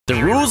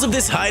The rules of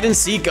this hide and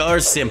seek are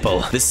simple.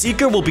 The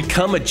seeker will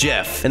become a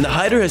GEF, and the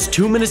hider has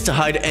 2 minutes to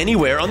hide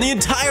anywhere on the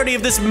entirety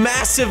of this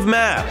massive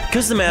map.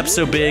 Because the map's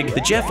so big,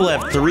 the GEF will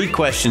have 3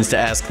 questions to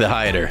ask the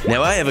hider.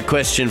 Now I have a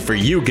question for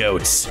you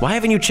goats. Why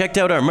haven't you checked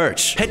out our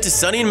merch? Head to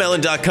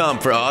sunnyandmelon.com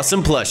for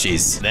awesome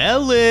plushies.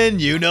 Melon,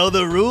 you know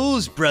the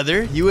rules,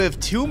 brother. You have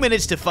 2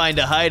 minutes to find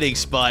a hiding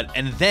spot,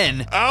 and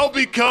then I'll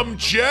become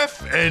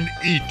Jeff and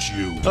eat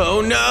you.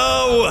 Oh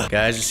no!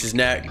 Guys, this is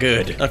not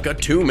good. I've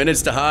got 2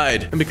 minutes to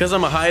hide. And because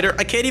I'm a hider,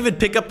 I can't even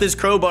pick up this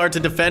crowbar to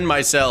defend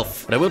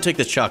myself. But I will take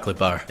this chocolate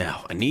bar.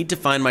 Now, I need to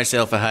find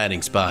myself a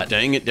hiding spot.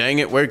 Dang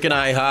it, where can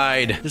I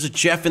hide? There's a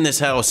GEF in this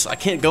house. I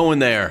can't go in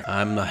there.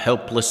 I'm a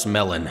helpless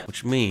melon,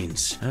 which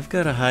means I've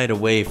got to hide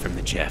away from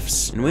the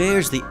GEFs. And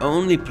where's the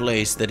only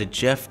place that a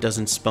GEF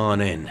doesn't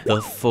spawn in?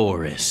 The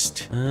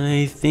forest.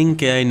 I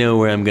think I know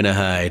where I'm gonna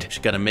hide.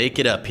 Just gotta make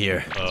it up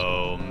here.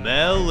 oh,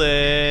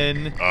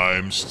 Melon.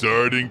 I'm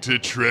starting to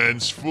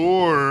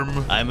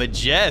transform. I'm a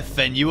GEF,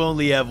 and you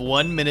only have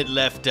 1 minute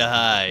left to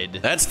hide.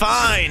 That's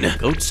fine.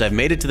 Goats, I've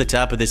made it to the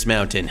top of this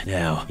mountain.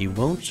 Now, you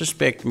won't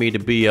suspect me to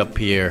be up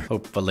here,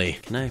 hopefully.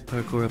 Can I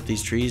parkour up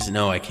these trees?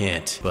 No, I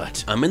can't.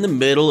 But I'm in the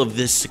middle of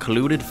this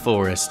secluded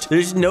forest.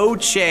 There's no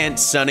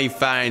chance Sunny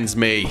finds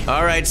me.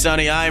 All right,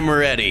 Sunny, I'm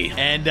ready.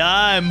 And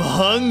I'm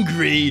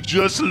hungry.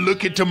 Just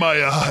look into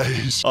my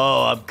eyes.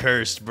 Oh, I'm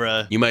cursed,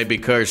 bruh. You might be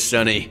cursed,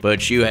 Sunny,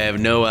 but you have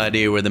no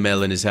idea where the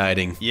melon is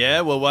hiding.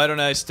 Yeah, well, why don't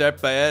I start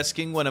by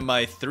asking one of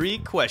my 3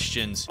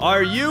 questions?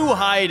 Are you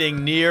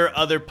hiding near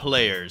other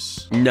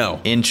players? No.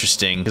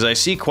 Interesting, because I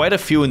see quite a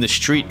few in the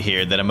street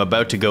here that I'm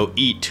about to go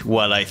eat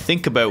while I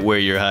think about where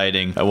you're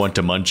hiding. I want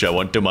to munch, I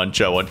want to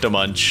munch, I want to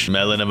munch.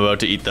 Melon, I'm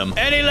about to eat them.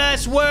 Any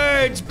last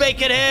words,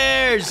 bacon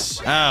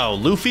hairs? Ow,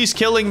 Luffy's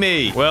killing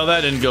me. Well,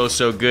 that didn't go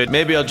so good.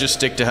 Maybe I'll just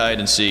stick to hide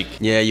and seek.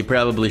 Yeah, you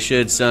probably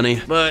should,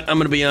 Sunny. But I'm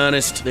gonna be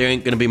honest, there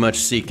ain't gonna be much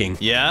seeking.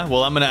 Yeah,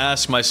 well, I'm gonna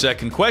ask my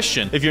second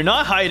question. If you're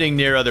not hiding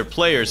near other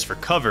players for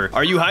cover,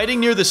 are you hiding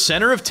near the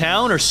center of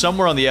town or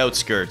somewhere on the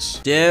outskirts?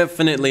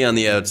 Definitely on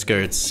the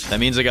outskirts. That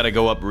means I gotta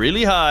go up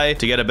really high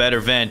to get a better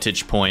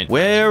vantage point.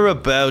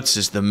 Whereabouts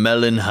is the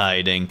melon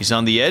hiding? He's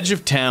on the edge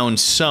of town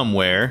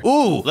somewhere.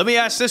 Ooh, let me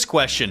ask this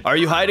question. Are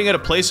you hiding at a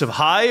place of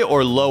high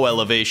or low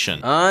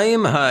elevation? I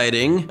am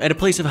hiding at a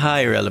place of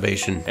higher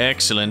elevation.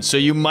 Excellent. So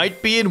you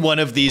might be in one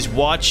of these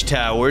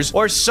watchtowers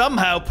or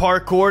somehow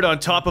parkoured on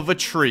top of a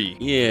tree.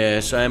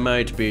 Yes, I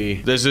might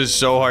be. This is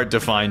so hard to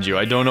find you.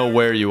 I don't know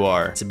where you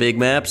are. It's a big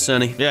map,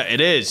 Sunny. Yeah,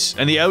 it is.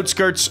 And the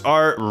outskirts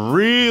are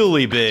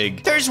really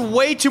big. There's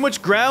way too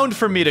much ground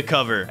for me to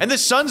cover. And the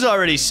sun's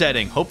already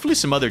setting. Hopefully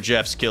some other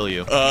GEFs kill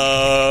you.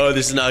 Oh,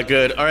 this is not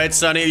good. All right,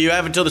 Sunny, you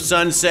have until the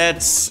sun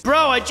sets.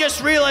 Bro, I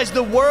just realized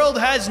the world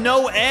has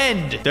no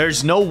end.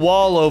 There's no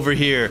wall over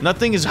here.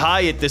 Nothing is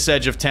high at this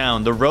edge of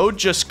town. The road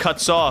just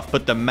cuts off,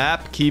 but the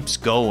map keeps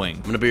going.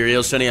 I'm gonna be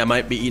real, Sunny. I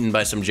might be eaten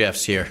by some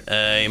GEFs here.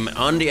 I'm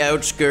on the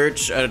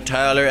outskirts at a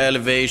taller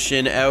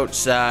elevation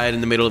outside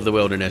in the middle of the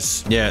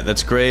wilderness. Yeah,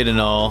 that's great and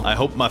all. I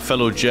hope my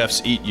fellow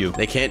GEFs eat you.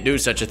 They can't do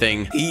such a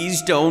thing.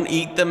 Please don't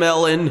eat the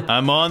melon.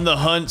 I'm on the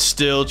hunt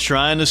still,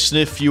 trying to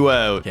sniff you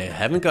out. Okay, I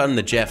haven't gotten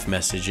the GEF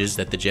messages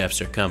that the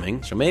GEFs are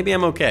coming, so maybe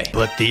I'm okay.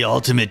 But the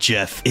ultimate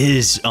GEF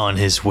is on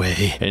his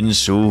way, and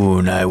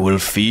soon I will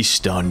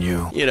feast on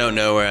you. You don't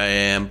know where I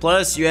am.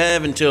 Plus, you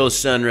have until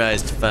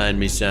sunrise to find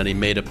me, Sunny.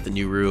 Made up the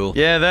new rule.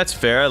 Yeah, that's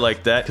fair. I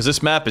like that, because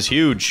this map is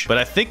huge. But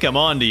I think I'm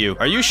on to you.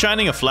 Are you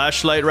shining a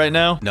flashlight right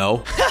now?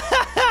 No.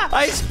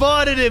 I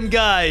spotted him,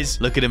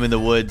 guys. Look at him in the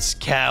woods,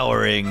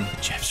 cowering.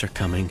 The GEFs are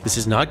coming. This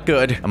is not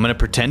good. I'm gonna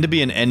pretend to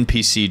be an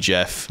NPC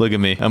GEF. Look at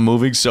me. I'm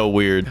moving so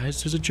weird.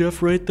 Guys, there's a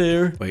GEF right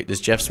there. Wait, this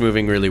GEF's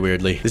moving really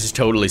weirdly. This is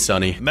totally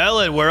Sunny.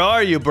 Melon, where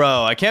are you,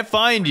 bro? I can't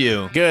find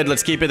you. Good,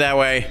 let's keep it that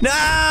way.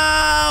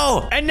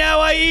 No! And now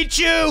I eat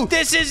you!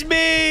 This is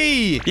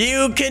me!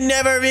 You can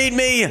never eat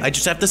me! I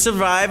just have to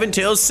survive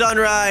until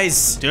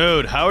sunrise.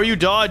 Dude, how are you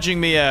dodging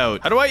me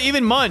out? How do I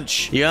even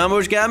munch? You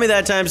almost got me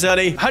that time,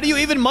 Sunny. How do you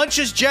even munch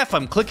as GEF?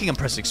 I'm clicking, I'm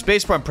pressing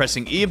spacebar, I'm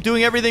pressing E, I'm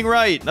doing everything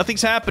right.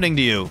 Nothing's happening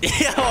to you.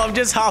 Yo, I'm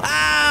just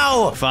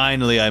Ow!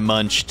 Finally, I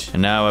munched.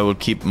 And now I will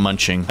keep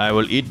munching. I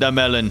will eat the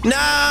melon.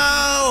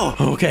 No!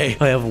 Okay,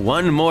 I have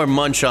one more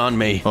munch on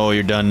me. Oh,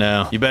 you're done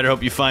now. You better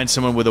hope you find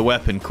someone with a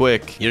weapon,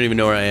 quick. You don't even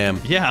know where I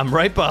am. Yeah, I'm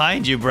right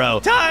behind you,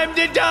 bro. Time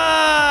to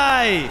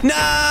die! No!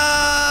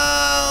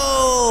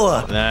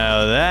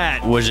 Now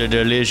that was a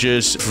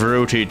delicious,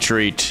 fruity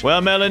treat. Well,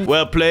 Melon,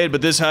 well played,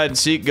 but this hide and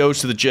seek goes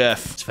to the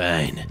GEF. It's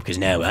fine, because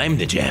now I'm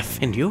the GEF,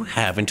 and you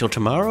have until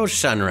tomorrow's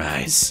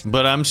sunrise.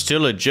 But I'm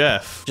still a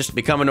GEF. Just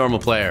become a normal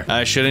player.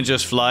 I shouldn't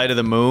just fly to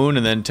the moon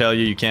and then tell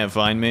you you can't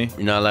find me?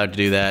 You're not allowed to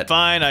do that.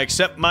 Fine, I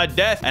accept my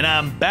death, and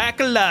I'm back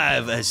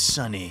alive as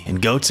Sunny.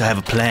 And goats, I have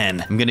a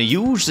plan. I'm gonna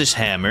use this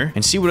hammer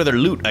and see what other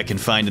loot I can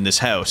find in this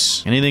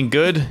house. Anything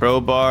good?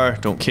 Crowbar,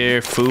 don't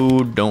care.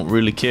 Food, don't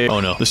really care.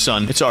 Oh no, the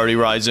sun, it's already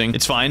rising.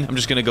 It's fine, I'm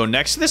just gonna go next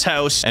next to this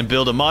house and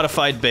build a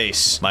modified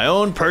base. My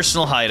own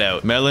personal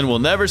hideout. Melon will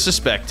never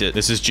suspect it.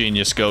 This is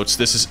genius, goats.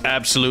 This is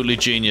absolutely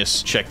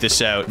genius. Check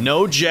this out.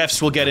 No GEFs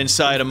will get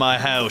inside of my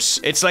house.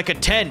 It's like a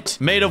tent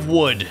made of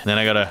wood. Then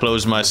I gotta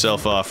close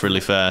myself off really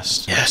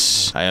fast.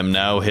 Yes, I am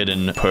now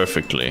hidden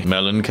perfectly.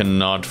 Melon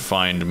cannot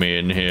find me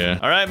in here.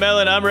 All right,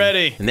 Melon, I'm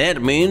ready. And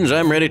that means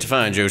I'm ready to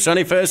find you.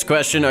 Sonny, first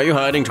question, are you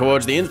hiding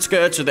towards the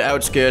inskirts or the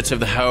outskirts of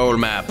the whole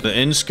map? The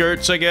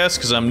inskirts, I guess,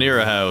 because I'm near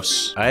a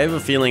house. I have a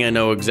feeling I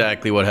know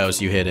exactly what house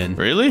you hid in.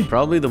 Really?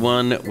 Probably the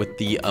one with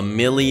the a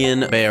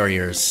million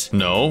barriers.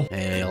 No.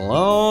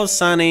 Hello,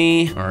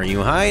 Sonny. Are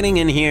you hiding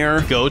in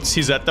here? Goats,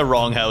 he's at the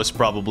wrong house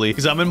probably,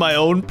 because I'm in my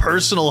own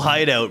personal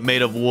hideout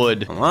made of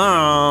wood.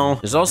 Hello.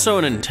 There's also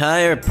an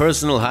entire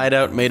personal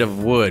hideout made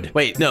of wood.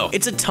 Wait, no,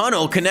 it's a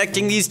tunnel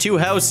connecting these two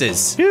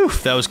houses. Phew,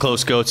 that was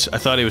close, Goats. I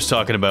thought he was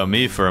talking about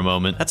me for a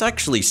moment. That's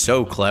actually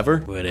so clever.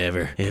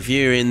 Whatever. If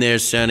you're in there,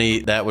 Sonny,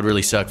 that would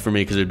really suck for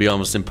me because it'd be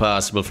almost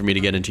impossible for me to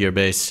get into your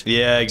base.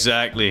 Yeah,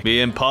 exactly.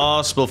 Be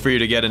impossible for you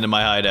to get into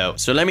my hideout.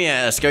 So let me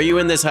ask, are you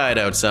in this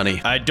hideout,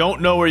 Sonny? I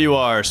don't know where you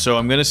are, so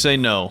I'm gonna say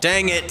no.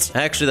 Dang it.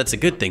 Actually, that's a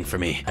good thing for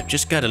me. I've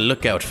just got to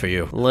look out for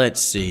you.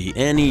 Let's see.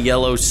 Any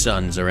yellow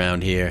suns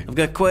around here? I've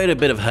got quite a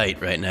bit of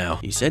height right now.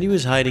 You said he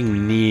was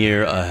hiding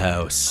near a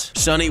house.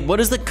 Sonny, what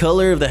is the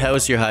color of the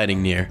house you're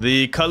hiding near?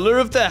 The color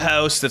of the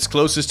house that's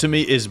closest to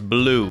me is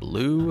blue.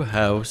 Blue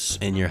house,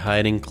 and you're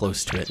hiding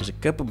close to it. There's a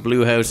couple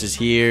blue houses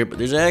here, but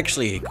there's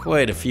actually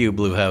quite a few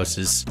blue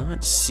houses.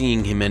 Not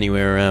seeing him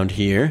anywhere around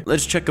here.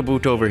 Let's check a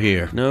boot over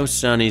here. No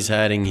Sonny's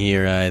hiding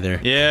here either.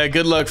 Yeah,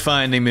 good luck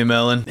finding me,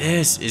 Melon.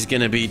 This is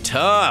gonna be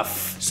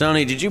tough.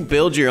 Sonny, did you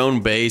build your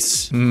own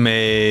base?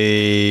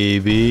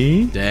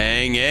 Maybe.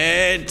 Dang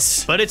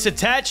it. But it's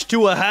attached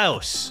to a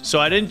house, so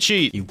I didn't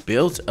cheat. You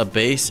built a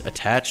base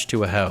attached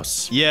to a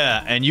house.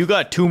 Yeah, and you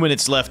got 2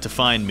 minutes left to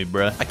find me,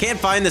 bruh. I can't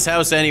find this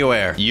house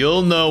anywhere.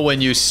 You'll know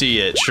when you see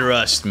it,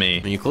 trust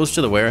me. Are you close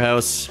to the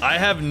warehouse? I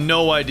have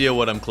no idea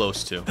what I'm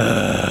close to.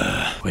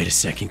 Wait a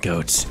second,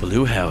 Goats.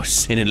 Blue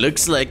house. And it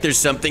looks like there's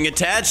something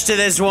attached to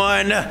this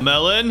one.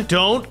 Melon,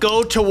 don't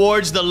go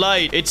towards the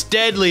light. It's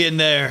deadly in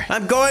there.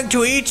 I'm going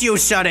to eat you,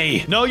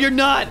 Sonny. No, you're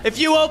not. If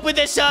you open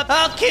this up,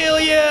 I'll kill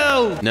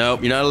you. No,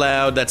 you're not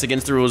allowed. That's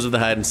against the rules of the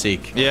hide and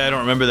seek. Yeah, I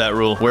don't remember that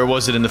rule. Where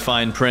was it in the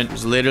fine print? It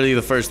was literally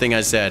the first thing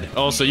I said.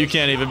 Also, you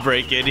can't even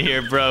break in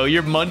here, bro.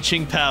 Your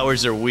munching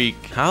powers are weak.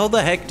 How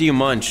the heck do you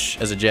munch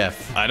as a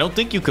Jeff? I don't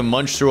think you can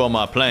munch through all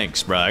my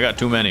planks, bro. I got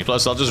too many.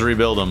 Plus, I'll just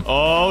rebuild them.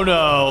 Oh,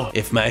 no.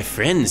 If my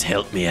friends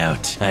help me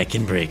out, I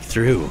can break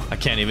through. I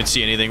can't even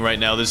see anything right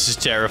now. This is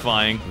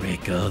terrifying.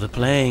 Break all the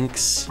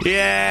planks.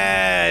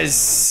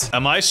 Yes!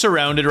 Am I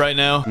surrounded right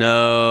now?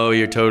 No,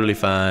 you're totally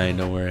fine.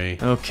 Don't worry.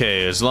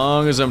 Okay, as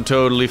long as I'm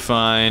totally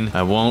fine,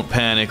 I won't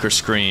panic or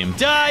scream.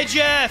 Die,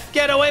 Jeff!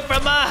 Get away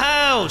from my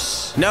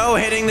house! No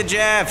hitting the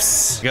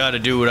Jeffs. Gotta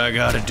do what I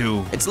gotta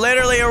do. It's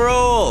literally a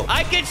rule.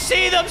 I can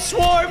see them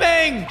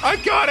swarming!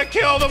 I gotta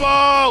kill them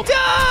all!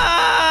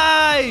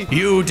 Die!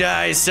 You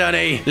die,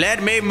 Sonny.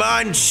 Let me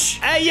munch.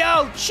 Hey,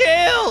 yo,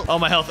 chill! Oh,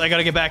 my health. I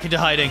gotta get back into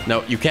hiding.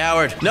 No, you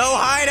coward. No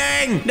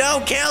hiding.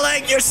 No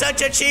killing. You're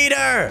such a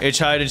cheater. It's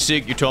hide and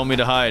seek. You told me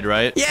to hide,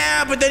 right?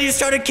 Yeah, but then you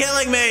started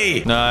killing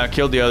me. Nah, I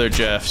killed the other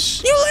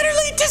Jeffs. You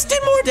literally just did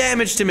more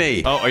damage to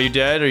me. Oh, are you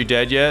dead? Are you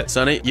dead yet?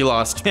 Sonny, you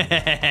lost.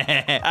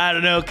 I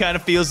don't know. Kind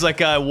of feels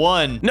like I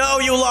won. No,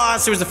 you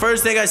lost. It was the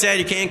first thing I said.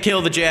 You can't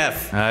kill the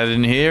Jeff. I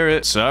didn't hear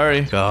it.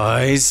 Sorry.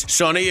 Guys,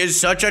 Sonny is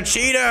such a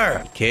cheater.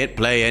 He can't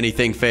play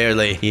anything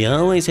fairly. He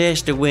always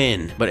has to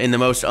win, but in the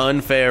most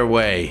unfair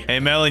way. Hey,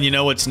 Melon, you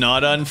know what's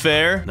not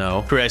unfair?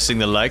 No. Pressing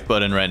the like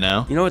button right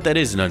now. You know what? That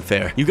isn't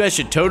unfair. You guys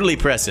should totally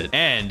press it.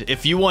 And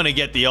if you want to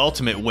get the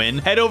ultimate win,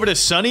 head over to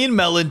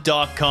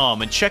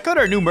sunnyandmelon.com and check out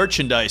our new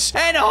merchandise.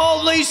 And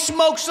holy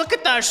smokes, look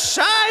at the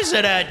size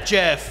of that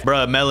Jeff.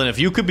 Bruh, Melon, if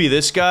you could be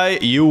this guy,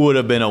 you would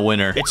have been a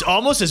winner. It's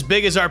almost as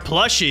big as our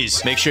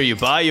plushies. Make sure you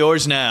buy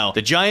yours now.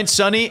 The Giant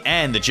Sunny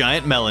and the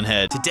Giant Melon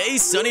Head. Today,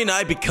 Sonny and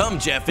I become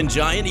Jeff and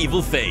Giant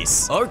Evil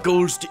Face. Our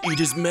goal is to eat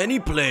as many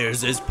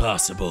players as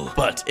possible.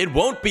 But it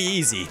won't be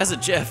easy. As a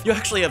Jeff, you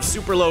actually have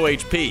super low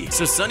HP.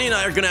 So Sonny and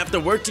I are gonna have to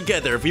work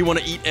together if we want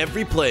to eat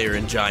every player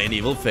in Giant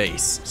Evil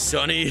Face.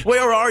 Sonny,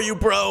 where are you,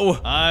 bro?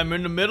 I'm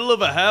in the middle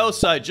of a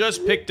house. I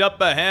just picked up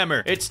a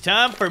hammer. It's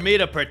time for me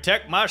to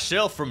protect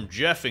myself from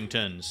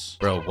Jeffingtons.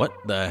 Bro, what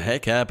the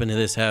heck happened to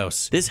this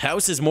house? This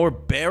house is more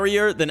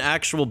barrier than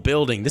actual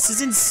building. This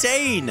is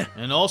insane.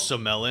 And also,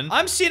 Melon,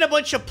 I'm seeing a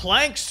bunch of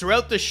planks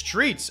throughout the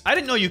streets. I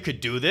didn't know you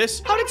could do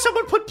this. How did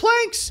someone put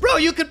planks? Bro,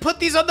 you could put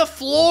these on the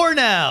floor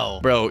now.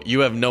 Bro,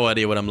 you have no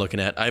idea what I'm looking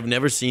at. I've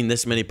never seen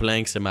this many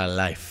planks in my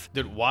life.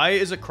 Dude, why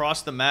is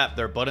across the map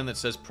there a button that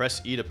says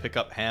press E to pick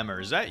up hammer?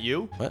 Is that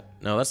you? What?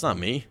 No, that's not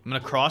me. I'm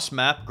gonna cross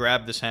map,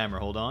 grab this hammer.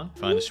 Hold on.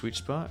 Find the sweet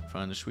spot.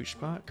 Find the sweet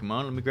spot. Come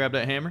on, let me grab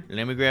that hammer.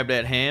 Let me grab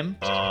that ham.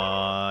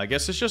 I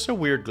guess it's just a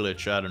weird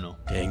glitch. I don't know.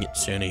 Dang it,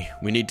 Sonny.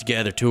 We need to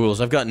gather tools.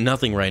 I've got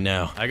nothing right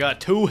now. I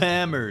got 2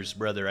 hammers,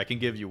 brother. I can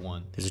give you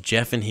one. There's a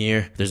Jeff in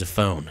here. There's a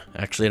phone.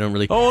 Actually, I don't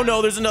really... Oh,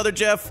 no, there's another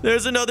Jeff.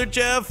 There's another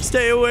Jeff.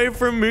 Stay away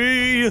from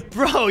me.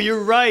 Bro,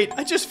 you're right.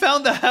 I just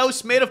found the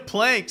house made of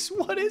planks.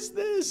 What is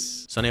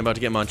this? Sonny, I'm about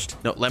to get munched.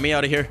 No, let me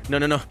out of here. No,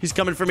 no, no. He's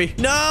coming for me.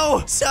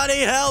 No! Sonny,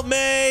 help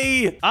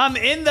me! I'm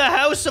in the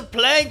house of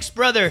planks,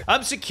 brother.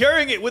 I'm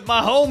securing it with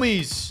my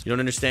homies. You don't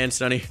understand,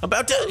 Sonny. I'm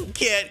about to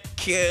get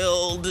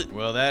killed.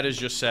 Well, that is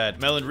just sad.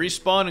 Melon,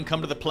 respawn and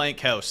come to the plank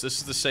house. This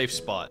is the safe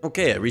spot.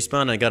 Okay, I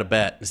respawn and I got a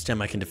bat. This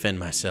time I can defend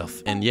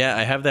myself. And yeah,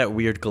 I have that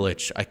weird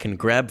glitch. I can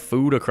grab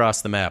food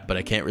across the map, but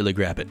I can't really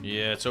grab it.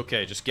 Yeah, it's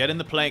okay. Just get in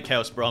the plank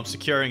house, bro. I'm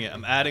securing it.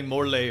 I'm adding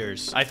more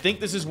layers. I think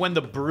this is when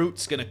the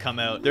brute's gonna come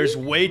out. There's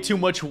way too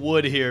much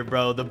wood here,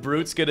 bro. The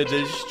brute's gonna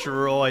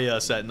destroy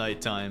us at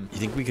nighttime. You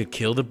think we could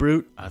kill the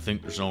brute? I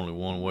think there's only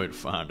one way to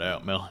find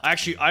out, Mel.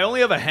 Actually, I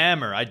only have a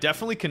hammer. I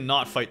definitely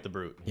cannot fight the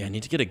brute. Yeah, I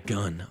need to get a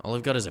gun. All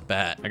I've got is a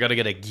bat. I gotta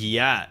get a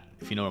GEF,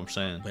 if you know what I'm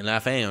saying. Well, I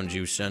found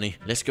you, Sonny.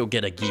 Let's go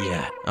get a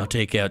GEF. I'll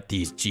take out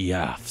these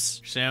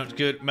GEFs. Sounds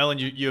good. Melon,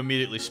 you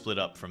immediately split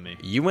up from me.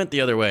 You went the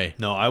other way.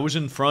 No, I was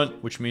in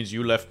front, which means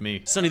you left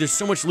me. Sonny, there's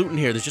so much loot in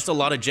here. There's just a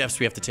lot of GEFs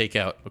we have to take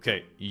out.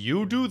 Okay,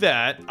 you do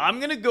that.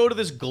 I'm gonna go to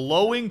this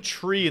glowing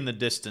tree in the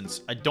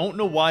distance. I don't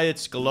know why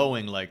it's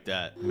glowing like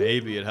that.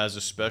 Maybe it has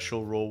a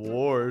special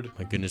reward.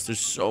 My goodness, there's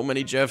so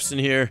many GEFs in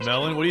here.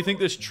 Melon, what do you think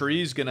this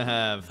tree's gonna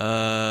have?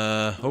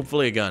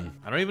 Hopefully a gun.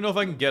 I don't even know if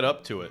I can get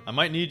up to it. I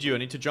might need you. I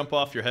need to jump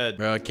off your head.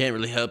 Bro, I can't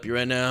really help you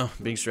right now.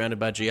 Being surrounded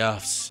by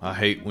GEFs. I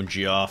hate when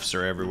GEFs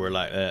are everywhere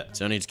like that.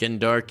 Sonny, it's getting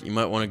dark. You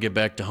might want to get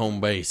back to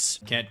home base.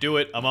 Can't do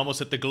it. I'm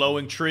almost at the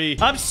glowing tree.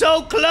 I'm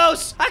so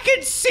close. I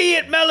can see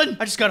it, Melon.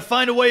 I just gotta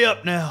find a way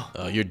up now.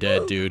 Oh, you're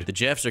dead, dude. The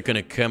GEFs are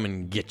gonna come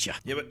and get you.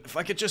 Yeah, but if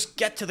I could just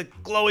get to the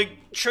glowing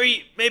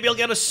tree, maybe I'll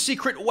get a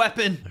secret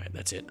weapon. All right,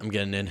 that's it. I'm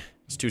getting in.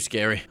 It's too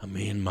scary. I'm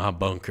in my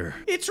bunker.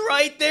 It's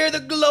right there, the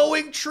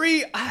glowing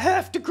tree. I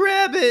have to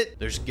grab it.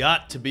 There's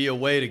got to be a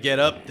way to get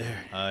up there.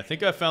 I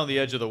think I found the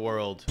edge of the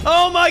world.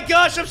 Oh my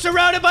gosh, I'm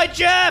surrounded by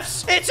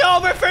GEFs. It's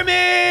over for me.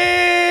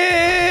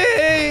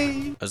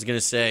 I was gonna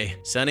say,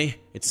 Sonny,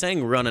 it's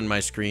saying run on my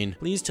screen.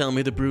 Please tell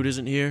me the brute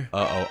isn't here.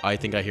 Uh-oh, I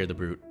think I hear the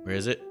brute. Where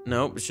is it?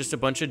 Nope, it's just a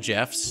bunch of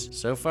GEFs.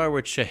 So far,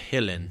 we're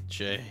chillin'.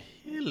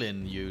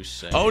 You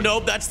say. Oh no,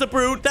 that's the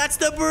brute! That's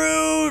the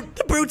brute!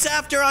 The brute's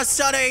after us,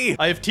 Sonny!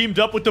 I have teamed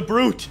up with the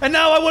brute, and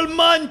now I will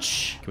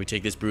munch! Can we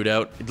take this brute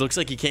out? It looks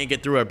like he can't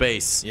get through our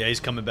base. Yeah,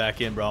 he's coming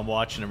back in, bro. I'm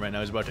watching him right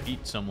now. He's about to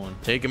eat someone.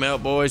 Take him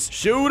out, boys.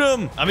 Shoot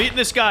him! I'm eating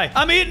this guy.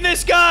 I'm eating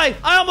this guy!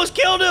 I almost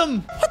killed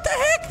him! What the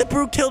heck? The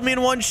brute killed me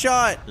in one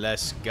shot.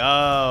 Let's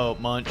go.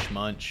 Munch,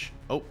 munch.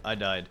 Oh, I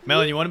died.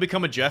 Melon, you want to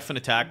become a GEF and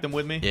attack them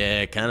with me?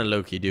 Yeah, kind of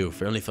low-key do.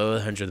 For only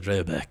 400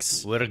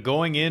 Robux. We're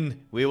going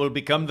in. We will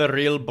become the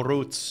real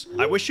brutes.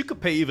 I wish you could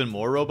pay even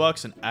more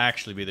Robux and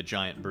actually be the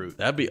giant brute.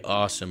 That'd be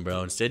awesome,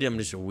 bro. Instead, I'm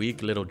just a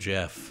weak little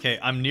GEF. Okay,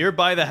 I'm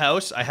nearby the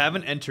house. I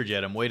haven't entered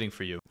yet. I'm waiting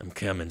for you. I'm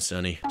coming,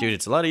 Sonny. Dude,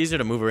 it's a lot easier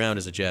to move around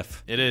as a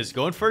GEF. It is.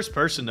 Go in first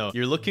person, though.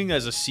 You're looking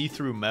as a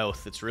see-through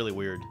mouth. It's really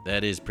weird.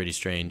 That is pretty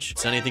strange.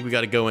 Sonny, I think we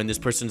gotta go in. This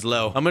person's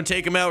low. I'm gonna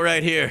take him out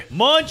right here.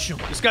 Munch!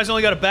 This guy's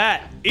only got a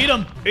bat. Eat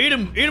him! Eat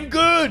him! Eat him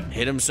good!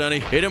 Hit him, Sonny.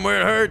 Hit him where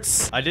it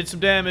hurts. I did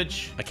some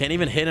damage. I can't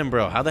even hit him,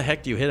 bro. How the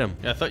heck do you hit him?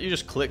 Yeah, I thought you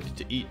just clicked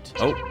to eat.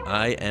 Oh,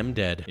 I am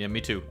dead. Yeah, me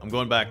too. I'm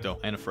going back, though.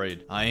 I ain't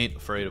afraid. I ain't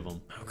afraid of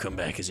him. I'll come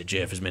back as a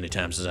GEF as many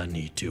times as I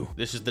need to.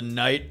 This is the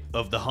night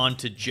of the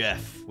haunted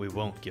GEF. We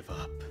won't give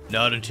up.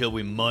 Not until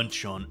we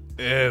munch on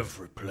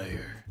every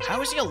player.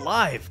 How is he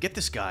alive? Get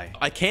this guy.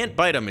 I can't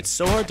bite him. It's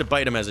so hard to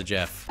bite him as a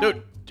GEF.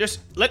 Dude, just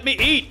let me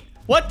eat.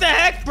 What the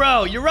heck,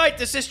 bro? You're right.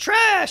 This is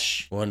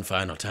trash. One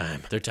final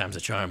time. Third time's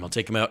a charm. I'll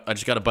take him out. I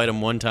just gotta bite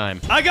him one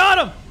time. I got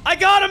him. I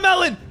got him,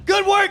 Melon.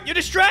 Good work. You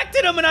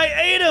distracted him and I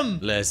ate him.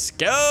 Let's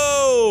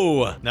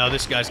go. Now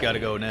this guy's got to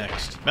go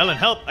next. Melon,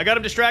 help. I got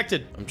him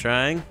distracted. I'm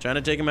trying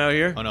to take him out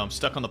here. Oh no, I'm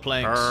stuck on the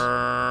planks.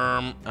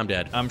 I'm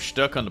dead. I'm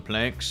stuck on the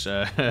planks.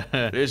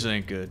 This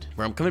ain't good.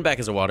 Bro, I'm coming back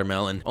as a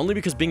watermelon. Only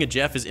because being a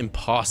GEF is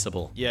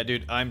impossible. Yeah,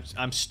 dude,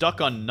 I'm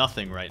stuck on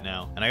nothing right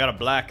now. And I got a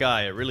black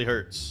eye. It really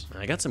hurts.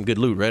 I got some good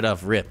loot right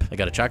off rip. I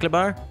got a chocolate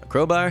bar, a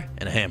crowbar,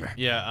 and a hammer.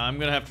 Yeah, I'm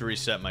gonna have to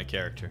reset my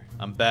character.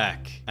 I'm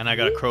back. And I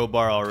got a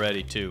crowbar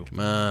already, too.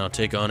 Come on, I'll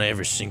take on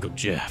every single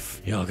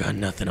GEF. Y'all got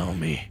nothing on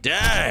me.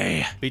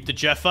 Die! Beat the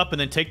GEF up and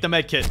then take the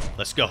med kit.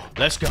 Let's go.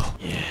 Let's go.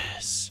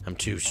 Yes, I'm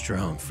too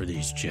strong for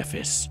these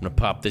GEFs. I'm gonna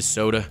pop this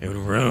soda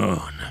and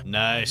run.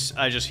 Nice.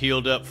 I just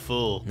healed up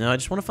full. No, I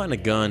just want to find a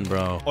gun,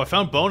 bro. Oh, I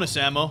found bonus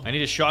ammo. I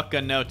need a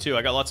shotgun now, too.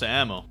 I got lots of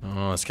ammo.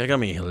 Oh, this guy got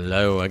me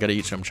low. I gotta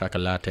eat some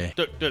chocolate.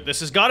 Dude, this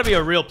has got to be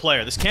a real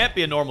player. This can't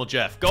be a normal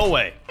GEF. Go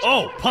away.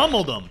 Oh,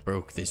 pummeled him.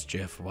 Broke this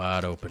GEF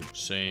wide open.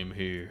 Same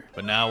here.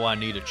 But now I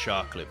need a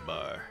chocolate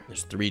bar.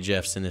 There's 3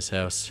 GEFs in this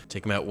house.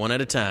 Take them out one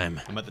at a time.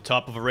 I'm at the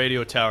top of a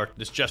radio tower.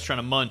 This GEF's trying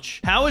to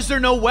munch. How is there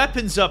no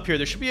weapons up here?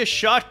 There should be a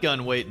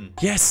shotgun waiting. waiting.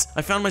 Yes,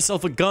 I found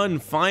myself a gun,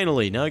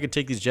 finally. Now I can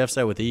take these Jeffs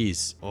out with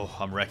ease. Oh,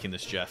 I'm wrecking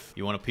this, Jeff.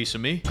 You want a piece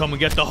of me? Come and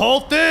get the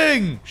whole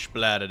thing!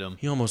 Splatted him.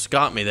 He almost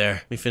got me there.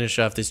 Let me finish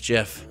off this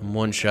Jeff in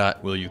one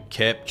shot. Will you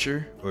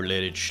capture or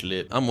let it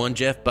slip? I'm one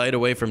Jeff bite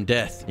away from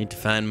death. Need to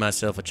find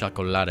myself a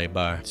chocolate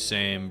bar.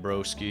 Same,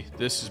 broski.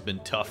 This has been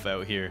tough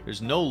out here.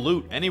 There's no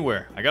loot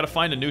anywhere. I gotta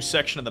find a new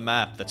section of the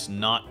map that's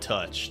not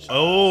touched.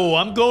 Oh,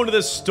 I'm going to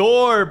the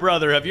store,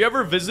 brother. Have you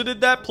ever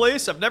visited that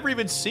place? I've never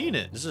even seen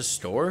it. This is a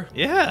store?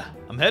 Yeah,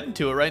 I'm heading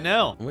to it right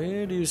now.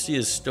 Where do you see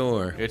a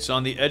store? It's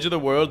on the edge of the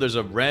world. There's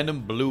a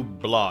random blue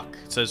block.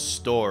 It says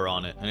store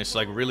on it, and it's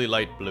like really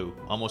light blue,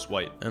 almost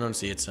white. I don't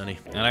see it, Sonny.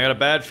 And I got a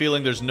bad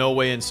feeling there's no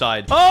way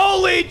inside.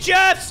 Holy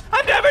Jeffs!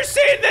 I've never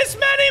seen this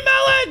many,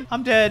 Melon!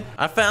 I'm dead.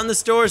 I found the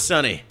store,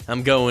 Sonny.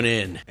 I'm going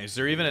in. Is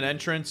there even an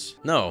entrance?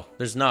 No,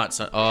 there's not,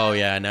 son. Oh,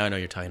 yeah, now I know what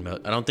you're talking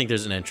about. I don't think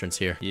there's an entrance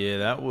here. Yeah,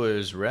 that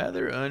was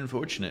rather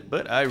unfortunate,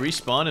 but I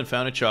respawned and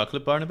found a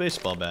chocolate bar and a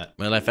baseball bat.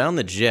 Well, I found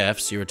the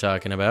Jeffs you were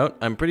talking about.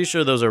 I'm pretty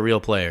sure those are real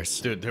players.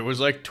 Dude, there was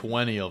like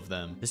 20 of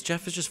them. This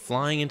Jeff is just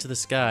flying into the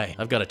sky.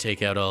 I've got to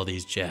take out all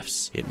these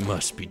Jeffs. It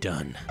must be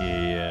done.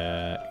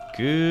 Yeah,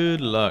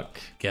 good luck.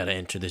 Gotta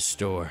enter this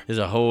store. There's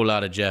a whole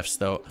lot of Jeffs,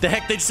 though. The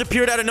heck? They just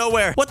appeared out of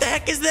nowhere. What the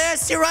heck is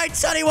this? You're right,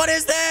 Sonny. What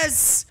is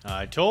this?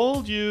 I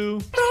told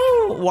you.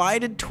 No. Why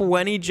did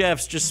 20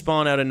 Jeffs just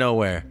spawn out of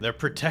nowhere? They're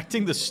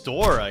protecting the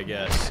store, I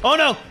guess. Oh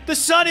no, the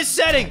sun is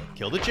setting.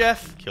 Kill the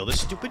Jeff. Kill the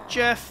stupid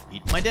Jeff.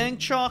 Eat my dang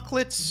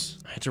chocolates.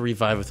 I had to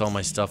revive with all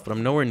my stuff, but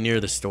I'm nowhere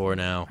near the store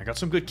now. I got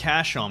some good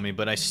cash on me,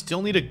 but I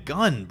still need a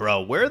gun,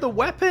 bro. Where are the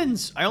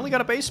weapons? I only got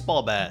a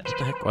baseball bat. What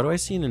the heck? Why do I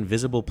see an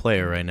invisible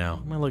player right now?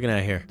 What am I looking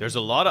at here? There's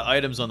a lot of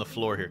items on the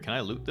floor here. Can I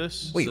loot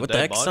this? Wait, what the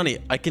heck, Sonny?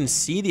 I can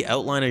see the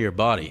outline of your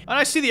body. And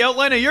I see the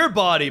outline of your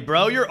body,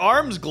 bro. Your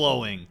arm's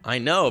glowing. I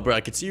know, bro.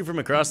 I can see you from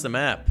across the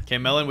map. Okay,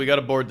 Melon, we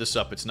gotta board this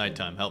up. It's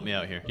nighttime. Help me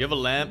out here. You have a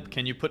lamp?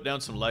 Can you put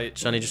down some light?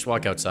 Sonny, just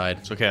walk outside.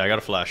 It's okay. I got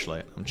a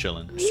flashlight. I'm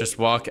chilling. Just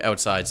walk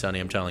outside, Sonny.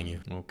 I'm telling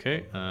you.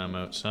 Okay, I'm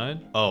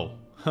outside. Oh.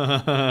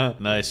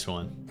 Nice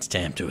one. It's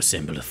time to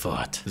assemble a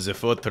fort. The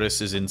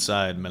fortress is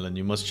inside, Melon.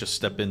 You must just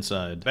step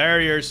inside.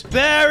 Barriers!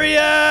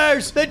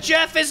 Barriers! The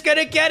Jeff is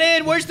gonna get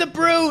in! Where's the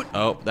brute?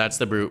 Oh, that's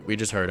the brute. We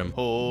just heard him.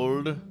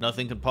 Hold.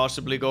 Nothing can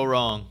possibly go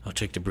wrong. I'll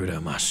take the brute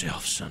out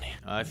myself, Sonny.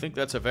 I think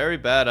that's a very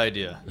bad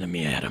idea. Let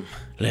me at him.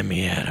 Let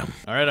me at him.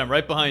 Alright, I'm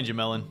right behind you,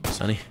 Melon.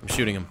 Sonny, I'm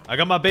shooting him. I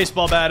got my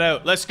baseball bat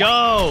out. Let's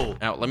go!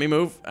 Ow, let me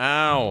move.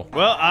 Ow.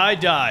 Well, I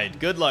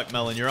died. Good luck,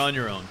 Melon. You're on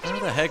your own. How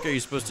the heck are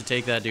you supposed to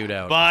take that dude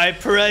out? By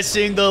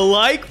pressing the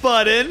like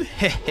button.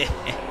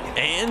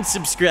 And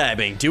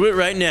subscribing. Do it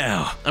right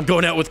now. I'm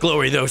going out with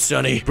glory, though,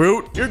 Sonny.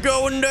 Brute, you're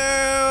going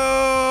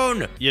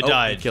down! You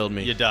died. He killed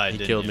me. You died,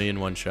 He killed me in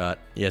one shot.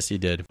 Yes, he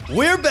did.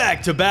 We're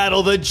back to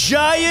battle the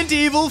giant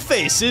evil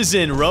faces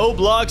in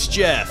Roblox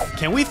Jeff.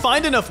 Can we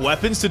find enough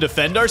weapons to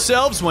defend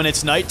ourselves when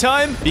it's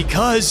nighttime?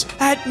 Because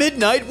at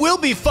midnight, we'll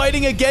be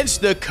fighting against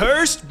the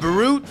cursed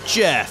brute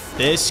Jeff.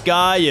 This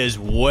guy is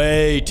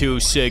way too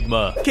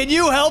Sigma. Can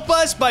you help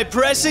us by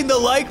pressing the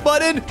like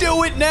button?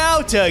 Do it now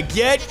to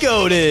get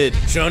goated.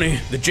 Sonny,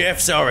 the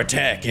Jeffs are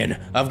attacking.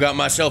 I've got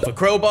myself a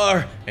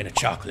crowbar and a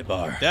chocolate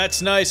bar.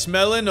 That's nice,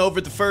 Melon. Over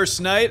the first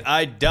night,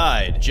 I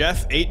died.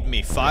 Jeff ate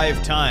me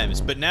 5 times,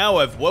 but now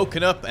I've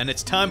woken up and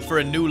it's time for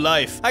a new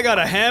life. I got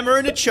a hammer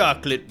and a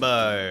chocolate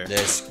bar.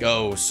 Let's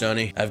go,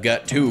 Sonny. I've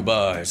got 2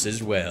 bars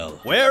as well.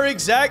 Where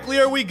exactly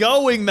are we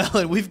going,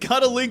 Melon? We've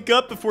got to link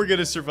up if we're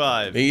gonna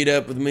survive. Meet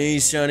up with me,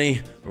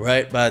 Sonny,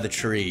 right by the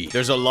tree.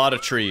 There's a lot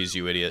of trees,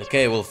 you idiot.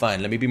 Okay, well,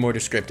 fine. Let me be more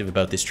descriptive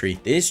about this tree.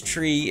 This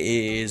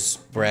tree is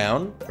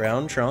brown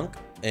trunk,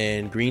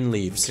 and green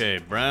leaves.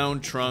 Okay, brown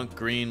trunk,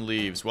 green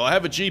leaves. Well, I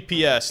have a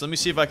GPS. Let me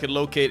see if I can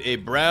locate a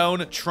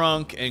brown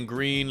trunk and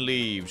green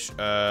leaves.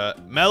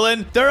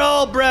 Melon, they're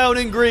all brown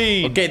and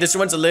green. Okay, this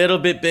one's a little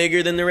bit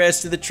bigger than the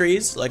rest of the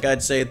trees. Like,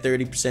 I'd say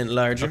 30%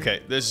 larger.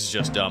 Okay, this is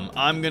just dumb.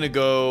 I'm gonna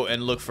go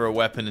and look for a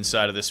weapon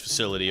inside of this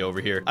facility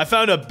over here. I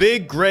found a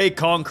big gray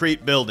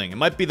concrete building. It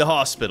might be the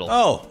hospital.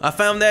 Oh, I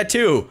found that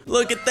too.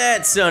 Look at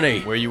that, Sonny.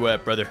 Where you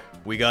at, brother?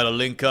 We gotta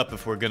link up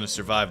if we're gonna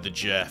survive the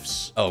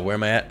Jeffs. Oh, where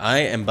am I at? I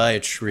am by a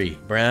tree.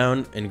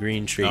 Brown and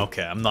green tree.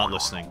 Okay, I'm not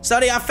listening.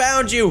 Sonny, I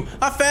found you!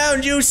 I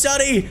found you,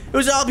 Sonny! It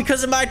was all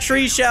because of my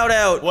tree shout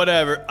out!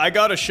 Whatever, I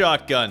got a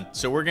shotgun,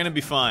 so we're gonna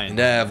be fine. And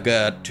I've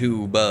got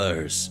 2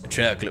 bars. A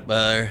chocolate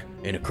bar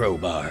and a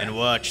crowbar. And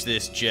watch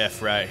this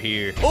Jeff right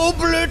here.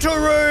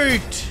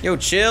 Obliterate! Yo,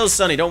 chill,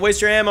 Sonny. Don't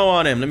waste your ammo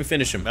on him. Let me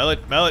finish him. Melon,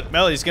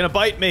 he's gonna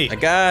bite me. I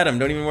got him.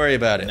 Don't even worry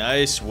about it.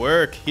 Nice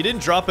work. He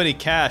didn't drop any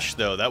cash,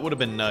 though. That would have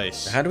been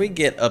nice. How do we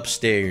get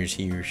upstairs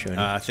here, Sonny?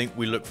 I think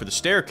we look for the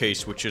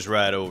staircase, which is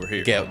right over here.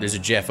 Look out. There's a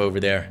Jeff over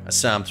there. I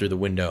saw him through the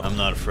window. I'm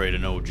not afraid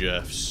of no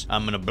Jeffs.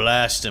 I'm gonna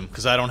blast him,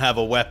 because I don't have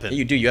a weapon.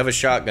 You do. You have a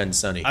shotgun,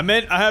 Sonny. I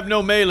meant I have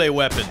no melee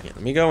weapon. Yeah,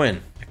 let me go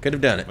in. I Could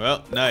have done it.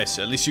 Well, nice.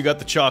 At least you got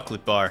the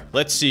chocolate bar.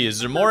 Let's see. Is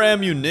there more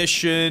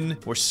ammunition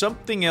or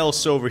something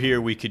else over here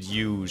we could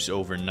use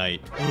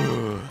overnight?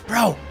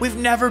 Bro, we've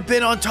never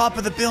been on top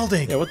of the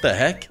building. Yeah, what the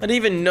heck? I didn't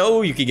even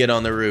know you could get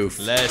on the roof.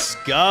 Let's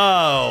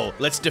go.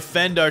 Let's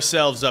defend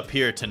ourselves up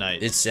here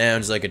tonight. It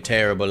sounds like a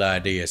terrible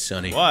idea,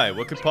 Sonny. Why?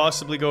 What could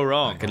possibly go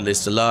wrong? I could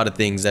list a lot of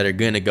things that are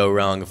gonna go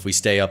wrong if we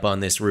stay up on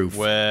this roof.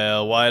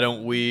 Well, why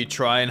don't we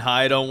try and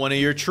hide on one of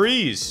your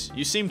trees?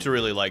 You seem to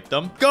really like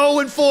them.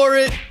 Going for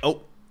it.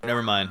 Oh.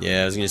 Never mind.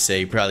 Yeah, I was gonna say,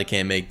 you probably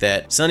can't make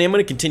that. Sonny, I'm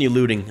gonna continue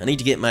looting. I need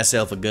to get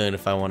myself a gun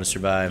if I want to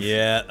survive.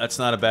 Yeah, that's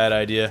not a bad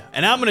idea.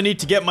 And I'm gonna need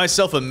to get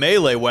myself a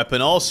melee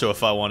weapon also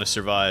if I want to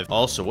survive.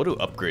 Also, what do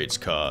upgrades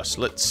cost?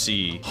 Let's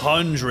see.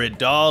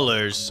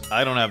 $100.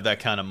 I don't have that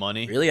kind of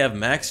money. Really, I've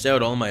maxed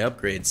out all my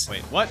upgrades.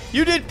 Wait, what?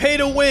 You did pay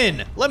to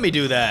win. Let me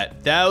do that.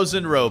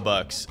 1,000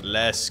 Robux.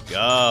 Let's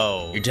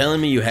go. You're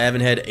telling me you haven't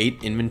had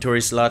 8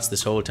 inventory slots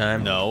this whole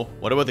time? No.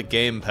 What about the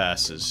game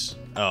passes?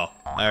 Oh,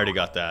 I already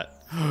got that.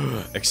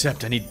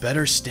 Except I need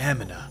better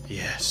stamina.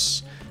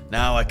 Yes.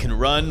 Now I can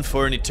run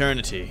for an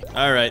eternity.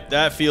 Alright,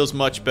 that feels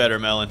much better,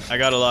 Melon. I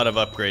got a lot of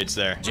upgrades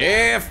there.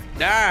 GEF,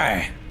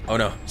 die! Oh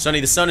no,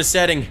 Sonny, the sun is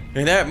setting,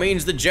 and that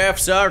means the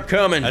GEFs are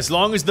coming. As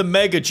long as the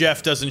Mega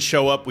GEF doesn't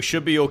show up, we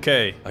should be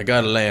okay. I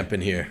got a lamp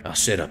in here. I'll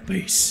set up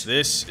base.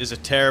 This is a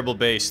terrible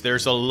base.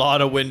 There's a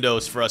lot of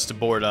windows for us to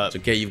board up. It's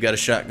okay, you've got a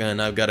shotgun,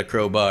 I've got a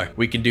crowbar.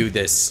 We can do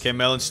this. Okay,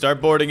 Melon,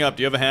 start boarding up.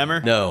 Do you have a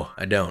hammer? No,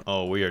 I don't.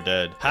 Oh, we are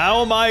dead.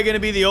 How am I gonna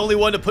be the only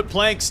one to put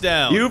planks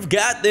down? You've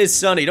got this,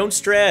 Sonny, don't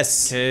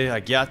stress. Okay, I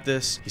got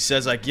this. He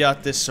says I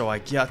got this, so I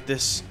got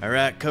this.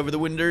 Alright, cover the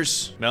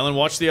windows. Melon,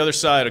 watch the other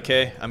side,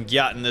 okay? I'm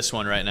getting this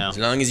one right now. As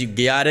long as you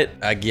got it,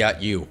 I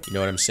got you. You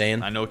know what I'm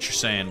saying? I know what you're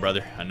saying,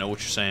 brother. I know what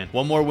you're saying.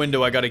 One more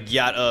window I gotta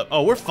get up.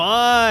 Oh, we're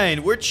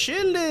fine. We're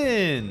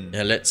chilling.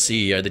 Now let's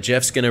see, are the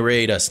GEFs gonna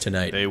raid us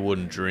tonight? They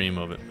wouldn't dream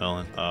of it,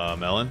 Melon.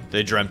 Melon?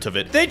 They dreamt of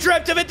it. They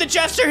dreamt of it! The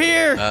GEFs are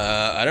here!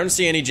 I don't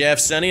see any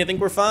GEFs, Sonny. I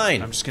think we're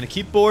fine. I'm just gonna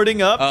keep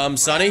boarding up.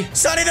 Sonny?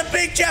 Sonny, the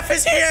big GEF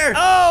is here!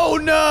 Oh,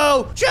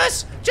 no!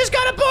 Just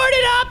gotta board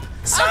it up!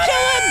 Sonny! I'll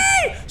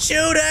kill him!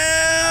 Shoot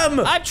him!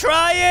 I'm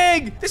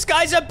trying! This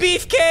guy's a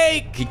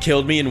beefcake! He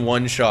killed me in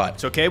one shot.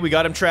 It's okay, we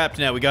got him trapped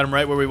now. We got him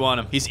right where we want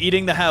him. He's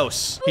eating the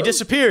house. He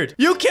disappeared.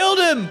 You killed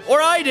him!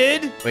 Or I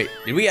did! Wait,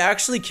 did we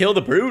actually kill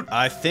the brute?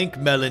 I think,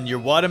 Melon, your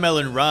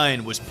watermelon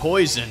rind was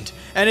poisoned,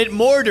 and it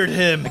mortared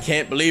him. I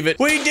can't believe it.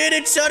 We did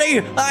it, Sonny!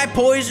 I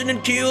poisoned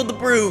and killed the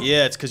brute.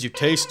 Yeah, it's because you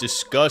taste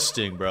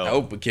disgusting, bro. I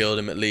hope we killed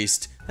him at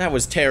least. That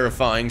was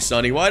terrifying,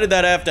 Sonny. Why did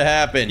that have to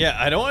happen? Yeah,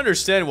 I don't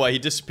understand why he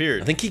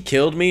disappeared. I think he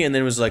killed me and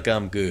then was like,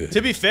 I'm good.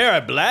 To be fair, I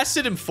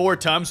blasted him 4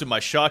 times with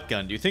my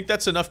shotgun. Do you think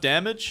that's enough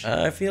damage?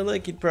 I feel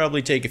like he'd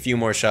probably take a few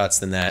more shots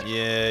than that.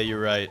 Yeah, you're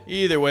right.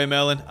 Either way,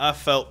 Melon, I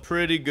felt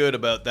pretty good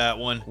about that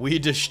one. We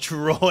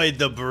destroyed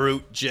the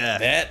brute GEF.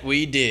 That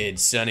we did,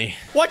 Sonny.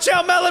 Watch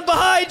out, Melon,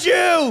 behind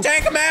you!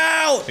 Take him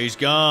out! He's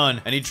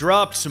gone, and he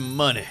dropped some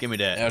money. Give me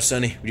that. Now,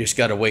 Sonny, we just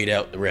gotta wait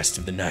out the rest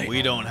of the night.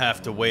 We don't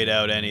have to wait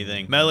out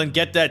anything. Melon,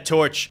 get that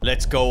torch.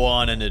 Let's go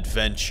on an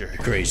adventure.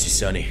 Crazy,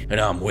 Sonny, and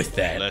I'm with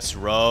that. Let's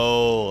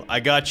roll. I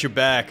got your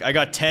back. I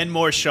got 10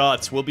 more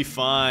shots. We'll be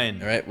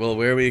fine. All right, well,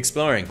 where are we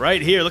exploring?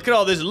 Right here. Look at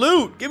all this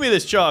loot. Give me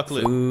this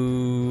chocolate.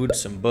 Food,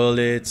 some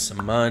bullets,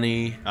 some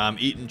money. I'm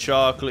eating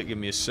chocolate. Give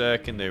me a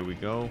second. There we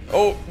go.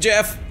 Oh,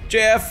 Jeff!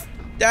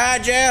 Die,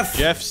 Jeff!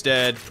 Jeff's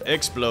dead.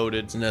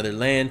 Exploded. There's another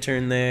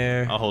lantern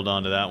there. I'll hold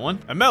on to that one.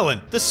 And Melon,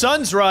 the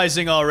sun's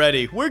rising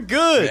already. We're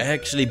good. We're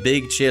actually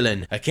big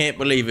chillin'. I can't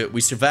believe it. We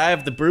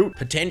survived the brute,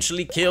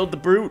 potentially killed the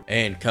brute,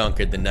 and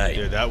conquered the night.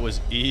 Dude, that was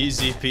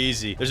easy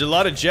peasy. There's a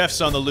lot of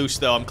GEFs on the loose,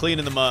 though. I'm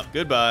cleaning them up.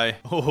 Goodbye.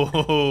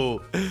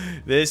 Oh,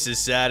 this is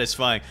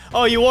satisfying.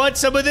 Oh, you want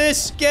some of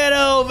this? Get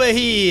over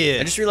here.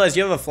 I just realized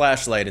you have a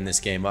flashlight in this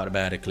game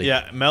automatically.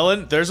 Yeah,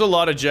 Melon, there's a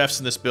lot of GEFs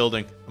in this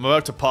building. I'm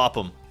about to pop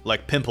them.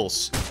 Like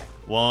pimples.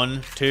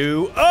 1,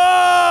 2.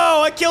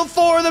 Oh! I killed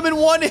 4 of them in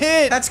 1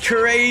 hit! That's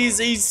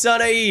crazy,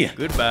 Sonny!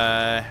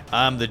 Goodbye.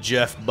 I'm the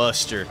GEF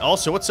Buster.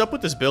 Also, what's up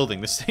with this building?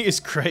 This thing is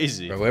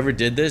crazy. Whoever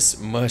did this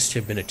must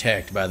have been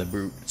attacked by the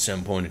brute at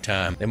some point in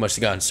time. They must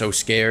have gotten so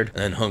scared and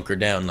then hunkered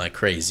down like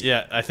crazy.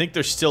 Yeah, I think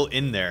they're still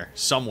in there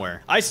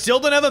somewhere. I still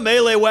don't have a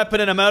melee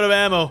weapon and I'm out of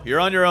ammo. You're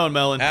on your own,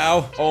 Melon.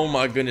 Ow! Oh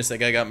my goodness, that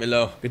guy got me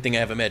low. Good thing I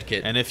have a med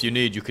kit. And if you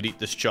need, you could eat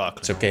this chocolate.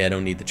 It's okay, I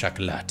don't need the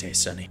chocolate,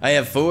 Sonny. I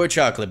have 4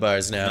 chocolate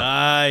bars now.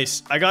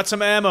 Nice. I got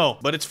some ammo,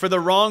 but it's for the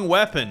wrong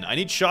weapon. I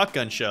need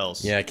shotgun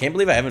shells. Yeah, I can't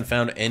believe I haven't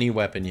found any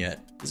weapon yet.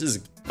 This is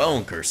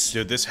bonkers.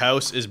 Dude, this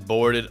house is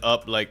boarded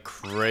up like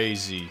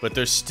crazy. But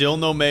there's still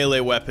no melee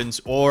weapons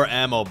or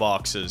ammo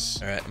boxes.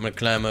 Alright, I'm gonna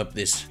climb up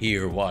this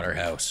here water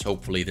house.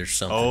 Hopefully there's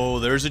something. Oh,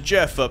 there's a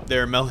GEF up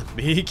there, Melon.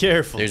 Be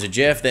careful. There's a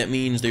GEF, that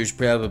means there's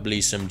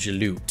probably some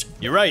loot.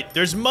 You're right.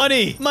 There's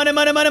money. Money,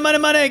 money, money, money,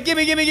 money.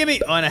 Gimme, gimme,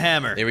 gimme. On a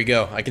hammer. There we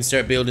go. I can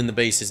start building the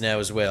bases now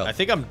as well. I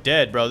think I'm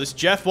dead, bro. This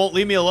GEF won't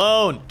leave me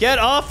alone. Get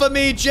off of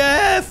me,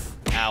 GEF.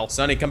 Ow.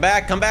 Sonny, come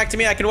back to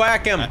me. I can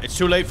whack him. It's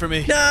too late for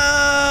me.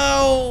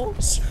 No!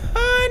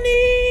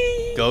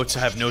 Sonny! goats,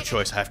 I have no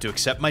choice. I have to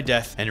accept my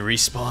death and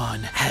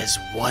respawn as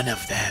one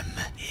of them.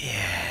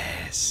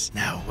 Yes.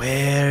 Now,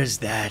 where's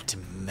that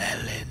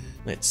melon?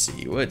 Let's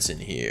see, what's in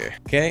here?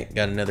 Okay,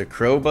 got another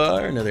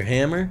crowbar, another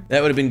hammer.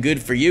 That would have been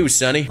good for you,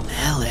 Sonny.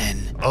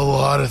 Melon. A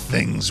lot of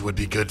things would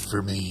be good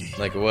for me.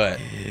 Like what?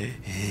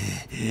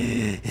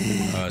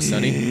 Oh,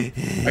 Sonny?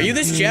 Are you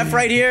this Jeff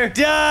right here?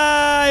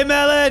 Die,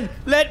 melon!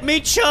 Let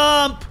me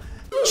chomp!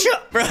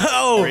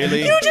 Bro!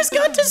 Really? You just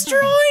got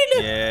destroyed!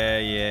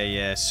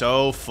 Yeah.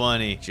 So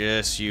funny.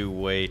 Just you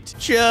wait.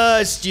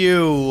 Just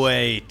you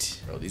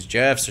wait. Bro, these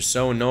Jeffs are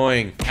so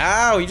annoying.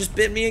 Ow, you just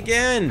bit me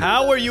again.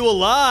 How are you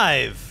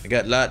alive? I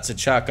got lots of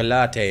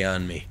chocolate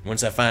on me.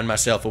 Once I find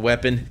myself a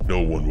weapon. No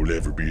one will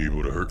ever be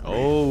able to hurt me.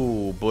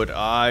 Oh, but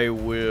I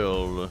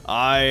will.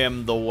 I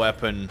am the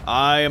weapon.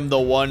 I am the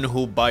one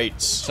who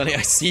bites. Sonny,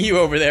 I see you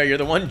over there. You're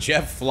the one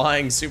Jeff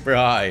flying super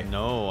high.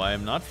 No, I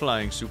am not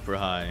flying super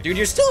high. Dude,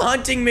 you're still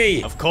hunting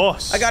me. Of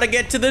course. I gotta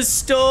get to the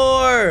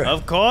store.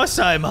 Of course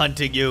I'm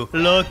hunting you.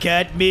 Look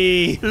at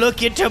me.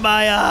 Look into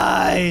my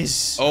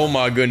eyes. Oh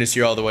my goodness,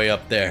 you're all the way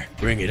up there.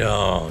 Bring it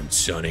on,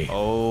 Sonny.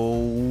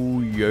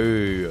 Oh,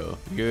 yeah.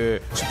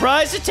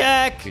 Surprise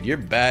attack. Dude, you're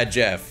bad,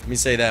 Jeff. Let me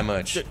say that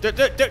much.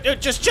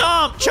 Just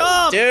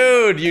chomp.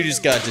 Dude, you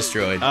just got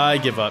destroyed. I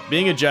give up.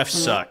 Being a Jeff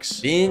sucks.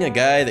 Being a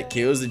guy that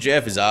kills the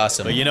Jeff is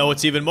awesome. But you know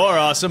what's even more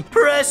awesome?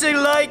 Pressing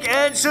like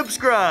and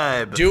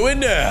subscribe. Do it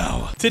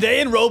now.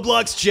 Today in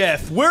Roblox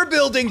Jeff, we're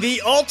building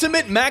the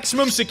ultimate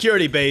maximum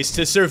security base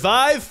to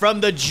survive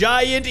from the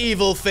giant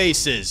evil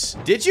faces.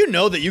 Did you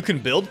know that you can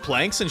build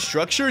planks and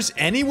structures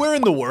anywhere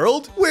in the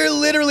world? We're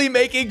literally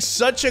making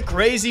such a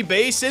crazy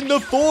base in the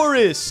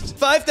forest.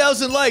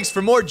 5,000 likes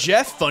for more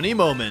Jeff funny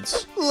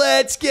moments.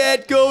 Let's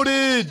get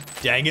goated.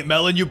 Dang it,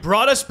 Melon, you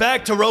brought us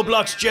back to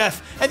Roblox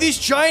Jeff, and these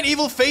giant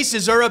evil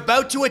faces are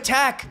about to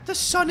attack. The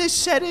sun is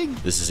setting.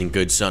 This isn't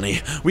good,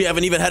 Sonny. We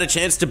haven't even had a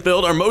chance to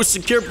build our most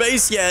secure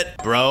base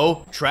yet.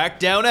 Bro, track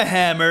down a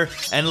hammer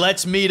and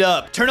let's meet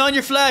up. Turn on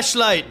your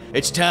flashlight.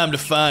 It's time to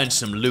find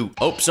some loot.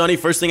 Oh, Sonny,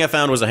 first thing I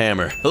found was a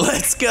hammer.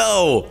 Let's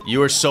go.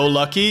 You are so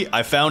lucky.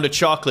 I found a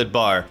chocolate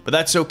bar, but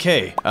that's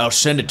okay. I'll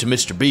send it to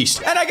Mr.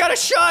 Beast. And I got a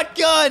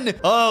shotgun.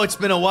 Oh, it's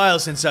been a while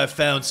since I've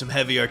found some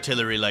heavy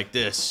artillery like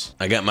this.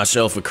 I got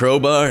myself a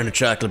crowbar and a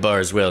chocolate bar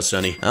as well,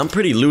 Sonny. I'm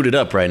pretty looted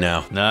up right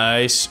now.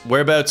 Nice.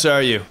 Whereabouts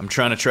are you? I'm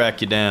trying to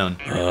track you down.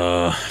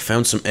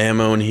 Found some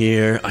ammo in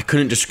here. I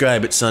couldn't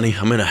describe it, Sonny.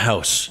 I'm in a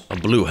house. A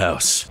blue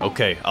house.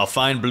 Okay, I'll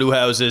find blue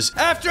houses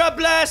after I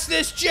blast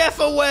this Jeff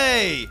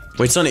away.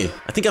 Wait, Sonny,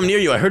 I think I'm near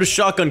you. I heard a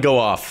shotgun go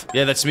off.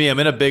 Yeah, that's me. I'm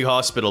in a big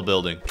hospital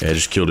building. I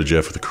just killed a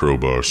Jeff with a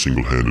crowbar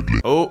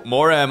single-handedly. Oh,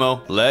 more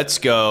ammo. Let's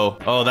go.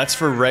 Oh, that's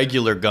for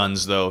regular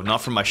guns, though,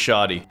 not for my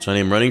shoddy. Sonny,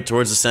 I'm running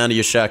towards the sound of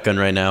your shotgun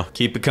right now.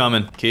 Keep it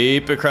coming.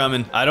 Keep it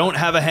coming. I don't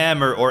have a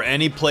hammer or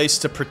any place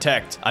to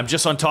protect. I'm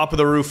just on top of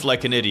the roof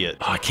like an idiot.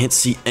 Oh, I can't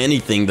see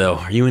anything, though.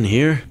 Are you in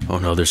here? Oh,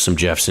 no, there's some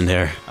Jeffs in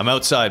there. I'm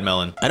outside,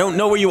 Melon. I don't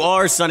know where you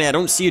are, Sonny. I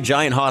don't see a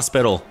giant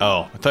hospital.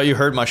 Oh, I thought you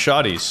heard my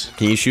shotties.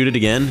 Can you shoot it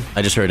again?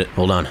 I just heard it.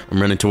 Hold on. I'm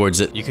running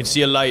towards it. You can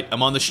see a light.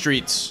 I'm on the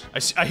streets.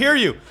 I hear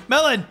you.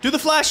 Melon, do the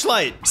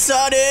flashlight.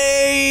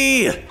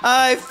 Sonny!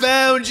 I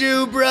found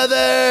you,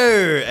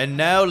 brother. And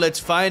now let's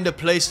find a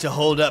place to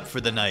hold up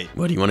for the night.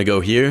 What, do you want to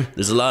go here?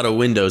 There's a lot of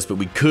windows, but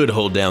we could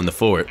hold down the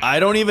fort. I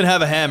don't even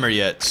have a hammer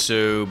yet,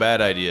 so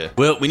bad idea.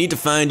 Well, we need to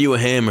find you a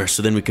hammer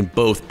so then we can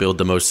both build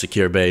the most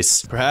secure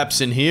base. Perhaps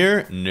in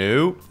here?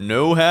 No.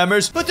 No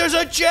hammers. But there's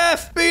a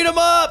Jeff! Beat him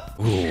up!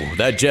 Ooh,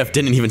 that Jeff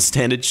didn't even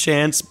stand a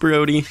chance,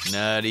 Brody.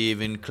 Not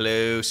even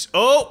close.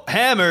 Oh,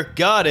 hammer.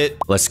 Got it.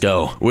 Let's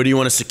go. Where do you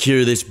want to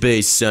secure this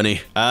base,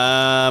 Sonny?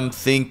 I'm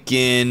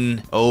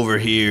thinking over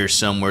here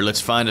somewhere.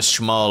 Let's find a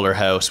smaller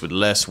house with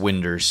less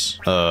windows.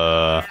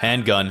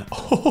 Handgun.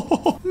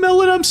 Oh,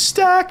 Melon, I'm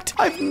stacked.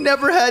 I've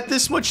never had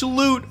this much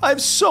loot. I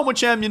have so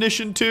much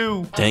ammunition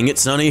too. Dang it,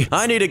 Sonny.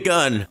 I need a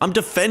gun. I'm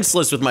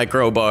defenseless with my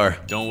crowbar.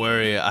 Don't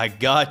worry. I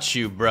got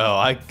you, bro.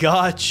 I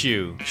got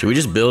you. Should we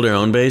just build our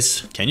own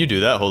base? Can you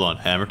do that? Hold on.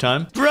 Hammer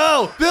time.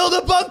 Bro, build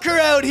a bunker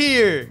out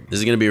here. This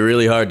is gonna be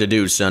really hard to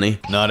do, Sonny.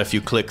 Not if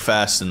you click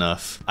fast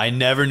enough. I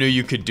never knew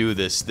you could do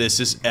this. This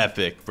is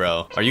epic,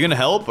 bro. Are you gonna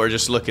help or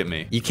just look at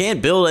me? You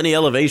can't build any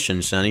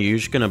elevation, Sonny. You're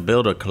just gonna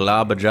build a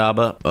klaba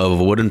jabba of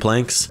wooden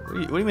planks.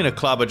 What do you mean a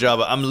klaba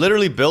jabba? I'm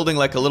literally building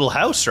like a little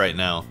house right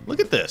now. Look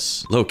at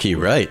this. Low-key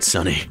right,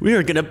 Sonny. We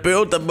are gonna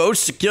build the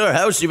most secure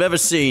house you've ever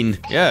seen.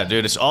 Yeah,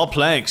 dude, it's all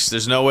planks.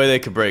 There's no way they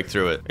could break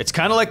through it. It's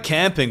kind of like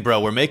camping, bro.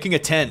 We're making a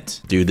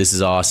tent. Dude, this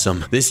is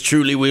awesome. This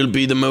truly will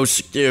be the most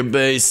secure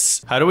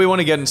base. How do we want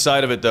to get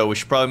inside of it, though? We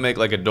should probably make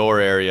like a door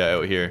area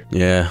out here.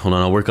 Yeah, hold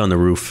on. I'll work on the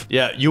roof.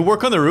 Yeah, you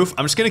work on the roof.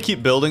 I'm just gonna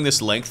keep building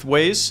this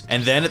lengthways,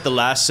 and then at the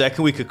last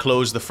second, we could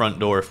close the front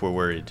door if we're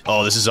worried.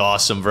 Oh, this is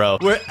awesome, bro.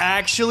 We're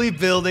actually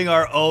building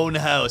our own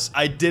house.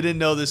 I didn't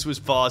know this was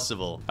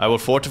possible. I will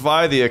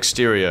fortify the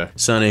exterior.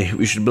 Sonny,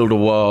 we should build a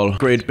wall.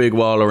 Great big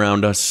wall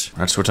around us.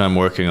 That's what I'm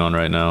working on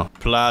right now.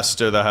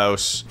 Plaster the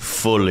house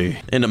fully.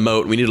 And a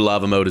moat. We need a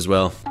lava moat as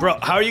well. Bro,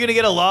 how are you gonna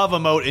get a lava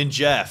moat in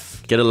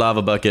Jeff? Get a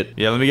lava bucket.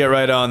 Yeah, let me get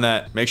right on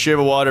that. Make sure you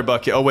have a water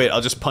bucket. Oh, wait, I'll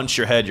just punch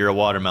your head. You're a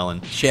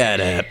watermelon. Shut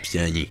up,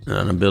 Sonny.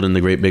 I'm building the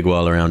great big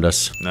wall around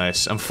us.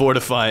 Nice. I'm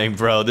fortifying,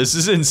 bro. This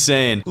is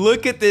insane.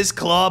 Look at this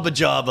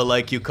Klobajaba,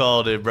 like you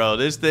called it, bro.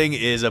 This thing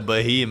is a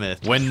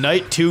behemoth. When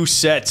night 2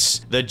 sets,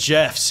 the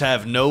GEFs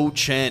have no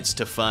chance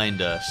to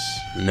find us.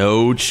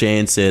 No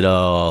chance at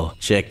all.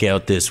 Check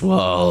out this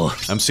wall.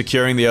 I'm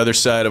securing the other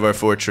side of our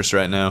fortress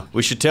right now.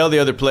 We should tell the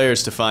other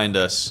players to find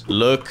us.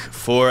 Look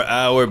for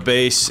our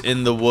base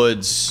in the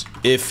woods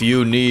if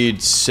you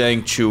need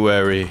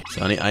sanctuary.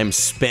 Sonny, I'm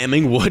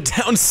spamming wood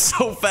down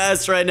so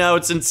fast right now.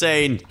 It's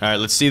insane. All right,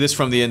 let's see this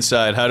from the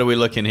inside. How do we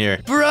look in here?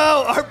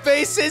 Bro, our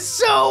base is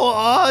so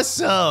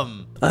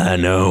awesome. I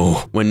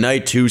know. When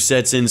night 2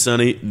 sets in,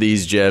 Sonny,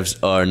 these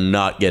GEFs are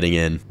not getting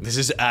in. This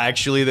is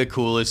actually the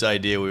coolest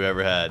idea we've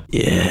ever had.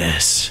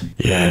 Yes.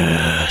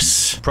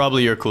 Yes.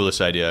 Probably your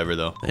coolest idea ever,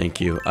 though. Thank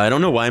you. I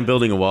don't know why I'm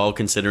building a wall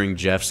considering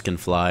GEFs can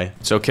fly.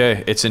 It's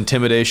okay. It's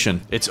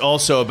intimidation. It's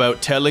also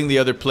about telling the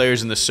other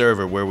players in the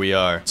server where we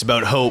are. It's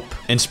about hope,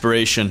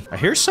 inspiration. I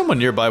hear someone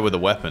nearby with a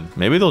weapon.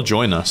 Maybe they'll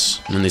join us.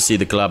 When they see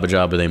the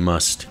Klobajaba, they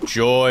must.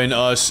 Join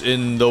us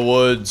in the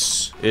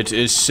woods. It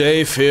is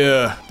safe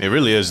here. It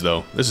really is,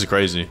 though. This is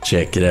crazy.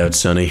 Check it out,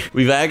 Sonny.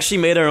 We've actually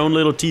made our own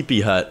little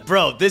teepee hut.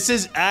 Bro, this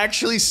is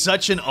actually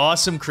such an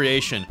awesome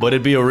creation. But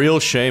it'd be a real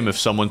shame if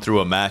someone threw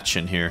a match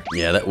in here.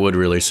 Yeah, that would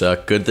really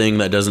suck. Good thing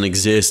that doesn't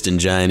exist in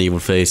Giant Evil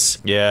Face.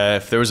 Yeah,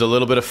 if there was a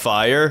little bit of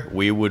fire,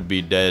 we would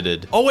be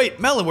deaded. Oh wait,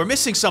 Melon, we're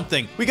missing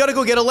something. We gotta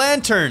go get a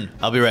lantern.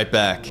 I'll be right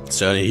back.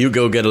 Sonny, you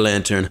go get a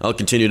lantern. I'll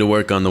continue to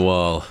work on the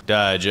wall.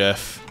 Die,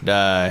 Jeff.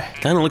 Die.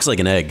 Kinda looks like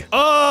an egg.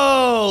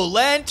 Oh,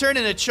 lantern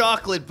and a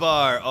chocolate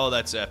bar. Oh,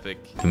 that's epic.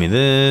 Give me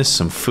this,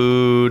 some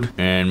food.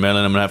 And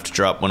Melon, I'm gonna have to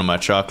drop one of my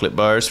chocolate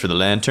bars for the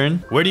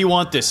lantern. Where do you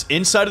want this?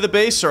 Inside of the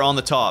base or on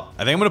the top?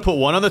 I think I'm gonna put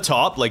one on the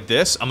top, like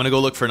this. I'm gonna go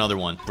look for another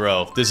one.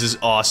 Bro, this is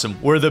awesome.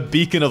 We're the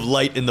beacon of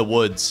light in the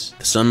woods.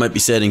 The sun might be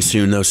setting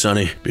soon though,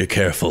 Sonny. Be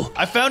careful.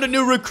 I found a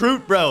new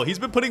recruit, bro. He's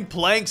been putting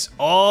planks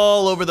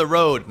all over the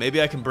road.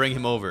 Maybe I can bring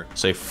him over.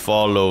 Say,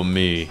 follow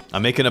me.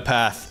 I'm making a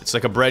path. It's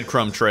like a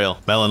breadcrumb trail.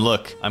 Melon,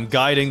 look. I'm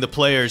guiding the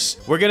players.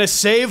 We're gonna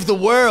save the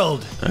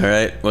world. All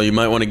right. Well, you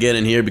might want to get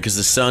in here because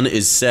the sun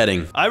is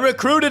setting. I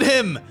recruited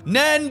him.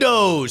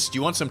 Nando's. Do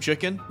you want some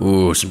chicken?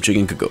 Ooh, some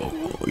chicken could go.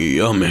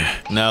 Yummy.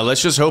 Now,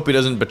 let's just hope he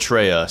doesn't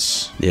betray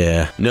us.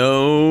 Yeah.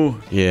 No.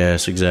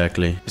 Yes,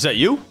 exactly. Is that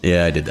you?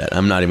 Yeah, I did that.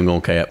 I'm not even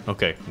going cap.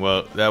 Okay,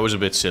 well, that was a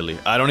bit silly.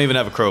 I don't even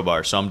have a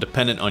crowbar, so I'm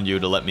dependent on you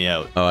to let me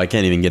out. Oh, I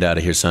can't even get out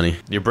of here, Sonny.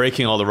 You're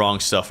breaking all the wrong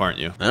stuff, aren't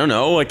you? I don't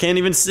know. I can't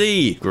even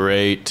see.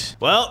 Great.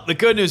 Well, the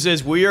good news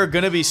is we are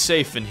gonna be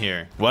safe in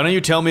here. Why don't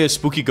you tell me a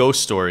spooky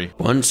ghost story?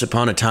 Once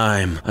upon a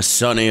time, a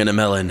Sonny and a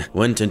Melon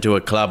went into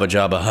a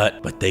Klobajaba hut,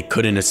 but they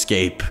couldn't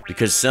escape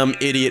because some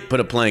idiot put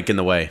a plank in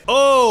the way.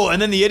 Oh,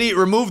 and then the idiot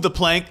removed the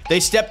plank. They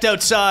stepped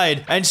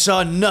outside and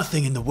saw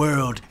nothing in the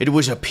world. It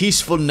was a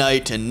peaceful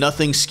night and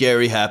nothing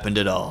scary happened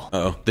at all.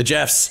 Uh-oh. The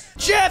GEFs.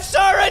 GEFs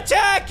are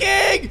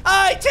attacking!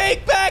 I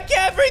take back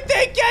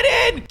everything! Get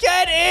in!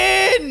 Get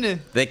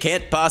in! They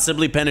can't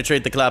possibly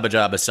penetrate the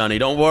Klobajaba, Sonny.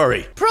 Don't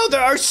worry. Bro,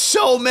 there are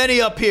so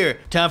many up here.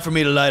 Time for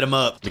me to light them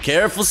up. Be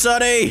careful,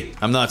 Sonny.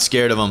 I'm not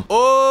scared of them.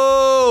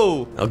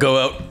 Oh! I'll go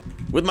out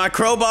with my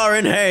crowbar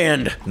in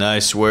hand.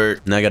 Nice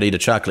work. Now I gotta eat a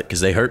chocolate because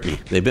they hurt me.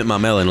 They bit my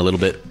melon a little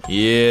bit.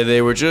 Yeah,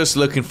 they were just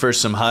looking for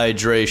some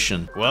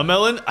hydration. Well,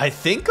 Melon, I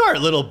think our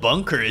little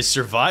bunker is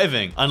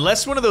surviving.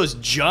 Unless one of those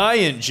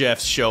giant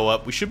GEFs show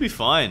up, we should be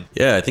fine.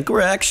 Yeah, I think we're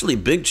actually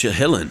big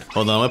chillin'.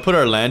 Hold on, I'm gonna put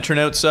our lantern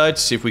outside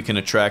to see if we can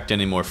attract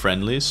any more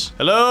friendlies.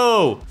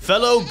 Hello,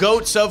 fellow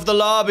goats of the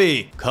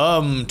lobby.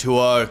 Come to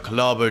our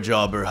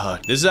Klobajaba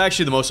hut. This is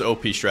actually the most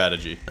OP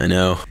strategy. I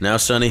know. Now,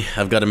 Sonny,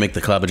 I've got to make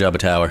the Klobajaba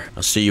tower.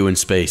 I'll see you in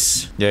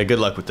space. Yeah, good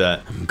luck with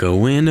that. I'm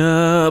going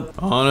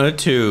up. On a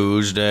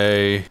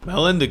Tuesday.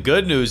 Melon, the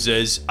good news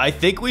is, I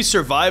think we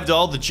survived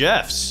all the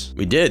GEFs.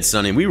 We did,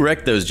 Sonny. We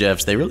wrecked those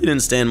GEFs. They really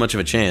didn't stand much of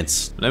a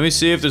chance. Let me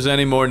see if there's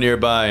any more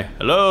nearby.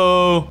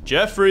 Hello?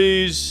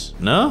 Jeffries?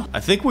 No? I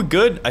think we're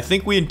good. I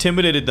think we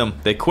intimidated them.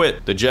 They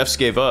quit. The GEFs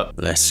gave up.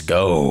 Let's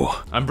go.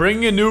 I'm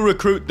bringing a new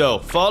recruit, though.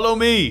 Follow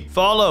me.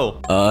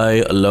 Follow.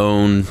 I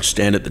alone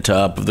stand at the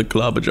top of the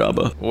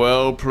Klobajaba.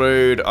 Well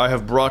played. I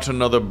have brought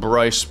another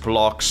Bryce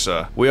block, sir.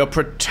 We are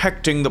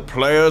protecting the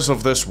players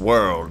of this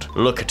world.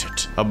 Look at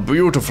it. A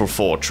beautiful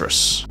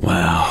fortress.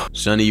 Wow.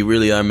 Sonny, you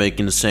really are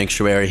making a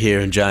sanctuary here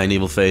in Giant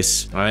Evil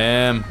Face. I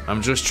am.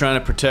 I'm just trying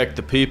to protect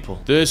the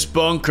people. This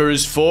bunker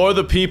is for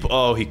the people.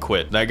 Oh, he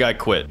quit. That guy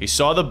quit. He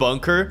saw the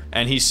bunker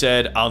and he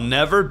said, I'll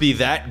never be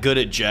that good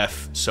at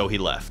GEF, so he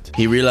left.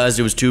 He realized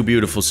it was too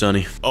beautiful,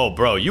 Sonny. Oh,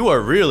 bro, you are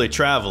really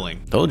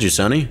traveling. Told you,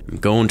 Sonny. I'm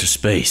going to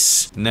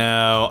space.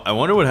 Now, I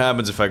wonder what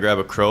happens if I grab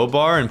a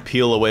crowbar and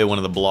peel away one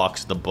of the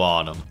blocks at the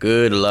bottom.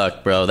 Good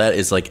luck, bro. That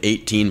is like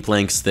 18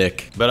 planks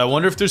thick. But I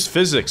wonder if there's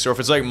physics or if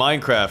it's like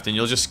Minecraft and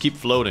you'll just keep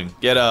floating.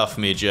 Get off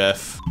me,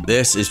 Jeff.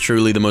 This is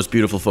truly the most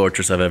beautiful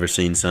fortress I've ever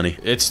seen, Sonny.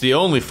 It's the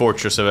only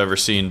fortress I've ever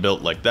seen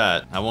built like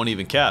that. I won't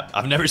even cap.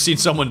 I've never seen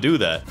someone do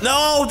that.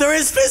 No, there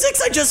is physics.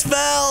 I just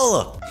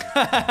fell.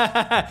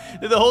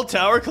 Did the whole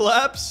tower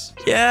collapse?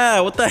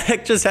 Yeah, what the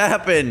heck just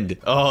happened?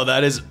 Oh,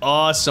 that is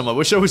awesome. I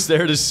wish I was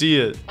there to see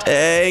it.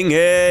 Dang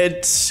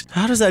it.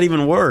 How does that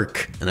even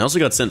work? And I also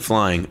got sent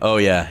flying. Oh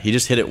yeah, he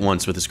just hit it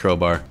once with his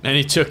crowbar. And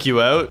he took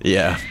you out?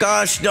 Yeah.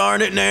 Gosh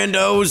darn it,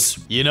 Nando's.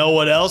 You know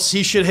what else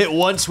he should hit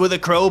once with a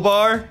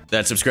crowbar?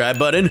 That subscribe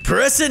button.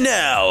 Press it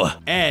now.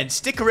 And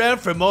stick around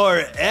for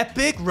more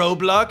epic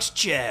Roblox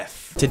Jeff.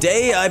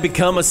 Today, I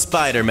become a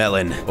spider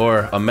melon.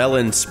 Or a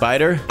melon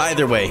spider.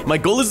 Either way, my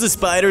goal as the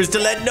spider is to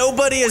let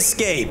nobody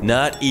escape.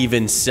 Not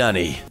even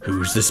Sonny.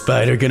 Who's the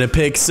spider gonna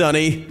pick,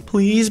 Sonny?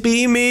 Please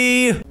be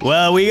me.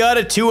 Well, we got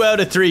a 2 out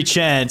of 3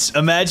 chance.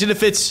 Imagine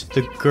if it's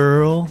the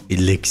girl.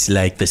 It looks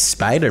like the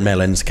spider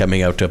melon's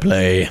coming out to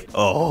play.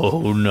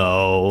 Oh,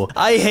 no.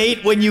 I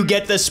hate when you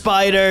get the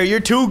spider. You're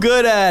too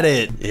good at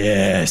it.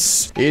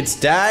 Yes. It's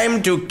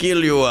time to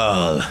kill you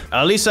all.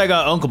 At least I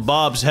got Uncle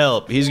Bob's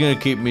help. He's gonna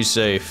keep me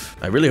safe.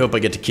 I really hope I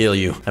get to kill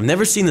you. I've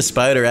never seen the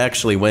spider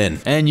actually win.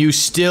 And you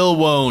still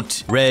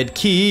won't. Red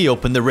key,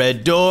 open the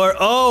red door.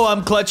 Oh,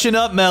 I'm clutching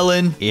up,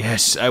 Melon.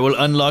 Yes, I will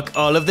unlock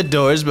all of the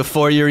doors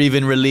before you're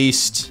even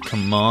released.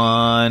 Come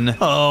on.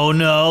 Oh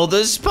no,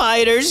 the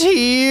spider's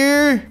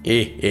here.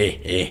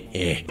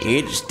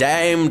 It's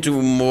time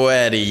to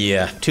murder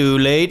you. Too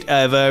late,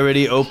 I've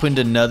already opened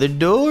another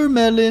door,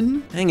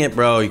 Melon. Dang it,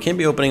 bro. You can't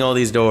be opening all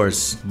these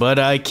doors. But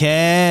I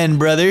can,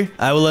 brother.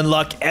 I will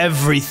unlock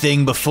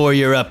everything before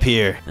you're up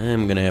here.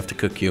 I'm gonna have to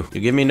cook you.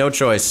 You give me no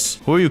choice.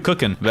 Who are you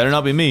cooking? Better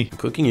not be me. I'm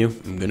cooking you.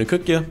 I'm gonna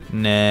cook you.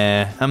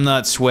 Nah, I'm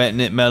not sweating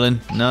it,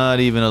 Melon. Not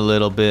even a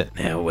little bit.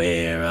 Now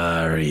where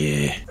are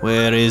you?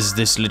 Where is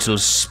this little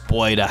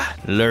spider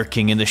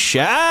lurking in the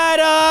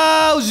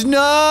shadows?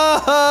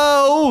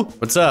 No!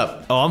 What's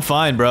up? Oh, I'm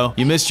fine, bro.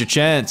 You missed your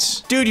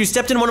chance. Dude, you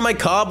stepped in one of my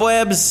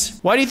cobwebs.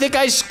 Why do you think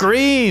I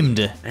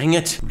screamed? Dang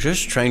it. I'm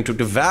just trying to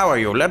devour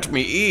you. Let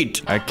me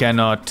eat. I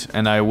cannot,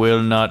 and I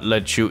will not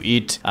let you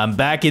eat. I'm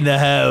back in the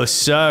house.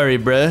 Sorry,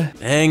 bruh.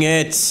 Dang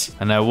it.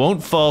 And I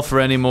won't fall for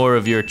any more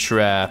of your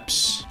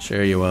traps.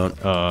 Sure you won't.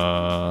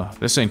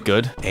 This ain't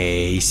good.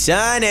 Hey,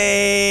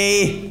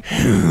 Sonny.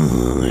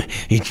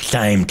 It's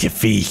time to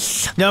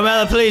feast. No,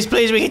 Melon, please,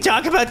 we can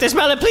talk about this.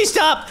 Melon, please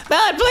stop.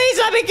 Melon, please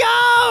let me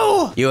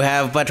go. You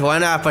have but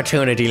one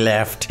opportunity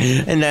left,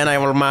 and then I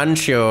will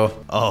munch you.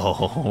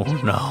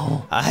 Oh,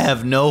 no. I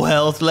have no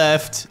health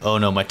left. Oh,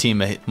 no, my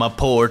teammate. My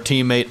poor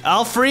teammate.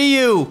 I'll free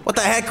you. What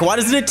the heck? Why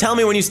doesn't it tell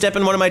me when you step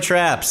in one of my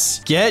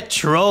traps? Get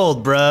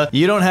trolled, bruh.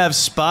 You don't have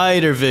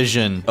spider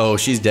vision. Oh,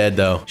 she's dead,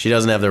 though. She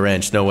doesn't have the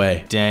wrench. No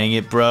way. Dang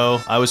it, bro.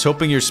 I was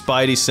hoping your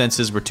spidey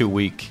senses were too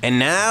weak. And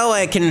now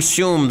I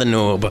consume the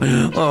noob.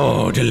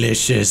 Oh,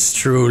 delicious,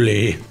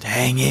 truly.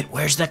 Dang it.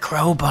 Where's the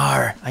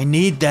crowbar? I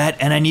need that,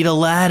 and I need a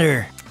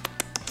ladder.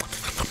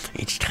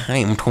 It's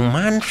time to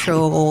munch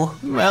you.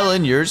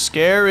 Melon, you're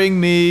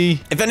scaring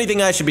me. If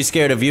anything, I should be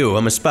scared of you.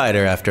 I'm a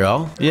spider, after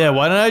all. Yeah,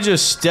 why don't I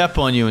just step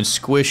on you and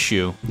squish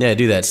you? Yeah,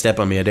 do that. Step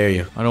on me. I dare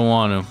you. I don't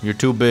want to. You're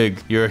too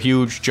big. You're a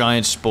huge,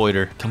 giant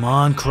spider. Come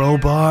on,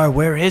 crowbar.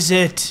 Where is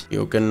it?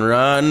 You can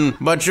run,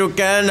 but you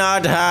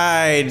cannot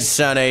hide,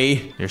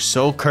 Sonny. You're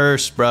so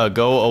cursed, bro.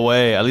 Go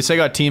away. At least I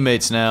got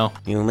teammates now.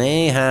 You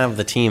may have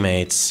the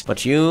teammates,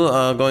 but you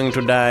are going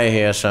to die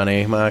here,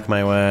 Sonny. Mark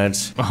my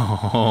words.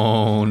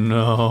 Oh,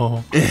 no.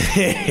 What are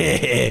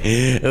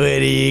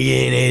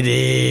you gonna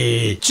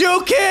do?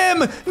 Juke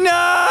him!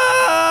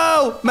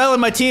 No! Melon,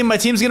 my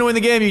team's gonna win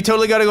the game. You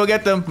totally gotta go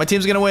get them. My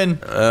team's gonna win.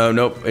 Oh,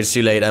 nope. It's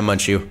too late. I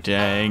munch you.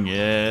 Dang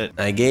it.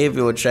 I gave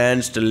you a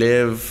chance to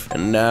live,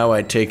 and now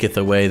I taketh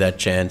away that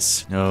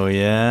chance. Oh,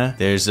 yeah?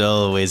 There's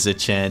always a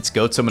chance.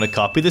 Goats, I'm gonna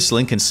copy this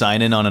link and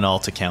sign in on an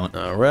alt account.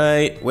 All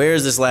right.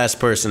 Where's this last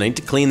person? I need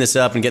to clean this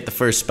up and get the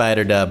first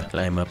spider dub.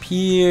 Climb up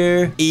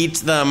here. Eat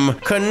them.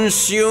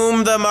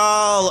 Consume them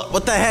all.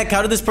 What the heck?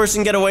 How did this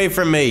person get away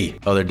from me?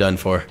 Oh, they're done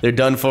for. They're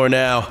done for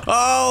now.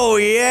 Oh,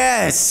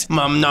 yes.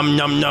 Num, num,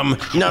 num, num.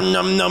 Num,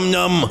 num, num,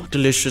 num.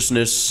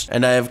 Deliciousness.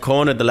 And I have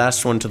cornered the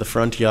last one to the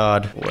front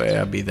yard.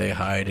 Where be they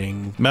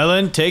hiding?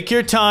 Melon, take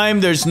your time.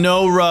 There's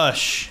no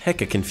rush.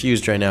 Hecka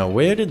confused right now.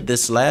 Where did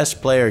this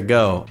last player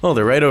go? Oh,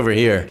 they're right over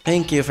here.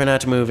 Thank you for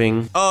not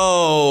moving.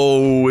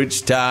 Oh,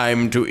 it's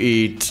time to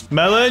eat.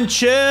 Melon,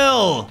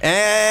 chill.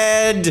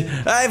 And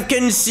I've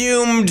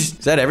consumed. Is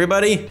that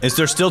everybody? Is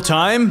there still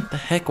time? The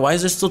heck? Why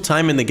is there still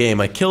time in the game?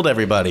 I killed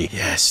everybody.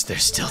 Yes,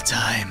 there's still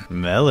time.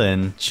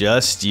 Melon,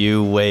 just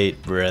you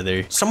wait,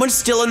 brother. Someone's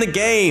still in the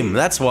game.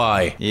 That's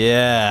why.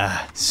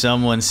 Yeah,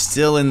 someone's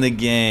still in the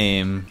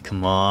game.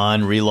 Come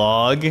on,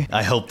 relog.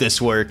 I hope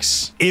this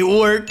works. It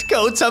worked.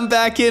 Goats, I'm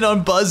back in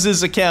on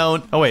Buzz's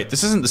account. Oh, wait,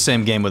 this isn't the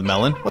same game with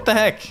Melon. What the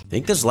heck? I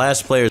think this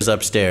last player's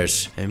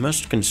upstairs. I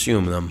must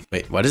consume them.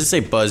 Wait, why does it say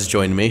Buzz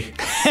joined me?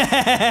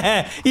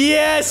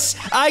 Yes!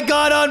 I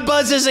got on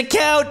Buzz's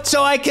account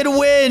so I can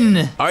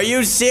win! Are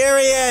you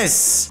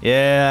serious?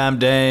 Yeah, I'm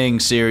dang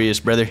serious,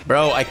 brother.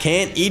 Bro, I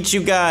can't eat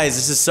you guys.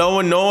 This is so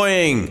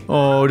annoying.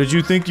 Oh, did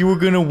you think you were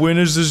gonna win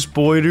as a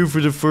spider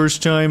for the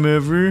first time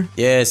ever?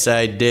 Yes,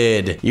 I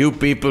did. You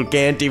people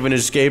can't even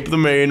escape the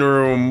main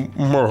room.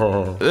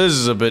 This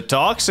is a bit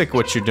toxic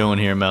what you're doing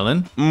here,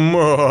 Melon.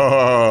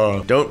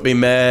 Don't be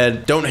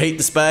mad. Don't hate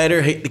the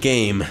spider, hate the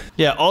game.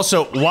 Yeah,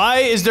 also, why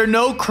is there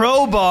no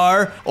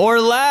crowbar or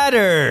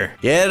ladder?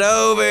 Get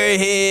over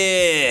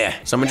here.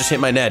 Someone just hit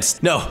my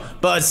nets. No,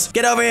 Buzz,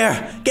 get over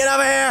here. Get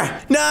over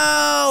here.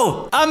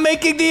 No! I'm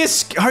making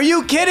these. Are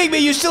you kidding me?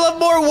 You still have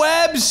more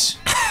webs?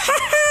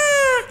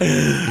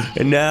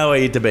 And now I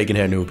eat the bacon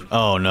hair noob.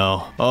 Oh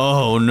no.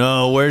 Oh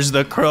no. Where's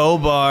the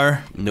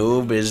crowbar?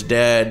 Noob is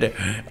dead.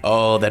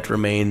 All that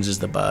remains is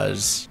the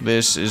Buzz.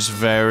 This is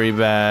very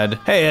bad.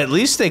 Hey, at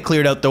least they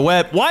cleared out the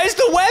web. Why is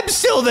the web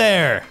still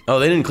there? Oh,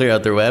 they didn't clear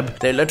out their web.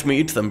 They let me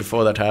eat them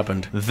before that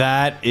happened.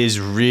 That is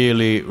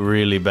really,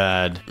 really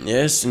bad.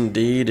 Yes,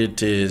 indeed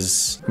it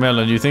is.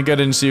 Melon, you think I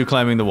didn't see you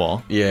climbing the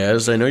wall?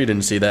 Yes, I know you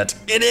didn't see that.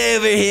 Get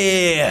over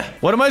here.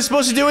 What am I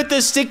supposed to do with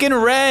this sticking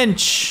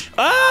wrench?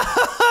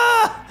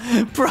 Ah!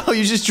 Bro,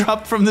 you just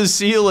dropped from the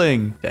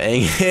ceiling.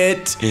 Dang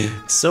it.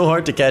 It's so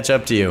hard to catch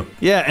up to you.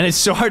 Yeah, and it's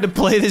so hard to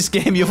play this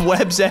game. You have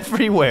webs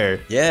everywhere.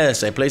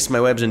 Yes, I placed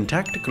my webs in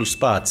tactical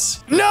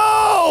spots.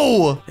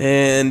 No!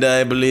 And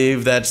I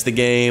believe that's the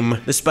game.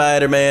 The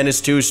Spider-Man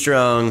is too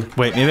strong.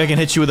 Wait, maybe I can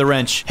hit you with a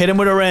wrench. Hit him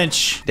with a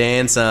wrench.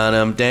 Dance on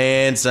him,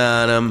 dance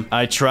on him.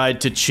 I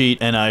tried to cheat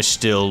and I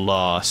still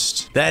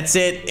lost. That's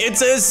it.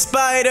 It's a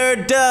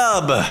spider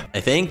dub. I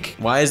think.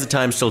 Why is the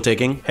time still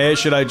ticking? Hey,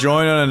 should I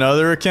join on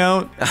another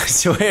account? I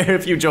swear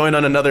if you join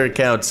on another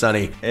account,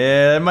 Sonny.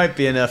 Yeah, that might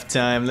be enough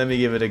time. Let me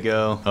give it a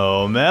go.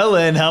 Oh,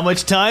 Melon, how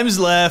much time's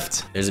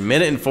left? There's a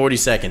minute and 40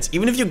 seconds.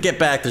 Even if you get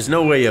back, there's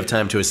no way you have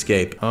time to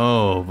escape.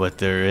 Oh, but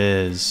there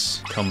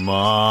is. Come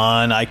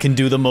on, I can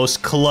do the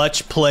most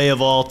clutch play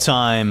of all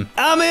time.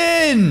 I'm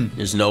in!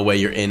 There's no way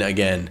you're in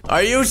again.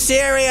 Are you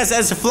serious?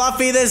 As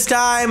Fluffy this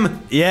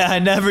time? Yeah, I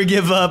never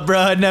give up, bro.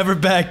 I never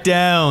back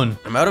down.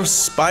 I'm out of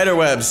spider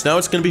webs. Now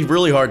it's gonna be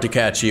really hard to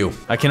catch you.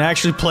 I can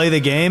actually play the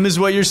game is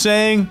what you're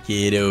saying?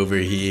 Get over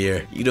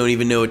here. You don't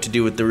even know what to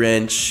do with the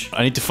wrench.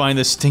 I need to find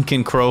this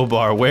stinking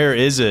crowbar. Where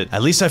is it?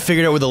 At least I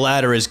figured out where the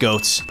ladder is,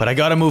 goats. But I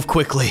gotta move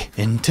quickly.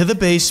 Into the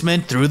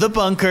basement, through the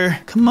bunker.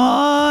 Come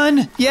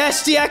on.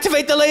 Yes,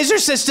 deactivate the laser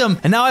system.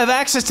 And now I have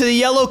access to the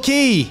yellow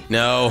key.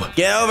 No.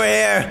 Get over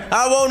here.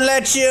 I won't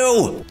let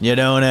you. You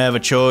don't have a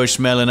choice,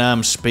 Melon.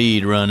 I'm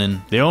speed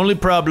running. The only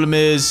problem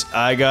is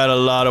I got a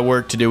lot of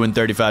work to do in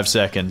 35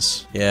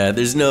 seconds. Yeah,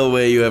 there's no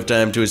way you have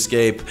time to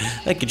escape.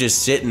 I could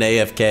just sit in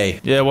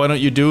AFK. Yeah, why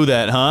don't you do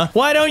that, huh?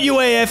 Why don't you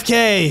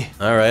AFK?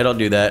 All right, I'll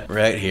do that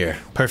right here.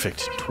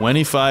 Perfect.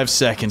 25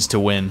 seconds to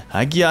win.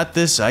 I got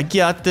this. I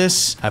got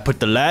this. I put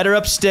the ladder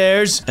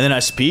upstairs, and then I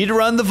speed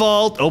run the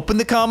vault, open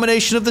the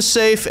combination of the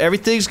safe.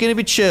 Everything's gonna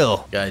be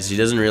chill. Guys, he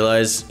doesn't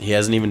realize he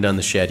hasn't even done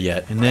the shed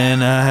yet. And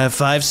then I have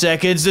 5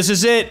 seconds. This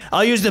is it.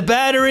 I'll use the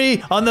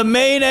battery on the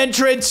main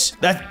entrance.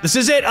 This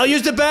is it. I'll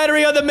use the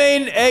battery on the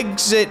main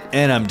exit,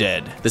 and I'm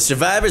dead. The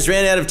survivors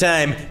ran out of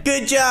time.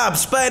 Good job,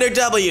 Spider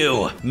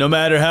W. No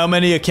matter how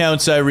many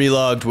accounts I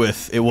relogged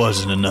with, it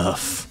wasn't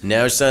enough.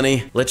 Now,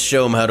 Sonny, let's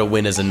show him how to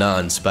win as a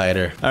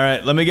non-spider. All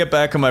right, let me get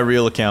back on my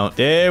real account.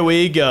 There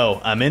we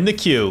go. I'm in the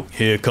queue.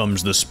 Here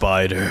comes the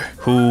spider.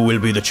 Who will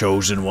be the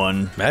chosen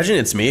one? Imagine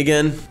it's me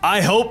again.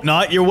 I hope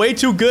not. You're way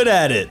too good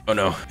at it. Oh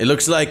no, it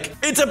looks like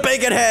it's a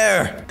bacon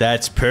hair.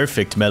 That's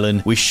perfect,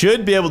 Melon. We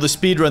should be able to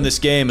speedrun this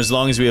game as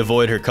long as we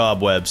avoid her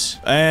cobwebs.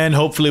 And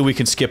hopefully we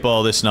can skip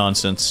all this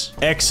nonsense.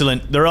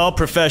 Excellent. They're all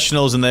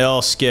professionals and they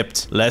all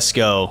skipped. Let's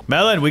go.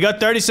 Melon, we got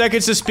 30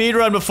 seconds to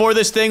speedrun before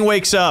this thing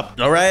wakes up.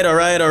 All right, all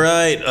right, all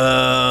right.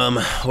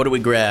 What do we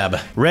grab?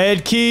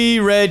 Red key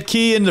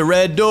in the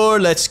red door.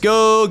 Let's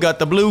go. Got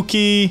the blue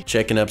key.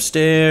 Checking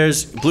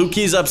upstairs. Blue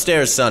key's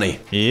upstairs, Sonny.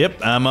 Yep,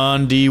 I'm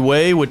on the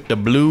way with the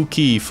blue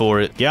key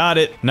for it. Got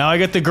it. Now I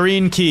got the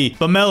green key.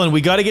 But Melon,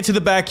 we gotta get to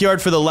the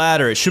backyard for the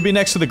ladder. It should be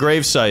next to the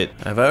gravesite.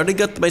 I've already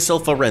got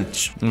myself a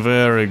wrench.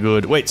 Very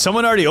good. Wait,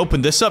 someone already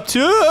opened this up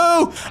too?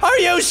 Are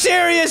you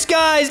serious,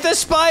 guys? The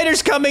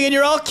spider's coming and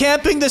you're all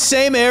camping the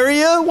same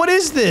area? What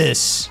is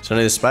this?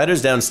 Sonny, the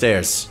spider's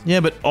downstairs. Yeah,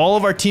 but all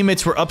of our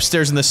teammates were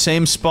upstairs in the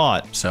same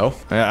spot. So?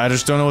 I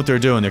just don't know what they're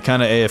doing. They're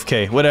kind of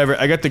AFK. Whatever.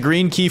 I got the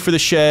green key for the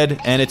shed,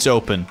 and it's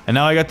open. And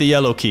now I got the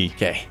yellow key.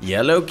 Okay.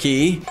 Yellow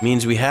key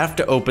means we have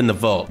to open the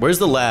vault. Where's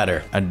the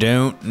ladder? I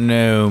don't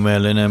know,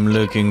 Melon. I'm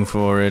looking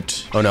for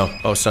it. Oh, no.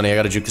 Oh, Sonny, I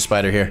gotta juke the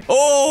spider here.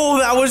 Oh,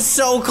 that was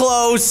so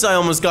close. I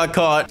almost got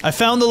caught. I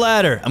found the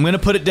ladder. I'm gonna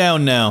put it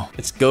down now.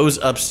 It goes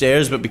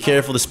upstairs, but be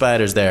careful, the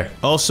spider's there.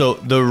 Also,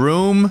 the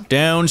room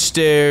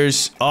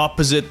downstairs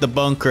opposite the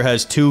bunker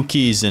has 2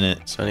 keys in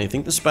it. Sonny, I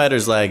think the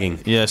spider's lagging.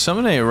 Yeah,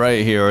 something ain't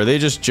right here. Are they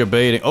just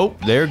debating? Oh,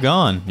 they're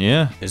gone.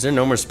 Yeah. Is there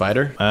no more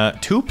spider?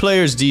 2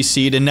 players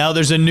DC'd, and now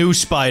there's a new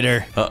spider.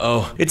 spider.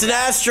 Uh-oh. It's an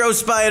astro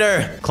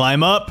spider.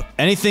 Climb up.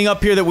 Anything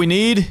up here that we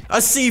need? A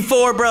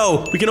C4,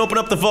 bro. We can open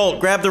up the vault.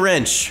 Grab the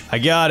wrench. I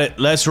got it.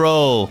 Let's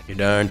roll. You're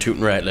darn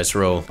tootin' right. Let's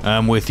roll.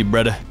 I'm with you,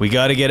 brother. We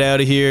gotta get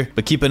out of here,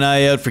 but keep an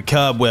eye out for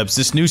cobwebs.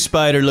 This new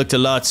spider looked a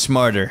lot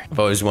smarter. I've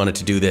always wanted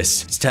to do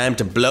this. It's time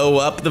to blow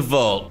up the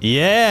vault.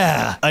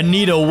 Yeah, I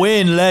need a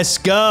win. Let's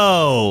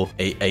go.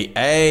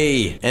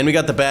 Hey. And we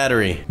got the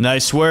battery.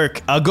 Nice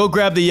work. I'll go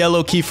grab the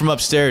yellow key from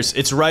upstairs.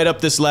 It's right up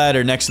this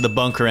ladder next to the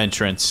bunker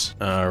entrance.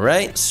 All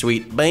right.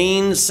 Sweet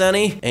beans,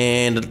 Sonny.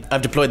 And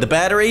I've deployed the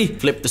battery.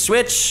 Flip the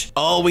switch.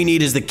 All we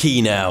need is the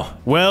key now.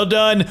 Well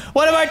done.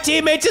 One of our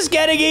teammates is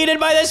getting eaten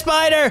by the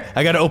spider.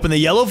 I gotta open the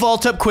yellow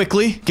vault up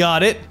quickly.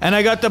 Got it. And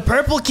I got the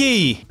purple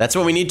key. That's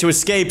what we need to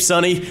escape,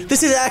 Sonny.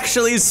 This is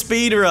actually a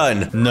speed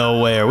run.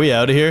 No way. Are we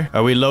out of here?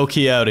 Are we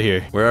low-key out of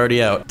here? We're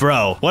already out.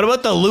 Bro, what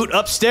about the loot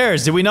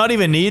upstairs? Did we not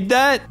even need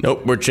that?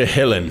 Nope, we're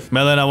chillin'.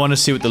 Melon, I want to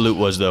see what the loot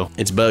was, though.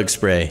 It's bug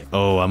spray.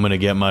 Oh, I'm gonna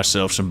get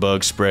myself some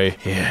bug spray.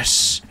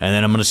 Yes. And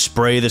then I'm gonna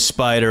spray the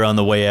spider on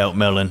the way out,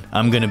 Melon.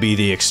 I'm gonna be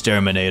the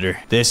exterminator.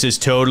 This is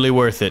totally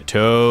worth it.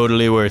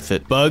 Totally worth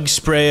it. Bug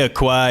spray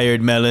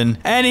acquired, Melon.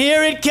 And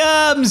here it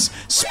comes!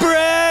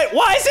 Spray!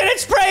 Why isn't it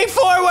spraying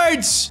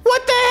forwards?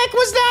 What the heck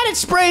was that? It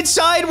sprayed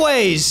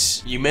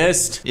sideways. You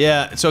missed?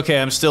 Yeah, it's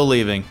okay. I'm still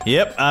leaving.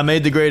 Yep, I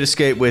made the great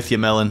escape with you,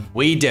 Melon.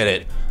 We did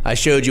it. I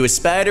showed you a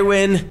spider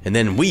win, and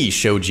then we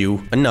showed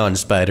you a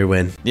non-spider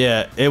win.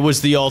 Yeah, it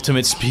was the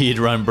ultimate speed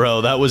run,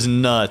 bro. That was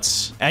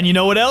nuts. And you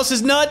know what else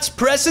is nuts?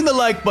 Pressing the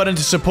like button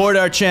to support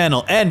our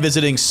channel and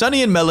visiting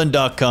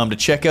sunnyandmelon.com to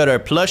check out our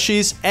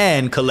plushies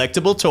and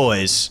collectible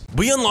toys.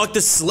 We unlocked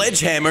the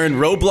sledgehammer in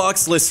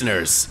Roblox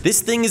listeners.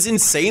 This thing is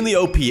insanely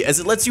OP as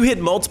it lets you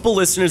hit multiple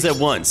listeners at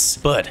once.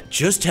 But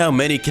just how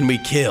many can we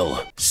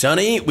kill?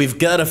 Sonny, we've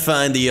got to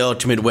find the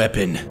ultimate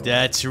weapon.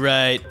 That's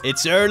right.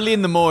 It's early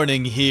in the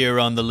morning here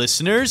on the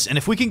listeners, and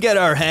if we can get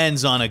our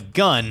hands on a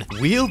gun,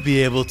 we'll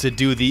be able to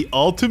do the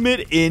ultimate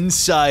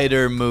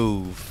insider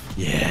move.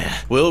 Yeah,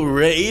 we'll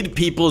raid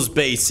people's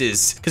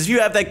bases. Because if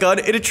you have that gun,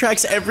 it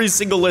attracts every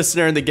single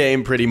listener in the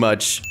game, pretty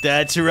much.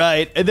 That's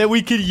right, and then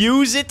we can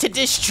use it to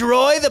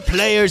destroy the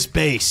player's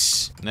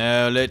base.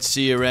 Now, let's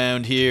see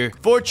around here.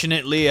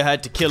 Fortunately, I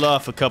had to kill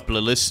off a couple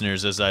of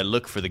listeners as I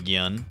look for the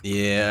gun.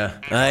 Yeah,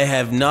 I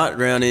have not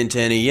run into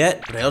any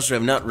yet, but I also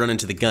have not run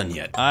into the gun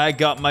yet. I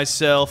got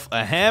myself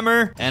a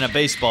hammer and a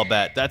baseball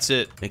bat. That's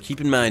it. Now, keep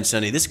in mind,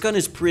 Sonny, this gun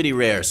is pretty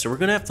rare, so we're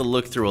gonna have to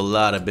look through a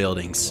lot of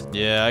buildings.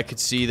 Yeah, I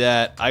could see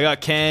that. I got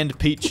canned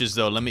peaches,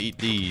 though. Let me eat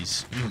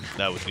these.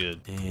 That was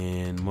good.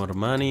 And more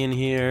money in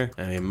here.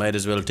 I might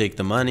as well take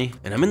the money.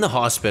 And I'm in the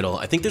hospital.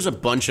 I think there's a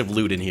bunch of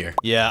loot in here.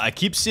 Yeah, I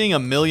keep seeing a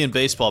million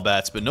baseball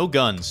bats, but no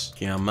guns.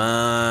 Come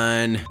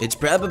on. It's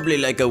probably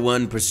like a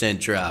 1%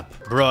 drop.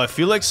 Bro, I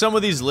feel like some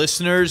of these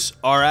listeners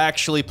are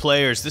actually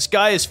players. This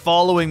guy is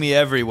following me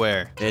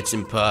everywhere. It's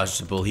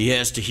impossible. He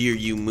has to hear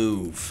you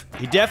move.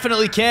 He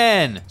definitely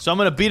can. So I'm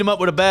gonna beat him up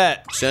with a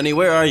bat. Sonny,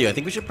 where are you? I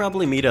think we should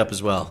probably meet up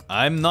as well.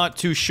 I'm not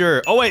too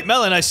sure. Oh, wait,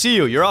 Melon, I see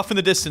you. You're off in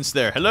the distance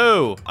there.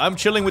 Hello. I'm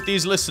chilling with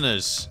these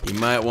listeners. You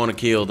might want to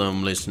kill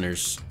them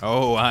listeners.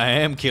 Oh, I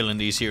am killing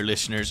these here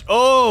listeners.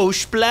 Oh,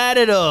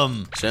 splatted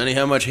them. Sonny,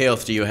 how much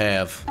health do you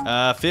have?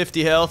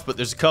 50 health, but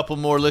there's a couple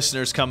more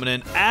listeners coming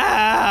in.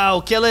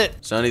 Ow, kill it.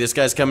 Sonny, this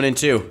guy's coming in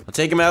too. I'll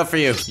take him out for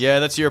you. Yeah,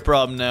 that's your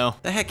problem now.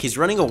 The heck, he's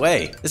running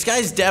away. This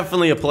guy's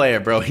definitely a player,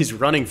 bro. He's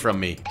running from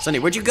me. Sonny,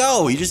 where'd you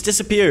go? You just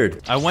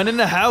disappeared. I went in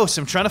the house.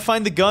 I'm trying to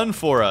find the gun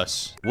for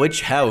us.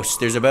 Which house?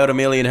 There's about a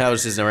million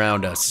houses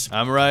around us.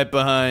 I'm right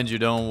behind you,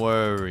 don't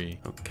worry.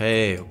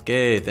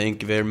 Okay,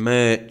 thank you very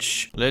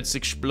much. Let's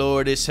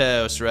explore this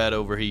house right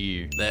over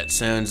here. That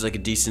sounds like a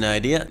decent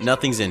idea.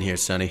 Nothing's in here,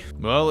 Sonny.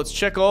 Well, let's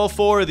check all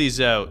 4 of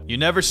these out. You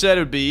never said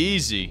it would be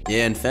easy.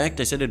 Yeah, in fact,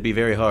 I said it'd be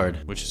very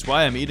hard. Which is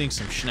why I'm eating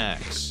some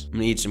snacks. I'm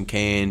gonna eat some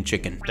canned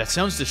chicken. That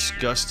sounds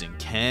disgusting.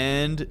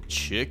 Canned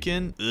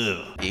chicken?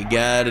 Ugh. You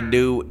gotta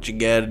do what you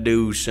gotta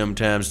do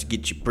sometimes to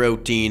get your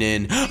protein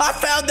in. I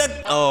found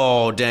the...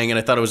 Oh, dang it.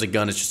 I thought it was a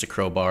gun. It's just a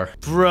crowbar.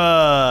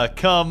 Bruh,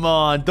 come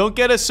on. Don't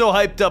get us so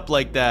hyped up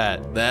like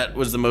that. That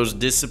was the most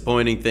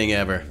disappointing thing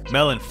ever.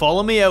 Melon,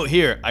 follow me out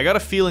here. I got a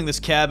feeling this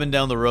cabin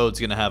down the road's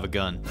gonna have a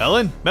gun.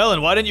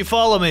 Melon, why didn't you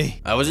follow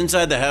me? I was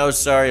inside the house.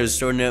 Sorry, I was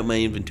sorting out my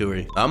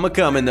inventory. I'm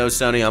a-coming though,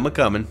 Sonny. I'm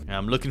a-coming.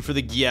 I'm looking for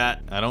the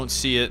gyat. I don't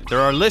see it. There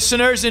are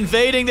listeners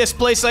invading this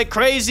place like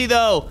crazy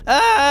though.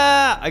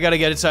 Ah! I gotta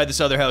get inside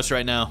this other house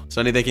right now.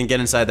 Sonny, they can get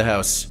inside the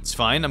house. It's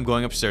fine. I'm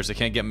going upstairs. They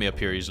can't get me up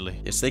here easily.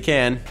 Yes, they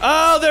can.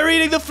 Oh, they're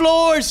eating the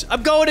floors.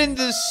 I'm going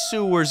into the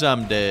sewers.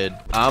 I'm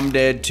dead. I'm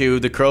dead too.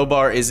 The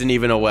crowbar isn't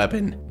even a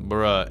weapon.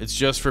 Bruh, it's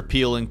just for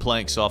peeling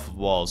planks off of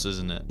walls,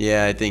 isn't it?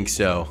 Yeah, I think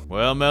so.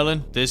 Well,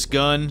 Melon, this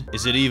gun,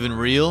 is it even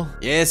real?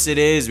 Yes, it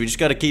is. We just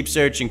gotta keep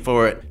searching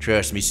for it.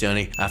 Trust me,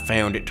 Sonny. I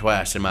found it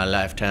twice in my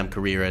lifetime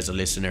career as a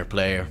listener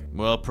player.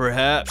 Well,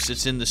 perhaps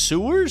it's in the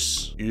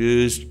sewers?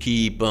 Just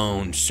keep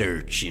on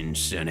searching,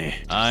 Sonny.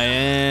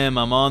 I'm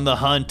on the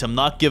hunt. I'm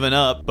not giving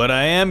up, but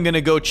I am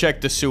gonna go check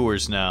the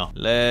sewers now.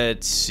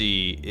 Let's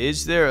see.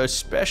 Is there a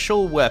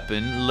special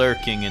weapon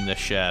lurking in the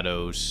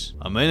shadows?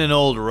 I'm in an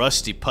old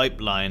rusty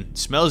pipeline. It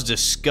smells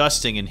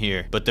disgusting in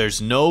here, but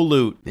there's no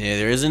loot. Yeah,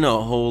 there isn't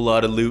a whole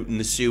lot of loot in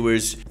the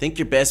sewers. I think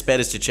your best bet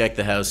is to check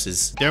the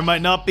houses. There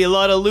might not be a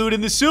lot of loot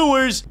in the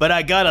sewers, but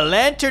I got a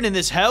lantern in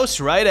this house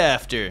right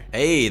after.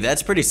 Hey,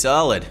 that's pretty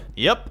solid.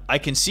 Yep, I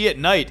can see at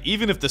night,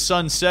 even if the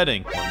sun's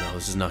setting. Oh no,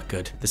 this is not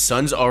good. The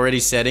sun's already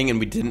setting and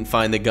we didn't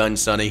find the gun,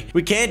 Sonny.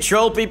 We can't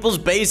troll people's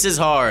bases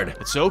hard.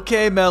 It's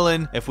okay,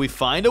 Melon. If we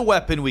find a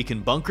weapon, we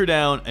can bunker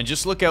down and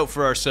just look out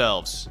for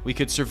ourselves. We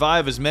could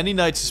survive as many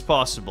nights as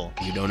possible.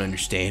 You don't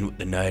understand what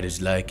the night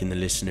is like in the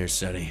listeners,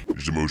 Sonny.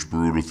 It's the most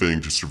brutal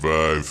thing to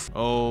survive.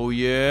 Oh,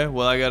 yeah?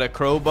 Well, I got a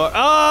crowbar.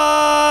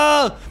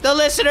 Oh! The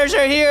listeners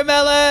are here,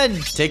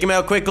 Melon! Take him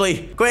out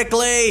quickly.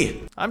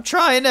 Quickly! I'm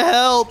trying to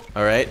help.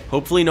 All right,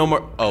 hopefully no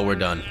more. Oh, we're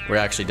done. We're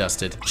actually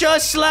dusted.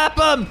 Just slap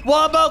him!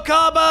 Wombo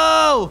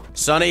combo!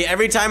 Sonny,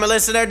 every time a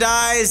listener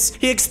dies,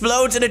 he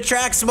explodes and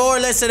attracts more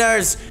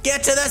listeners.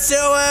 Get to the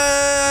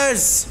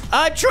sewers!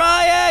 I'm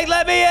trying!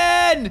 Let me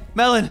in!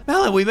 Melon,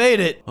 we made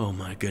it. Oh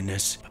my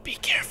goodness. But be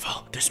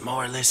careful. There's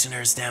more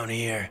listeners down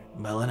here.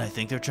 Melon, I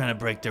think they're trying to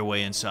break their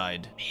way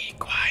inside. Be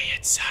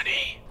quiet,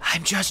 Sonny.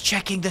 I'm just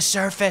checking the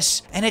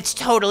surface, and it's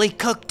totally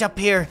cooked up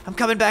here. I'm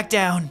coming back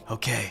down.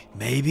 Okay,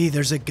 maybe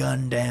there's a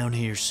gun down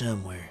here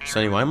somewhere.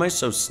 Sonny, why am I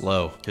so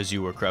slow? Because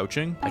you were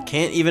crouching? I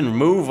can't even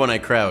move when I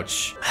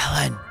crouch.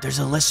 Melon, there's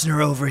a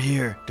listener over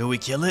here. Do we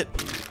kill it?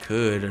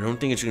 Could. I don't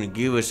think it's gonna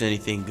give us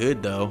anything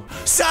good, though.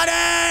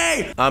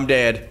 Sonny! I'm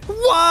dead.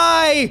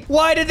 Why?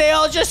 Why did they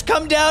all just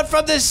come down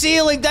from the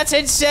ceiling? That's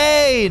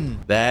insane!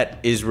 That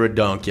is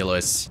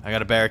redonkulous. I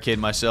gotta barricade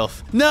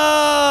myself.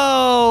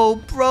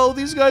 No! Bro,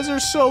 these guys are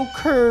so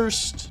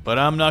cursed. But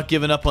I'm not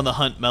giving up on the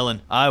hunt,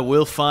 Melon. I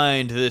will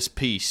find this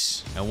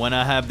piece. And when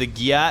I have the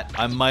gyat,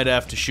 I might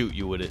have to shoot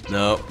you with it.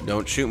 No,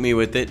 don't shoot me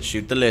with it.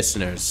 Shoot the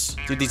listeners.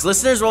 Dude, these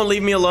listeners won't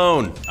leave me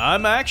alone.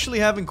 I'm actually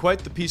having quite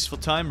the peaceful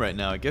time right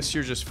now. I guess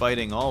you're just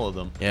fighting all of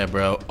them. Yeah,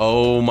 bro.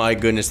 Oh my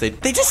goodness. They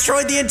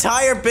destroyed the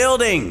entire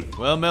building.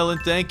 Well, Melon,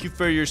 thank you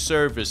for your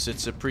service.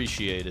 It's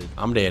appreciated.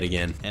 I'm dead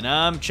again. And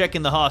I'm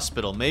checking the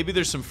hospital. Maybe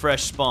there's some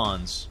fresh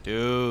spawns.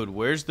 Dude,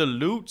 where's the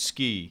loot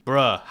ski?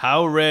 Bruh,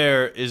 how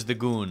rare is the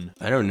goon?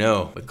 I don't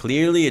know, but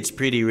clearly it's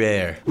pretty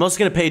rare. I'm also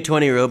gonna pay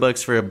 20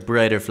 Robux for a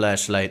brighter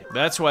flashlight.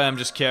 That's why I'm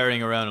just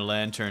carrying around a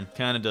lantern.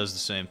 Kinda does the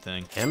same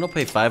thing. And I'll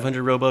pay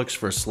 500 Robux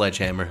for a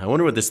sledgehammer. I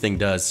wonder what this thing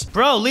does.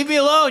 Bro, leave me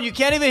alone. You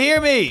can't even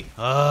hear me.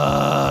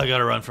 I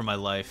gotta run for my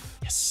life.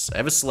 Yes, I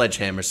have a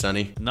sledgehammer,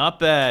 Sonny. Not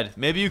bad.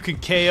 Maybe you can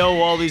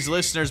KO all these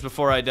listeners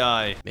before I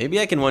die. Maybe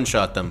I can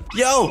one-shot them.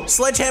 Yo,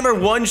 sledgehammer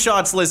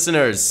one-shots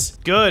listeners.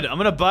 Good. I'm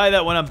gonna buy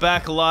that when I'm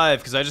back alive,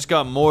 because I just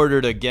got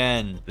mortared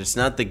again. But it's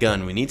not the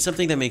gun. We need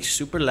something that makes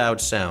super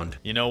loud sound.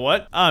 You know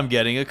what? I'm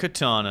getting a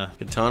katana.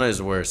 Katana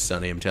is worse,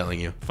 Sonny, I'm telling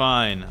you.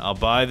 Fine. I'll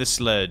buy the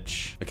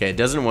sledge. Okay, it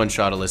doesn't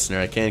one-shot a listener.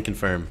 I can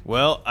confirm.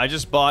 Well, I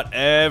just bought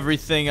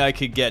everything I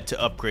could get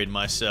to upgrade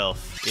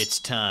myself. It's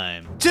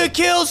time to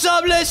kill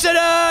some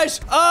listeners!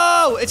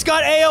 Oh, it's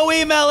got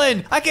AoE,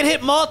 Melon! I can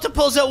hit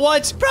multiples at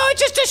once! Bro, I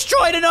just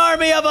destroyed an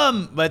army of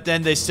them! But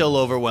then they still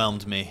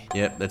overwhelmed me.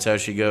 Yep, that's how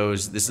she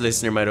goes. This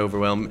listener might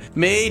overwhelm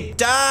me.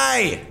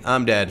 Die!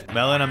 I'm dead.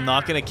 Melon, I'm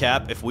not gonna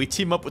cap. If we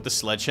team up with the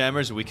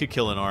sledgehammers, we could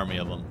kill an army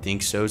of them.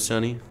 Think so,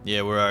 Sonny?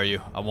 Yeah, where are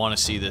you? I want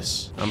to see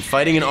this. I'm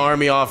fighting an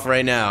army off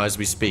right now as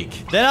we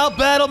speak. Then I'll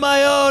battle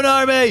my own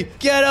army!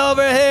 Get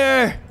over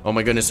here! Oh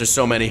my goodness, there's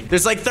so many.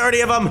 There's like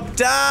 30 of them.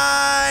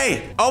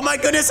 Die! Oh my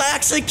goodness, I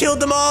actually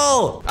killed them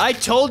all! I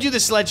told you the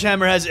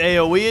sledgehammer has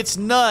AoE. It's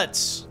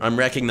nuts. I'm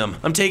wrecking them.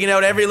 I'm taking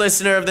out every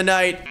listener of the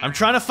night. I'm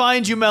trying to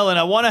find you, Melon.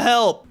 I want to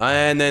help.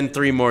 And then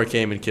 3 more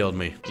came and killed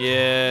me.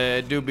 Yeah,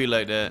 it do be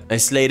like that. I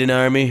slayed an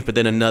army, but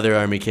then another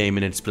army came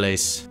in its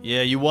place.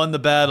 Yeah, you won the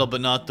battle,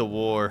 but not the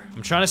war.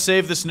 I'm trying to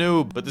save this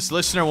noob, but this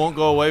listener won't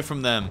go away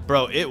from them.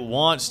 Bro, it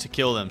wants to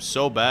kill them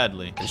so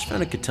badly. I just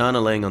found a katana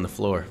laying on the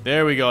floor.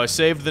 There we go. I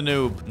saved the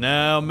noob.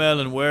 Now,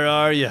 Melon, where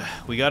are you?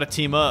 We gotta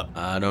team up.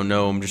 I don't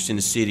know. I'm just in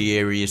the city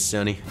area,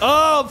 Sonny.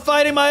 Oh, I'm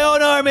fighting my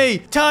own army.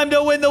 Time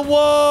to win the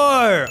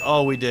war.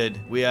 Oh, we did.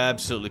 We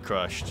absolutely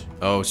crushed.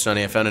 Oh,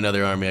 Sonny, I found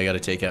another army I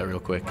gotta take out real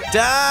quick.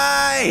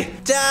 Die!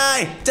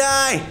 Die!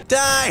 Die!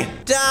 Die!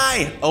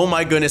 Die! Oh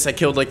my goodness, I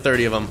killed like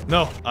 30 of them.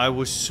 No, I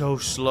was so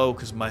slow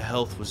because my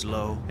health was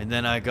low. And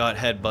then I got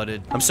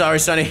headbutted. I'm sorry,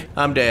 Sonny.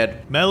 I'm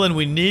dead. Melon,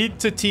 we need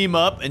to team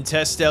up and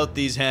test out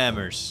these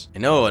hammers. I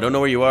know. I don't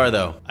know where you are,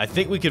 though. I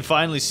think we can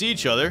finally finally see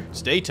each other.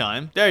 It's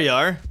daytime. There you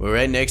are. We're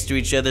right next to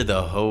each other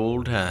the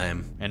whole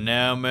time. And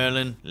now,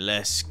 Melon,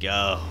 let's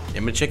go. I'm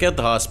gonna check out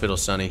the hospital,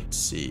 Sonny. Let's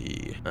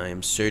see. I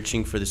am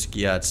searching for the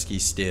Skiatski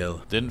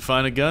still. Didn't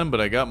find a gun,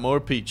 but I got more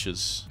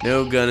peaches.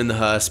 No gun in the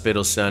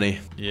hospital, Sonny.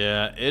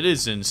 Yeah, it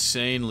is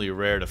insanely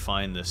rare to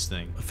find this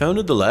thing. I found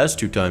it the last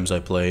 2 times I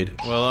played.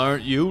 Well,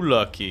 aren't you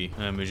lucky?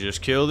 Let me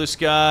just kill this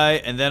guy,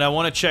 and then I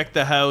want to check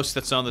the house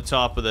that's on the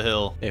top of the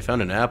hill. Hey, I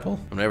found an apple.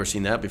 I've never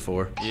seen that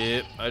before.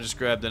 Yep, I just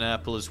grabbed an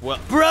apple as well.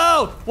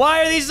 Bro,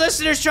 why are these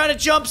listeners trying to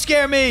jump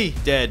scare me?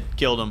 Dead.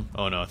 Killed him.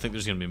 Oh no, I think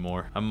there's gonna be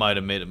more. I might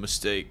have made a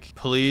mistake.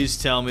 Please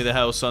tell me the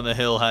house on the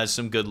hill has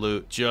some good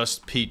loot.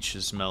 Just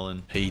peaches,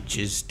 Melon.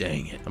 Peaches,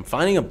 dang it. I'm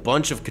finding a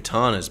bunch of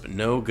katanas, but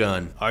no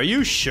gun. Are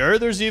you sure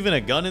there's even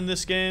a gun in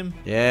this game?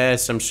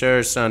 Yes, I'm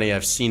sure, Sonny.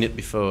 I've seen it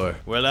before.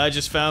 Well, I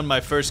just found my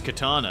first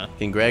katana.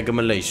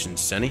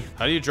 Congratulations, Sonny.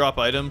 How do you drop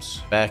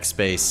items?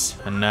 Backspace.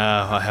 And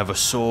now I have a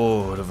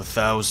sword of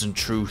 1,000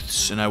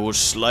 truths, and I will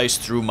slice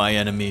through my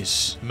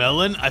enemies.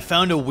 Melon, I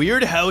found a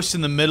weird house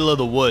in the middle of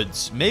the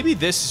woods. Maybe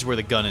this is where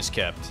the gun is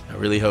kept. I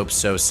really hope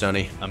so,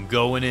 Sonny. I'm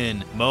going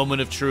in.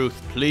 Moment of truth.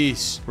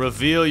 Please,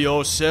 reveal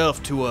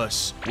yourself to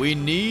us. We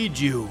need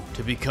you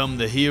to become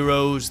the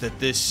heroes that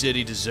this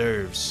city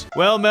deserves.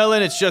 Well,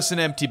 Melon, it's just an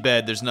empty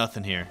bed. There's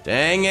nothing here.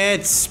 Dang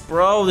it,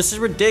 bro. This is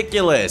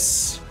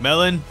ridiculous.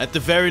 Melon, at the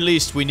very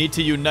least, we need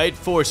to unite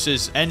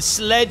forces and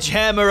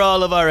sledgehammer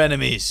all of our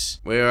enemies.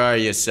 Where are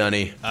you,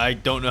 Sonny? I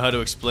don't know how to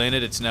explain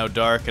it. It's now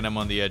dark and I'm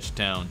on the edge of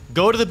town.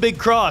 Go to the big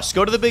cross.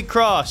 Go to the big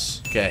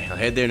cross. Okay, I'll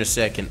head there in a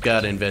second.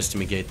 Gotta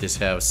investigate this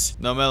house.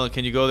 No, Melon,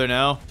 can you go there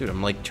now? Dude,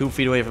 I'm like 2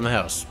 feet away from the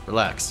house.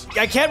 Relax.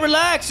 I can't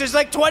relax. There's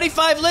like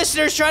 25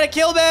 listeners trying to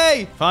kill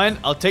me. Fine,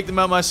 I'll take them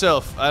out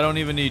myself. I don't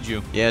even need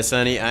you. Yeah,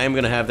 Sonny, I am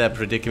gonna have that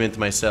predicament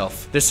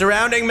myself. They're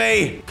surrounding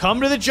me!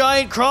 Come to the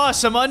giant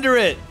cross. I'm under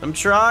it. I'm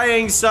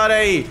trying,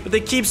 Sonny, but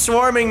they keep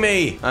swarming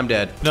me. I'm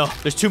dead. No,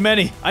 there's too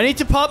many. I need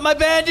to pop my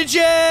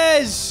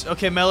bandages.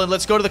 Okay, Melon,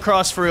 let's go to the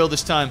cross for real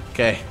this time.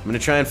 Okay, I'm gonna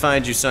try and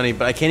find you, Sonny,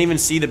 but I can't even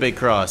see the big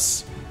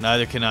cross.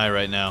 Neither can I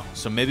right now,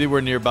 so maybe we're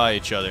nearby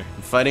each other.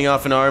 I'm fighting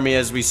off an army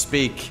as we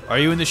speak. Are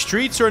you in the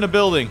streets or in a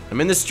building? I'm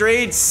in the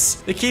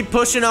streets. They keep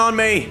pushing on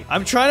me.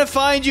 I'm trying to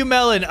find you,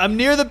 Melon. I'm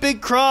near the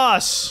big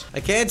cross. I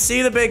can't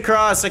see the big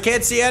cross. I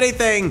can't see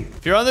anything.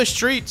 If you're on the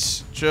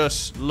streets,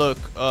 just look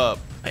up.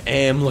 I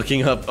am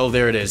looking up. Oh,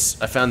 there it is.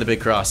 I found the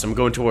big cross. I'm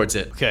going towards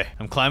it. Okay,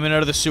 I'm climbing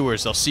out of the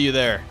sewers. I'll see you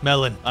there.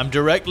 Melon, I'm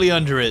directly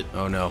under it.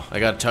 Oh no, I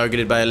got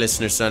targeted by a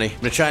listener, Sonny. I'm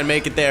gonna try and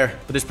make it there,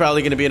 but there's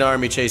probably gonna be an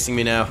army chasing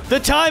me now.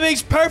 The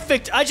timing's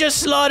perfect. I just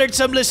slaughtered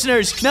some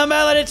listeners. Now,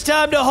 Melon, it's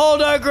time to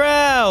hold our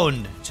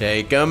ground.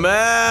 Take them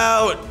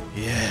out.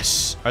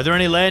 Yes. Are there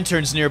any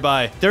lanterns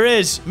nearby? There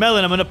is.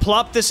 Melon, I'm gonna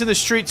plop this in the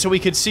street so we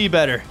can see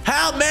better.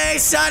 Help me,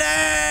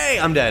 Sonny!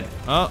 I'm dead.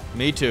 Oh,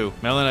 me too.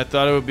 Melon, I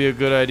thought it would be a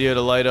good idea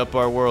to light up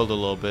our world a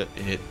little bit.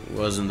 It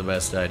wasn't the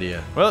best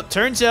idea. Well, it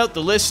turns out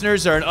the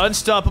listeners are an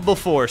unstoppable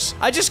force.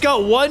 I just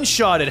got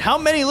one-shotted. How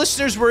many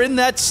listeners were in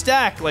that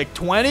stack? Like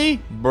 20?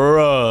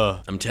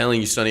 Bruh. I'm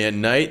telling you, Sonny, at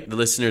night, the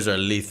listeners are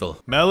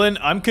lethal. Melon,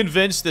 I'm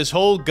convinced this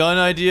whole gun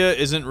idea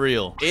isn't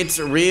real. It's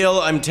real.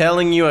 I'm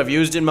telling you, I've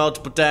used it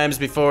multiple times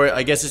before.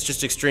 I guess it's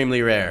just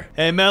extremely rare.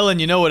 Hey, Melon,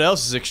 you know what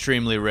else is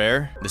extremely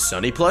rare? The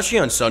Sonny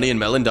plushie on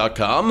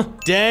sonnyandmelon.com?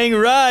 Dang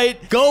right.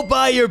 Go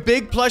buy your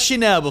big plushie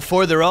now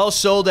before they're all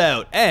sold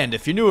out. And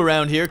if you're new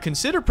around here,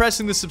 consider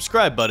pressing the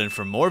subscribe button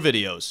for more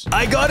videos.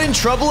 I got in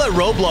trouble at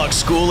Roblox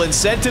school and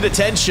sent to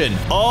detention.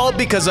 All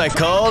because I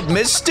called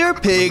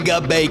Mr. Pig a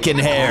bacon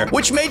hair.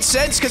 Which made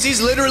sense because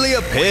he's literally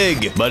a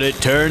pig. But it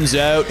turns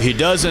out he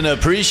doesn't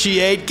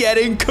appreciate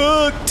getting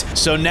cooked.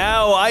 So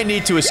now I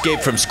need to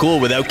escape from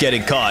school without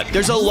getting caught.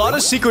 There's a lot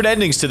of secret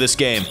endings to this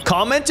game.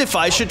 Comment if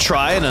I should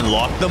try and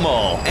unlock them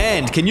all.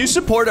 And can you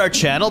support our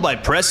channel by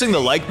pressing the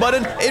like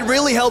button? It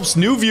really helps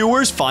new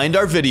viewers find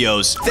our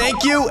videos.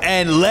 Thank you,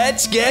 and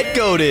let's get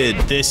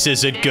goated. This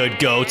isn't good,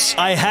 goats.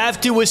 I have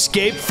to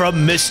escape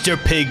from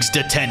Mr. Pig's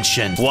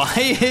detention.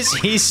 Why is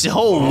he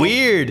so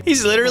weird?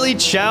 He's literally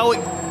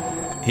chowing.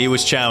 He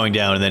was chowing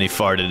down and then he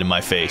farted in my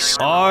face.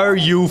 Are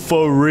you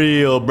for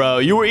real, bro?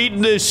 You were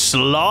eating this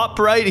slop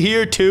right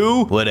here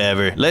too?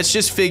 Whatever. Let's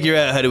just figure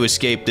out how to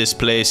escape this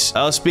place.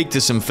 I'll speak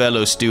to some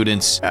fellow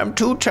students. I'm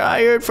too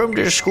tired from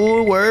the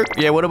schoolwork.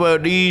 Yeah, what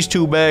about these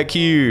two back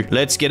here?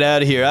 Let's get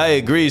out of here. I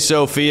agree,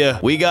 Sophia.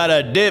 We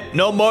gotta dip.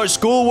 No more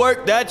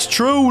schoolwork. That's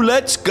true.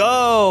 Let's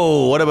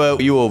go. What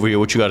about you over here?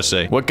 What you gotta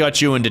say? What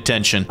got you in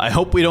detention? I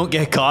hope we don't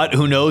get caught.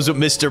 Who knows what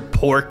Mr.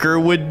 Porker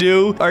would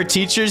do? Our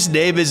teacher's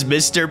name is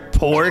Mr.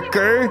 Porker.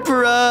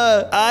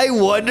 Bruh, I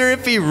wonder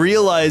if he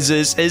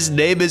realizes his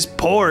name is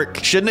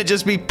Pork. Shouldn't it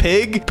just be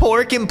Pig?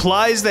 Pork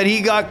implies that he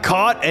got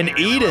caught and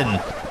eaten.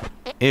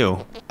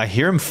 Ew, I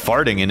hear him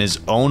farting in his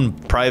own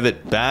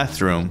private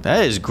bathroom.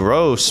 That is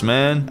gross,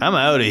 man. I'm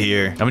out of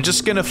here. I'm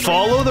just gonna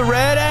follow the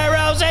red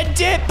arrow ourselves and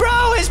dip.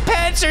 Bro, his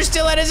pants are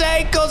still at his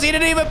ankles. He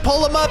didn't even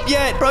pull them up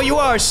yet. Bro, you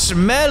are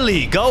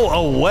smelly. Go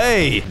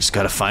away. Just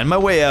gotta find my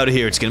way out of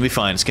here. It's gonna be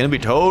fine. It's gonna be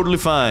totally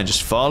fine.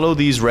 Just follow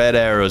these red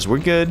arrows. We're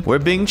good. We're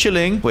being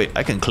chilling. Wait,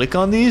 I can click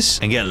on these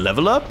and get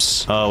level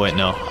ups? Oh, wait,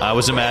 no. I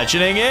was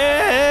imagining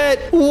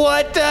it.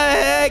 What the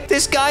heck?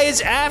 This guy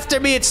is after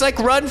me. It's like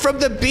Run from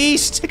the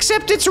Beast,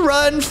 except it's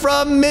Run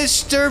from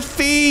Mr.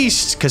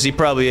 Feast. Because he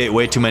probably ate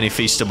way too many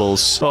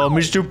Feastables. Oh,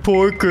 Mr.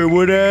 Porker,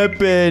 what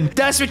happened?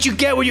 That's what you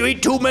get when you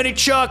eat too many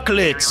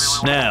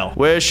chocolates. Now,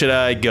 where should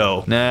I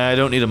go? Nah, I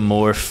don't need a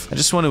morph. I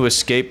just want to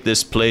escape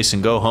this place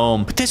and go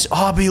home. But this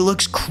obby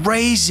looks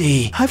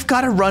crazy. I've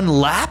got to run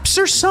laps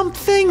or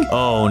something?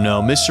 Oh,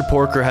 no. Mr.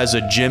 Porker has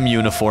a gym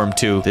uniform,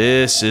 too.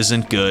 This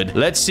isn't good.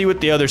 Let's see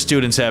what the other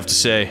students have to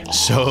say.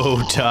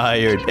 So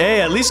tired.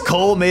 Hey, at least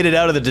Cole made it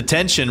out of the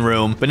detention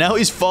room, but now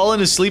he's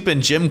fallen asleep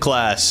in gym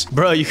class.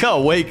 Bro, you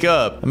gotta wake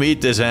up. Let me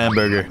eat this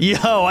hamburger.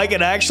 Yo, I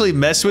can actually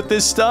mess with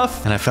this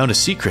stuff? And I found a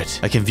secret.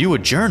 I can view a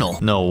journal.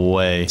 No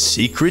way.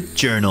 Secret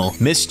journal.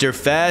 Mr.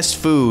 Fast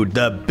Food,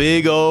 the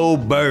big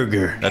old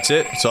burger. That's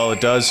it? That's all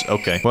it does?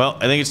 Okay. Well,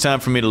 I think it's time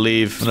for me to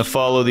leave. I'm gonna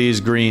follow these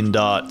green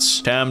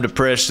dots. Time to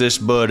press this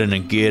button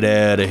and get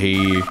out of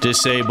here.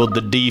 Disabled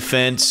the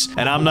defense,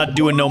 and I'm not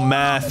doing no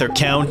math or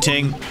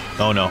counting.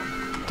 Oh no.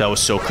 That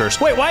was so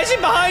cursed. Wait, why is he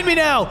behind me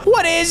now?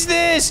 What is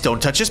this?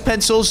 Don't touch his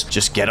pencils.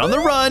 Just get on the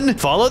run.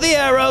 Follow the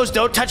arrows.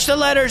 Don't touch the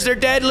letters. They're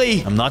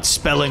deadly. I'm not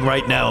spelling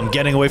right now. I'm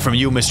getting away from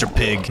you, Mr.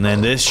 Pig. And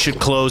then this should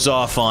close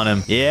off on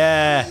him.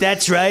 Yeah,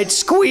 that's right.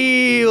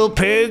 Squeal,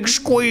 pig,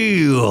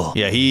 squeal.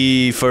 Yeah,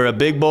 he, for a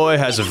big boy,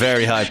 has a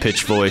very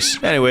high-pitched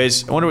voice.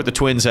 Anyways, I wonder what the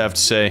twins have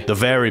to say. The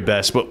very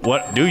best. But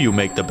what do you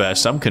make the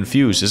best? I'm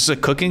confused. Is this a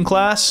cooking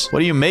class?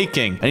 What are you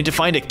making? I need to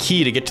find a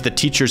key to get to the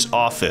teacher's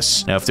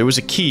office. Now, if there was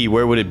a key,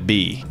 where would it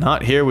be?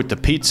 Not here with the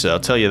pizza, I'll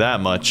tell you that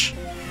much.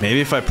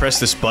 Maybe if I press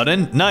this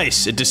button?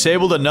 Nice! It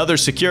disabled another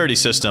security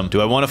system.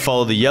 Do I want to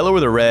follow the yellow or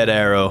the red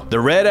arrow? The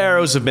red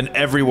arrows have been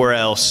everywhere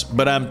else,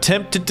 but I'm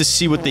tempted to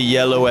see what the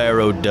yellow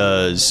arrow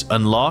does.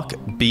 Unlock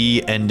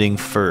B ending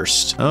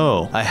first.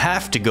 Oh, I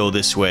have to go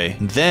this way.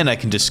 Then I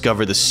can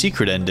discover the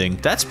secret ending.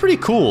 That's pretty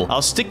cool.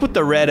 I'll stick with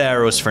the red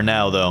arrows for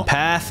now, though.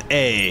 Path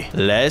A.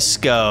 Let's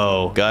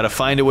go. Gotta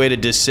find a way to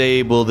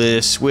disable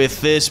this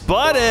with this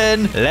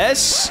button.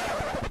 Let's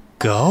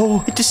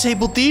go. It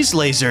disabled these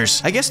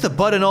lasers. I guess the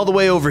button all the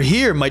way over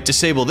here might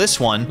disable this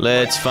one.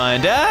 Let's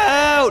find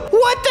out.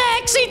 What the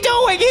heck's he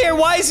doing here?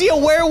 Why is he a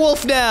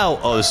werewolf now?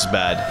 Oh, this is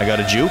bad. I got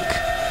a juke.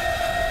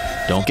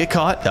 Don't get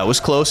caught. That was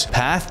close.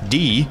 Path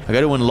D. I got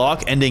to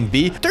unlock ending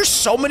B. There's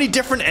so many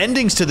different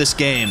endings to this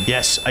game.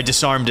 Yes, I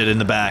disarmed it in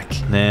the back.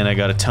 Then I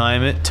got to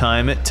time it,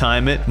 time it,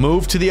 time it.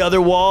 Move to the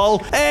other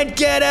wall and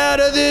get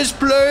out of this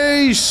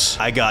place.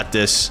 I got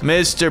this.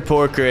 Mr.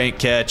 Porker ain't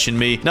catching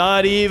me.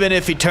 Not even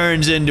if he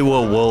turns into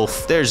a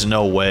wolf. There's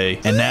no way.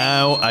 And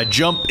now I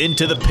jump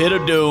into the pit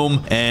of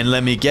doom. And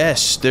let me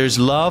guess, there's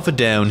lava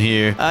down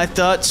here. I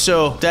thought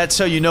so. That's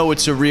how you know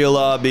it's a real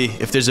obby.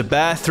 If there's a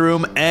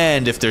bathroom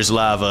and if there's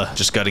lava.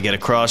 Just gotta get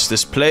across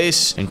this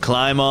place and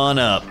climb on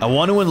up. I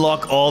want to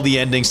unlock all the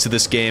endings to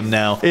this game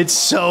now. It's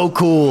so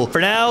cool. For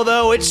now,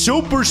 though, it's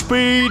super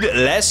speed.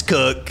 Let's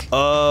cook.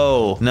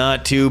 Oh,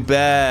 not too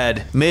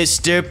bad.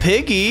 Mr.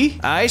 Piggy,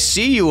 I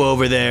see you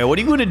over there. What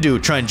are you gonna do?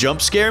 Try and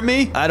jump scare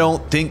me? I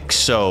don't think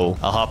so.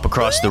 I'll hop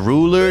across the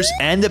rulers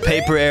and the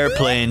paper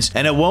airplanes,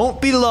 and it won't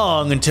be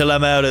long until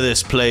I'm out of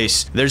this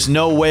place. There's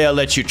no way I'll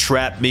let you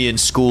trap me in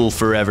school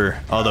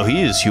forever. Although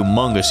he is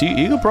humongous.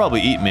 He could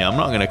probably eat me. I'm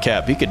not gonna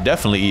cap. He could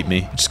definitely eat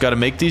me. Just gotta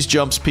make these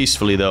jumps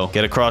peacefully, though.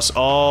 Get across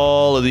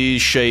all of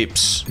these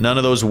shapes. None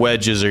of those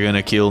wedges are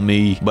gonna kill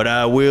me. But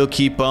I will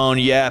keep on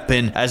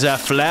yapping as I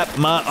flap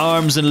my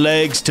arms and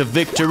legs to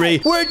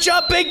victory. We're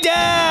jumping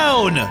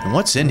down! And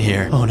what's in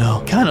here? Oh,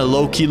 no. Kinda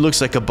low-key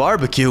looks like a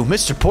barbecue.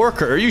 Mr.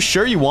 Porker, are you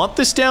sure you want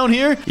this down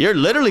here? You're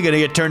literally gonna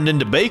get turned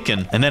into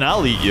bacon. And then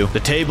I'll eat you. The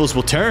tables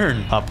will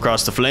turn. Hop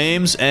across the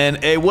flames. And,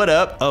 hey, what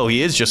up? Oh,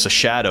 he is just a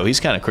shadow. He's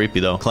kinda creepy,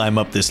 though. Climb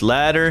up this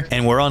ladder.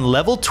 And we're on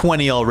level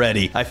 20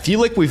 already. I feel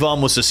like we've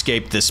almost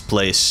escaped this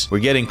place. We're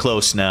getting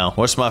close now.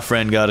 What's my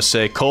friend gotta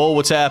say? Cole,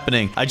 what's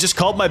happening? I just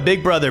called my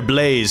big brother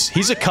Blaze.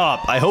 He's a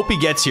cop. I hope he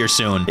gets here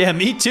soon. Yeah,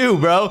 me too,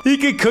 bro. He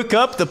could cook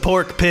up the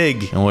pork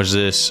pig. And what's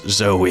this?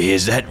 Zoe,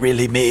 is that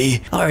really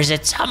me? Or is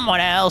it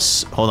someone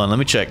else? Hold on, let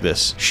me check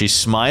this. She's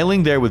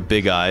smiling there with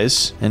big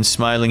eyes and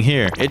smiling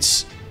here.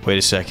 Wait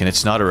a second,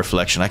 it's not a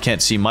reflection. I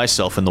can't see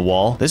myself in the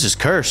wall. This is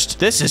cursed.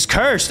 This is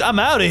cursed. I'm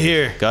out of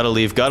here. Gotta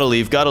leave, gotta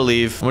leave, gotta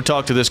leave. I'm gonna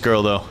talk to this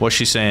girl, though. What's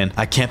she saying?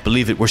 I can't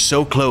believe it. We're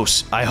so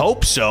close. I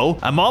hope so.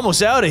 I'm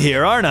almost out of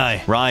here, aren't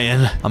I?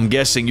 Ryan, I'm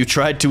guessing you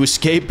tried to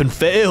escape and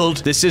failed.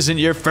 This isn't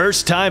your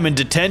first time in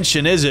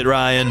detention, is it,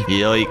 Ryan?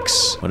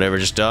 Yikes. Whatever,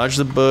 just dodge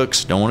the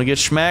books. Don't want to get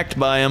smacked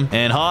by him.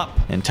 And hop.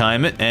 And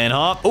time it. And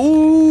hop.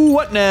 Ooh,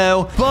 what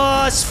now?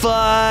 Boss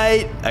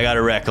fight. I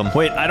gotta wreck him.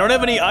 Wait, I don't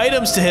have any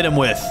items to hit him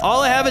with.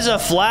 All I have is a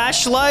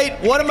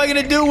flashlight? What am I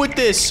gonna do with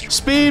this?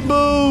 Speed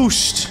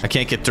boost! I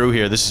can't get through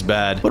here. This is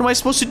bad. What am I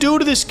supposed to do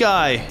to this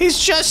guy? He's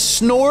just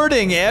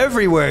snorting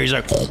everywhere. He's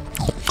like...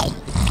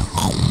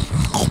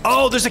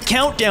 Oh, there's a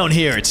countdown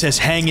here. It says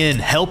hang in.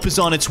 Help is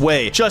on its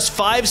way. Just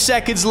 5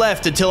 seconds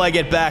left until I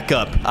get back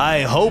up.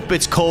 I hope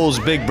it's Cole's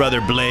big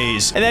brother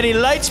Blaze. And then he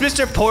lights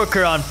Mr.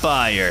 Porker on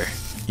fire.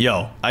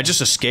 Yo, I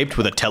just escaped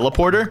with a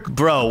teleporter?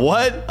 Bro,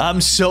 what?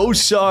 I'm so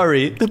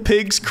sorry. The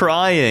pig's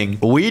crying.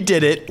 We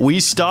did it.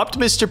 We stopped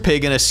Mr.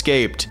 Pig and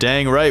escaped.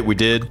 Dang right we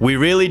did. We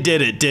really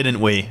did it,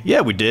 didn't we?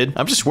 Yeah, we did.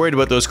 I'm just worried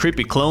about those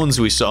creepy clones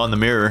we saw in the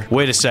mirror.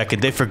 Wait a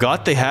second. They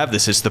forgot they have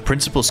this. It's the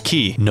principal's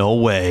key. No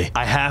way.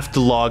 I have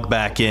to log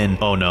back in.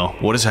 Oh no.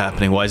 What is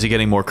happening? Why is he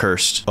getting more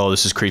cursed? Oh,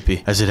 this is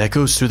creepy. As it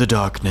echoes through the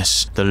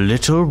darkness, the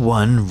little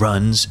one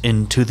runs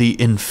into the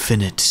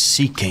infinite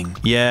seeking.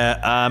 Yeah,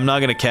 I'm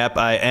not gonna cap.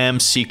 I am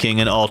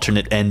seeking an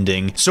alternate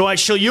ending. So I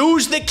shall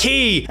use the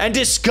key and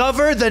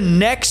discover the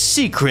next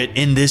secret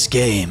in this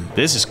game.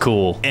 This is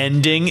cool.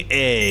 Ending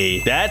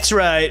A. That's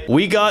right.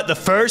 We got the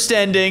first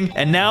ending,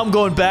 and now I'm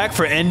going back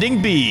for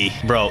ending B.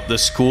 Bro, the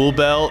school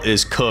bell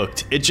is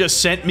cooked. It just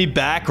sent me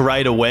back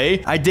right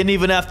away. I didn't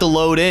even have to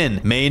load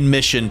in. Main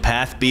mission,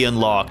 path B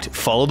unlocked.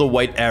 Follow the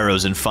white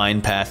arrows and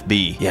find path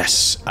B.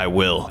 Yes, I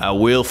will. I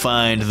will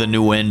find the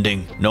new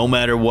ending. No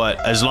matter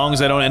what. As long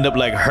as I don't end up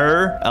like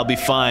her, I'll be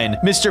fine.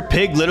 Mr.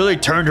 Pig literally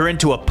turned her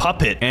into a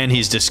puppet. And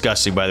he's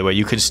disgusting, by the way.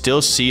 You can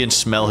still see and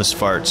smell his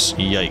farts.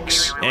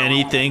 Yikes. And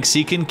he thinks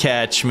he can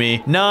catch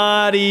me.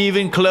 Not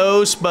even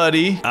close,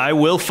 buddy. I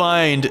will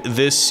find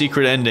this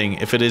secret ending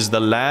if it is the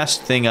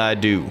last thing I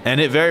do.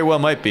 And it very well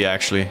might be,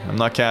 actually. I'm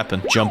not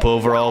capping. Jump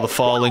over all the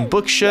falling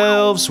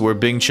bookshelves. We're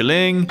bing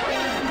chilling.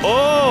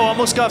 Oh,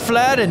 almost got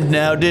flattened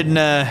now, didn't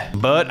I?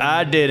 But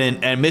I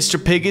didn't. And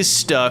Mr. Pig is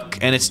stuck.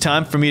 And it's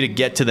time for me to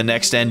get to the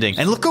next ending.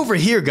 And look over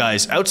here,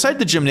 guys. Outside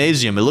the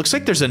gymnasium, it looks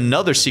like there's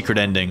another secret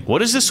ending.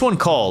 What is this one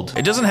called?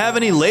 It doesn't have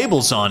any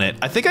labels on it.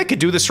 I think I could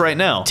do this right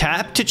now.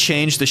 Tap to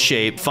change the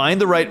shape.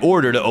 Find the right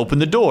order to open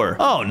the door.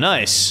 Oh,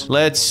 nice.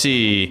 Let's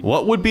see.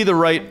 What would be the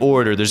right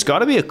order? There's got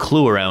to be a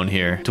clue around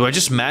here. Do I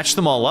just match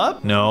them all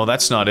up? No,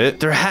 that's not it.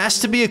 There has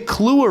to be a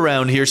clue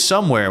around here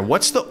somewhere.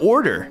 What's the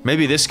order?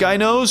 Maybe this guy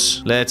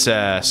knows? Let's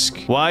ask.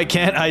 Why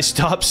can't I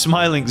stop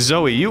smiling?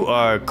 Zoe, you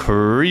are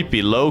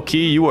creepy.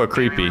 Low-key, you are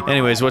creepy.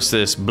 Anyways, what's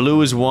this?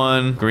 Blue is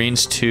 1.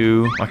 Green's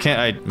 2. Why can't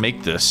I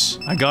make this?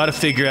 I gotta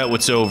figure out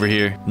what's over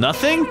here.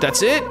 Nothing?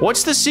 That's it?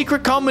 What's the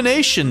secret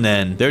combination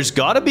then? There's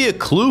gotta be a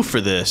clue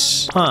for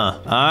this. Huh.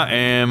 I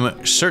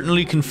am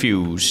certainly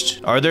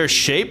confused. Are there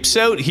shapes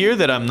out here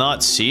that I'm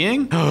not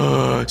seeing?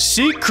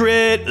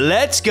 Secret!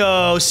 Let's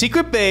go.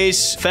 Secret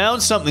base.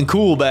 Found something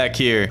cool back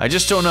here. I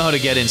just don't know how to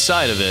get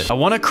inside of it. I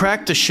want to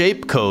crack the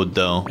shape code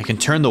though. I can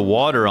turn the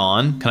water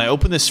on. Can I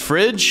open this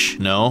fridge?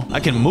 No. I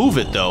can move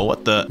it though.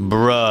 What the?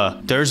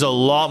 Bruh. There's a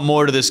lot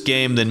more to this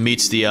game than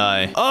meets the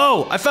eye.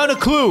 Oh, I found a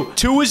clue.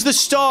 2 is the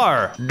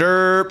star.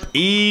 Derp.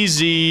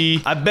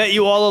 Easy. I bet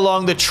you all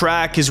along the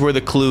track is where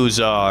the clues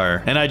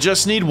are. And I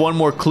just need one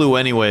more clue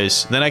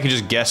anyways. Then I can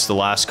just guess the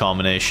last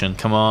combination.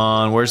 Come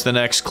on. Where's the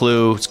next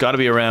clue? It's got to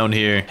be around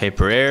here.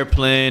 Paper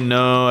airplane.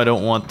 No, I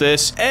don't want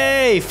this.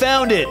 Hey,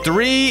 found it.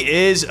 3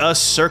 is a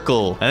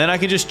circle. And then I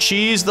can just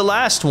cheese the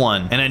last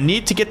one. And I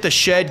need to get the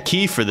shed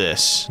key for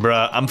this.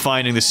 Bruh, I'm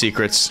finding the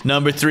secrets.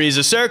 Number 3 is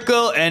a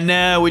circle. And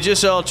now we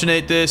just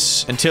alternate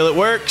this until it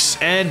works.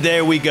 And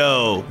there we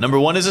go. Number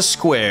 1 is a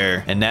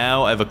square. And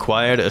now I've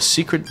acquired a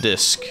secret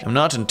disc. I'm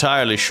not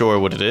entirely sure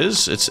what it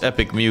is. It's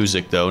epic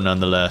music though,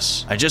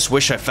 nonetheless. I just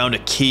wish I found a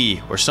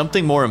key or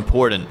something more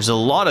important. There's a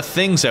lot of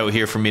things out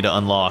here for me to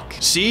unlock.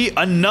 See?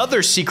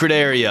 Another secret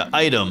area.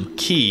 Item.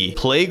 Key.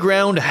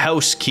 Playground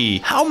house key.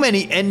 How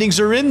many endings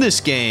are in this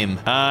game?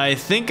 I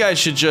think I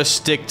should just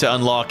stick to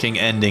unlocking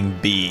ending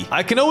B.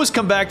 I can always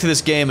come back to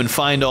this game and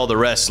find all the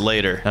rest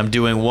later. I'm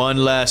doing one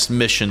last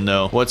mission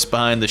though. What's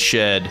behind the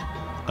shed?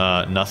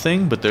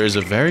 Nothing, but there's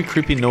a very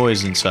creepy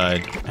noise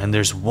inside. And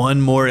there's one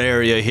more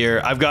area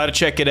here. I've got to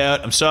check it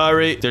out. I'm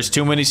sorry. There's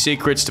too many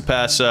secrets to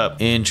pass up.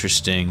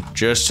 Interesting.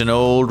 Just an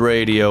old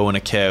radio and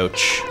a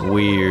couch.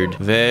 Weird.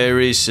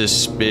 Very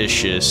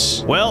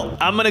suspicious. Well,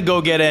 I'm gonna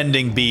go get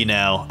ending B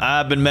now.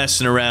 I've been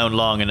messing around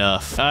long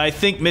enough. I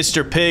think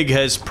Mr. Pig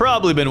has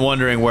probably been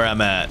wondering where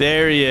I'm at.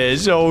 There he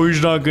is. Oh,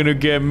 he's not gonna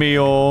get me.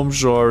 Oh, I'm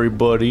sorry,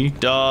 buddy.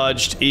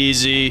 Dodged.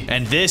 Easy.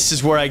 And this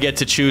is where I get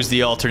to choose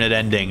the alternate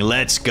ending.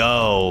 Let's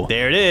go.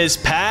 There it is.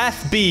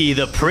 Path B,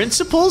 the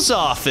principal's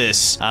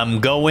office. I'm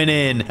going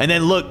in. And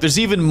then look, there's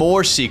even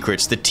more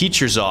secrets. The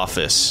teacher's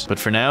office. But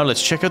for now,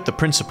 let's check out the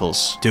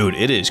principal's. Dude,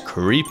 it is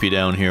creepy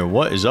down here.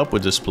 What is up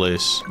with this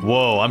place?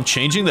 Whoa, I'm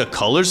changing the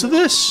colors of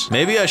this?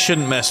 Maybe I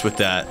shouldn't mess with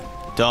that.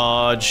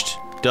 Dodged.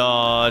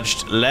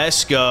 Dodged.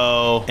 Let's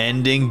go.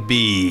 Ending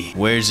B.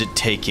 Where's it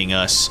taking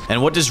us?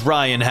 And what does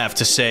Ryan have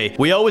to say?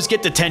 We always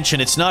get detention.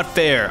 It's not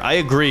fair. I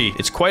agree.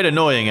 It's quite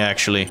annoying,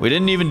 actually. We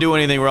didn't even do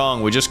anything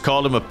wrong. We just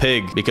called him a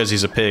pig because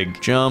he's a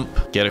pig.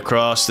 Jump. Get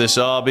across this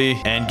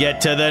obby. And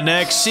get to the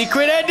next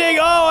secret ending.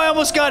 Oh, I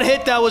almost got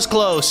hit. That was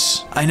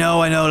close. I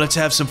know. Let's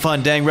have some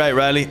fun. Dang right,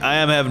 Riley. I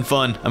am having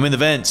fun. I'm in the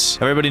vents.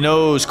 Everybody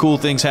knows cool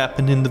things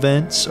happen in the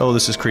vents. Oh,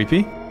 this is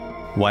creepy.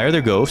 Why are there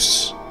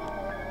ghosts?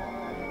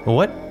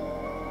 What?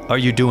 are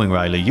you doing,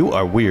 Riley? You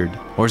are weird.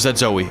 Or is that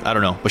Zoe? I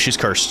don't know, but she's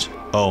cursed.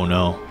 Oh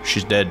no,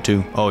 she's dead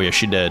too. Oh yeah,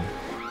 she's dead.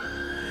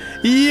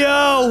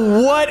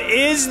 Yo, what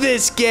is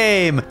this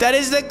game? That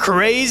is the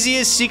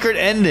craziest secret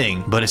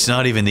ending. But it's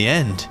not even the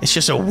end. It's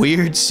just a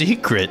weird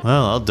secret.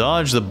 Well, I'll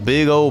dodge the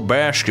big old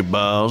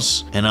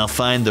basketballs and I'll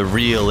find the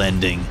real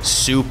ending.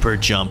 Super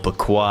jump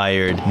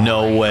acquired.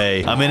 No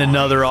way. I'm in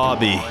another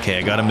obby. Okay,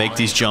 I gotta make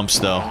these jumps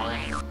though.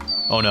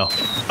 Oh no.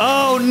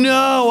 Oh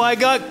no, I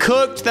got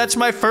cooked. That's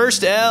my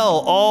first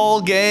L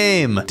all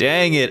game.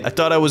 Dang it, I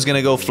thought I was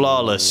gonna go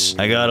flawless.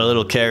 I got a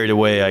little carried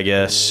away, I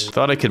guess.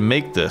 Thought I could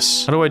make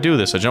this. How do I do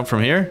this? I jump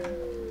from here?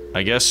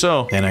 I guess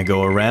so. Then I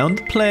go around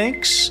the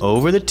planks,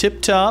 over the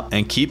tip top,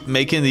 and keep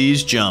making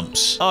these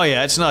jumps. Oh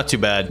yeah, it's not too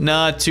bad.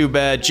 Not too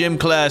bad. Gym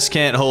class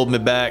can't hold me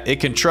back.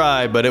 It can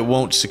try, but it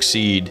won't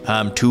succeed.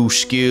 I'm too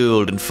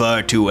skilled and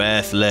far too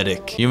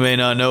athletic. You may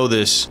not know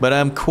this, but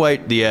I'm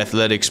quite the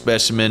athletic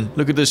specimen.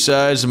 Look at the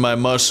size of my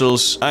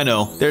muscles. I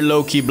know, they're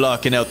low-key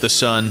blocking out the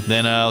sun.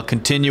 Then I'll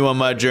continue on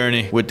my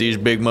journey with these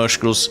big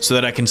muscles so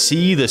that I can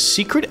see the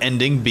secret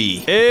ending B.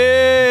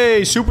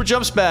 Hey, super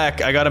jumps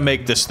back. I gotta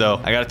make this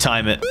though. I gotta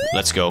time it.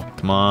 Let's go.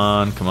 Come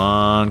on, come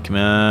on, come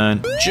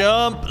on.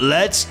 Jump.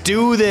 Let's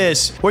do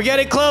this. We're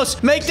getting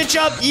close. Make the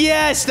jump.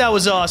 Yes, that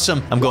was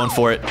awesome. I'm going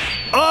for it.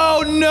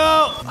 Oh,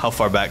 no. How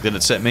far back did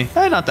it set me?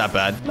 Not that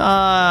bad.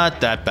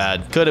 Not that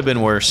bad. Could have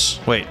been worse.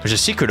 Wait, there's a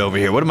secret over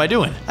here. What am I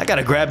doing? I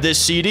gotta grab this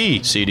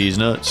CD. CD's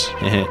nuts.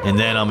 And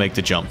then I'll make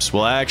the jumps.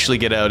 We'll actually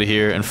get out of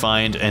here and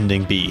find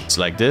ending B. It's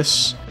like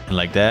this and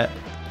like that.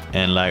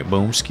 And like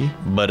boomski,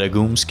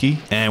 badagoomski,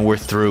 and we're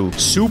through.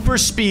 Super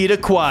speed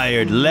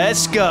acquired.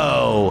 Let's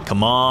go.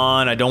 Come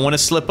on, I don't want to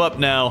slip up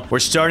now. We're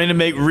starting to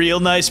make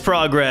real nice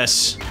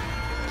progress.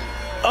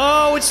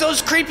 Oh, it's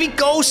those creepy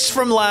ghosts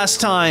from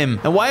last time.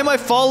 And why am I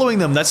following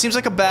them? That seems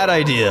like a bad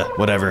idea.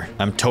 Whatever.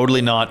 I'm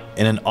totally not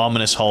in an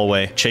ominous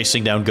hallway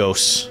chasing down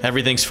ghosts.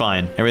 Everything's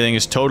fine. Everything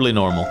is totally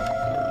normal.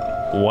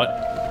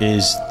 What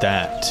is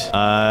that?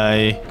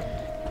 I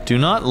do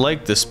not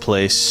like this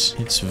place.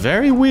 It's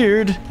very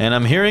weird. And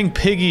I'm hearing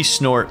piggy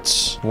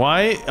snorts.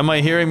 Why am I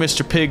hearing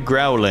Mr. Pig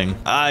growling?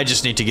 I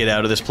just need to get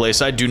out of this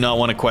place. I do not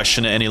want to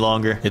question it any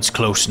longer. It's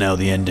close now,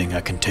 the ending.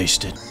 I can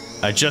taste it.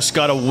 I just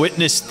gotta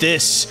witness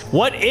this.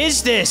 What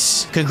is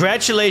this?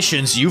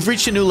 Congratulations, you've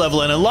reached a new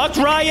level and unlocked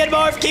Ryan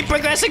Morph. Keep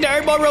progressing to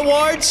earn more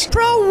rewards.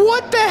 Bro,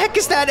 what the heck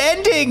is that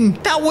ending?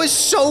 That was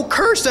so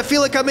cursed. I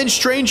feel like I'm in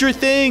Stranger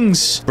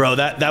Things. Bro,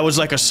 that was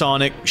like a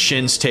Sonic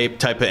Shins Tape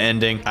type of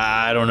ending.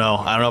 I don't know.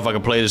 I don't know if I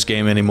can play this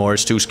game anymore.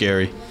 It's too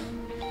scary.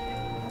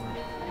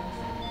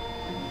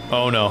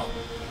 Oh no.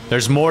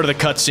 There's more to the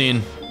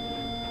cutscene.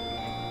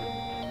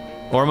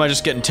 Or am I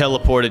just getting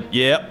teleported?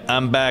 Yep,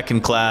 I'm back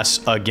in class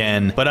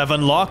again. But I've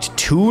unlocked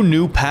 2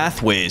 new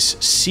pathways,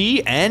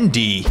 C and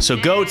D. So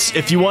goats,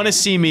 if you want to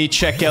see me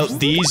check out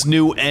these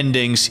new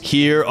endings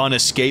here on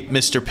Escape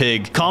Mr.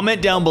 Pig,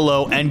 comment down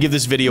below and give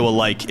this video a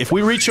like. If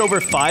we reach over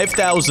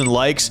 5,000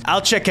 likes, I'll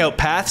check out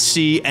Path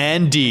C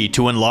and D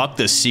to unlock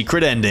the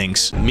secret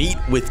endings. Meat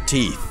with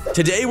teeth.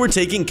 Today we're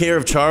taking care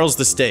of Charles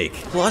the Steak.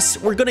 Plus,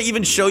 we're gonna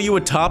even show you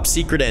a top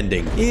secret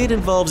ending. It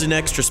involves an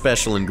extra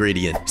special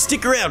ingredient.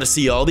 Stick around to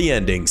see all the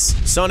endings.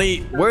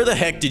 Sonny, where the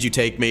heck did you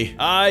take me?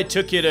 I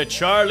took you to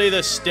Charlie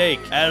the Steak.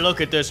 And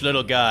look at this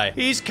little guy.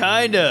 He's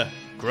kinda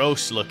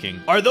gross looking.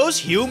 Are those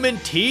human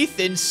teeth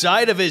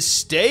inside of his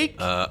steak?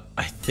 I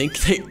think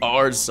they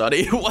are,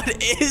 Sonny.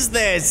 What is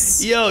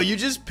this? Yo, you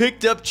just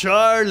picked up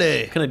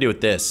Charlie. What can I do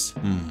with this?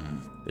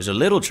 There's a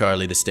little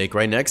Charlie the Steak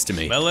right next to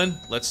me. Melon,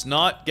 let's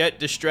not get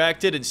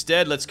distracted.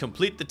 Instead, let's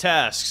complete the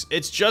tasks.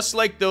 It's just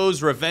like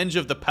those Revenge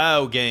of the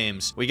Pow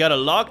games. We gotta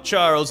lock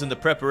Charles in the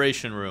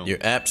preparation room. You're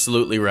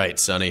absolutely right,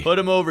 Sonny. Put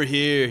him over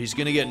here. He's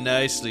gonna get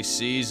nicely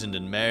seasoned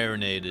and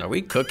marinated. Are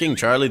we cooking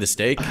Charlie the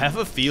Steak? I have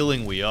a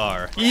feeling we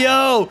are.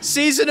 Yo,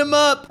 season him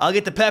up. I'll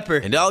get the pepper.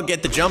 And I'll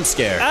get the jump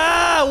scare.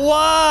 Ah,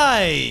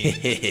 why?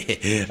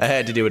 I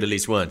had to do it at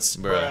least once.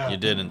 Bruh, you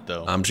didn't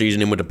though. I'm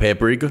seasoning with the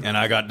paprika. And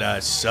I got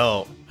that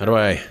salt. How do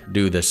I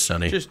do this,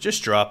 Sonny?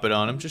 Just drop it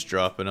on him. Just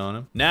drop it on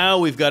him. Now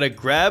we've got to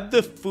grab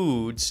the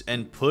foods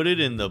and put it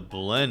in the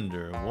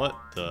blender. What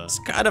the? This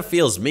kind of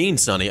feels mean,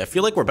 Sonny. I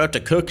feel like we're about to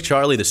cook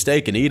Charlie the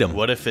Steak and eat him.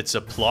 What if it's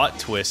a plot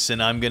twist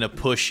and I'm gonna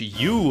push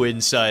you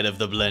inside of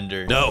the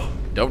blender? No,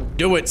 don't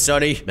do it,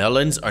 Sonny.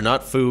 Melons are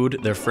not food,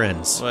 they're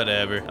friends.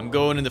 Whatever. I'm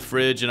going in the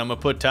fridge and I'm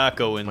gonna put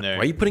taco in there.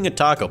 Why are you putting a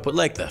taco? Put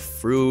like the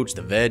fruits,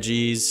 the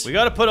veggies. We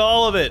gotta put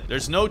all of it.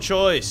 There's no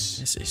choice.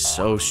 This is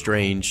so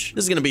strange.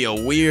 This is gonna be a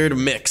weird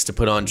mix to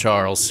put on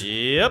Charles.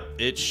 Yep,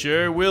 it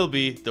sure will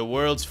be. The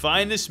world's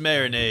finest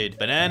marinade.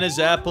 Bananas,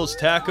 apples,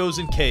 tacos,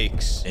 and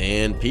cakes.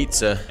 And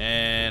pizza.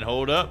 And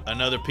hold up,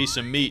 another piece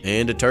of meat.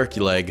 And a turkey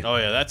leg. Oh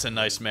yeah, that's a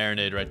nice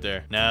marinade right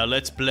there. Now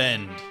let's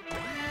blend.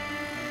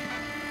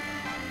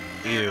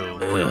 Ew.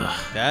 Ugh.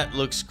 That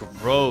looks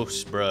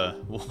gross, bruh.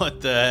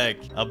 What the heck?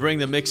 I'll bring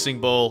the mixing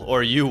bowl,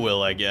 or you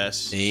will, I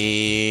guess.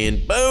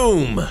 And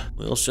boom!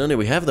 Well, Sonny,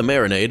 we have the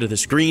marinade,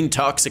 this green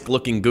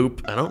toxic-looking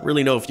goop. I don't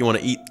really know if you want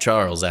to eat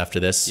Charles after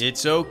this.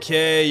 It's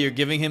okay, you're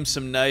giving him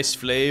some nice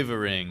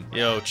flavoring.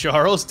 Yo,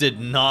 Charles did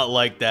not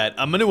like that.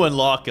 I'm gonna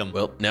unlock him.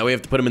 Well, now we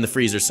have to put him in the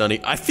freezer,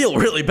 Sonny. I feel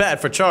really bad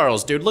for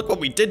Charles, dude. Look what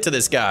we did to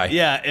this guy.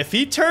 Yeah, if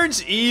he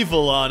turns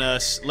evil on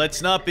us,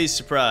 let's not be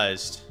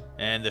surprised.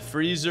 And the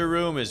freezer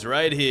room is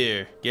right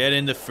here. Get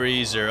in the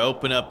freezer,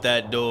 open up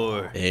that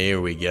door. There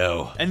we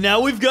go. And now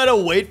we've got to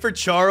wait for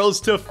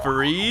Charles to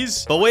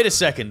freeze? But wait a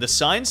second, the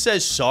sign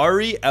says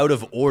sorry, out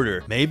of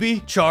order. Maybe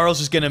Charles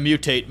is gonna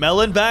mutate.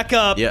 Melon, back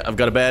up. Yeah, I've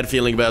got a bad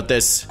feeling about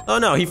this. Oh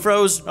no, he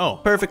froze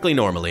perfectly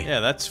normally. Yeah,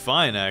 that's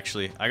fine,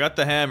 actually. I got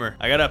the hammer.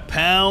 I gotta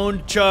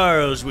pound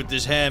Charles with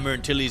this hammer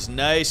until he's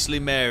nicely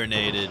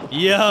marinated.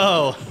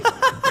 Yo!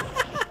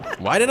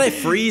 Why did I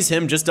freeze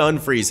him just to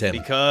unfreeze him?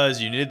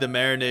 Because you need the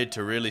marinade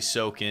to really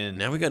soak in.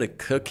 Now we gotta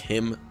cook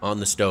him on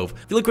the stove.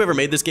 I feel like whoever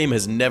made this game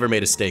has never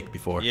made a steak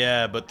before.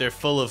 Yeah, but they're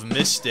full of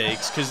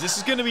mistakes, because this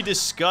is gonna be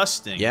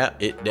disgusting. Yeah,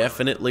 it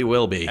definitely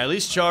will be. At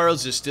least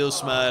Charles is still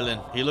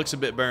smiling. He looks a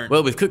bit burnt.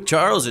 Well, we've cooked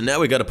Charles, and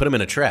now we gotta put him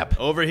in a trap.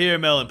 Over here,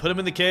 Melon. Put him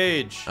in the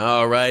cage.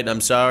 All right,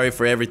 I'm sorry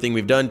for everything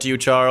we've done to you,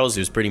 Charles.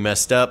 It was pretty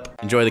messed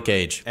up. Enjoy the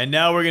cage. And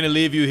now we're gonna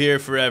leave you here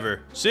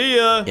forever. See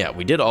ya! Yeah,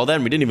 we did all that,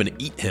 and we didn't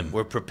even eat him.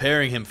 We're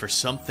preparing him for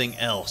something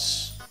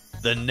else.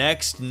 The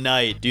next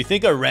night. Do you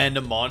think a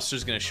random monster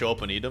is gonna show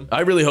up and eat him?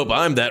 I really hope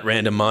I'm that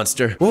random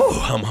monster. Woo,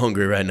 I'm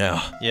hungry right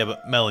now. Yeah,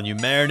 but Melon, you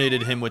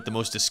marinated him with the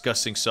most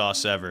disgusting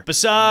sauce ever.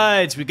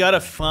 Besides, we gotta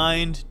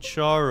find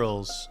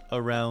Charles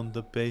around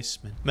the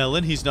basement.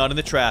 Melon, he's not in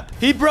the trap.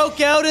 He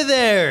broke out of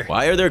there!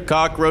 Why are there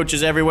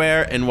cockroaches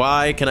everywhere, and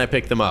why can I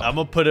pick them up? I'm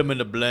gonna put him in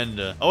a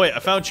blender. Oh wait, I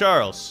found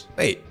Charles.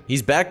 Wait,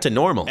 he's back to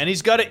normal. And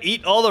he's gotta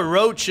eat all the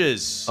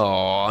roaches.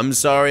 Oh, I'm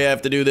sorry I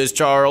have to do this,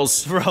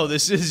 Charles. Bro,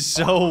 this is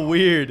so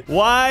weird.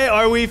 Why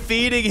are we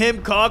feeding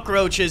him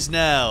cockroaches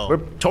now? We're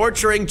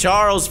torturing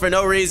Charles for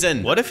no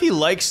reason. What if he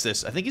likes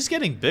this? I think he's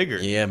getting bigger.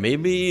 Yeah,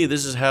 maybe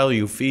this is how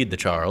you feed the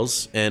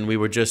Charles, and we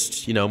were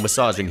just, you know,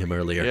 massaging him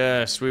earlier.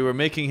 Yes, we were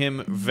making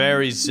him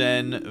very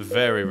zen,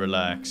 very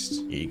relaxed.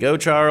 Here you go,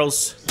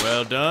 Charles.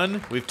 Well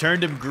done. We've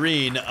turned him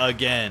green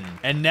again.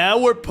 And now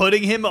we're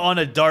putting him on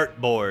a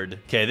dartboard.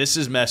 Okay, this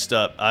is messed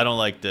up. I don't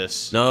like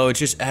this. No, it's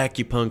just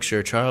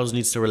acupuncture. Charles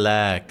needs to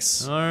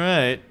relax. All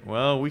right.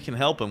 Well, we can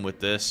help him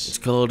with this. It's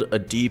called a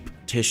deep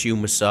tissue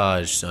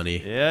massage,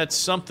 Sonny. Yeah, it's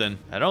something.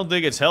 I don't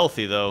think it's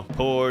healthy, though.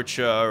 Poor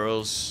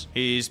Charles.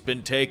 He's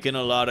been taking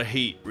a lot of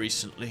heat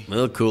recently.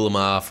 We'll cool him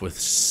off with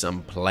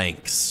some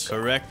planks.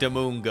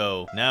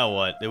 Correctamungo. Now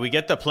what? Did we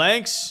get the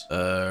planks?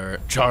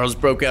 Charles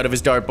broke out of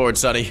his dartboard,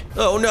 Sonny.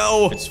 Oh,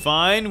 no. It's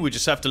fine. We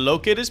just have to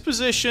locate his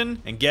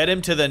position and get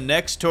him to the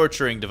next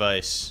torturing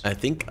device. I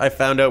think I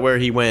found out where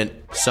he went.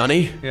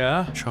 Sonny?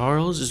 Yeah?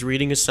 Charles is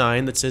reading a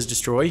sign that says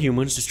destroy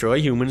humans, destroy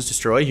humans,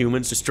 destroy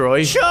humans,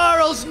 destroy...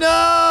 Charles,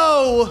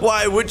 no!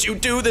 Why would you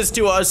do this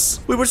to us?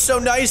 We were so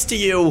nice to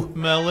you.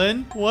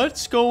 Melon,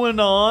 what's going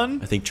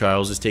on? I think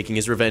Charles is taking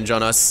his revenge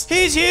on us.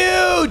 He's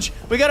huge!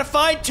 We gotta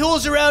find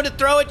tools around to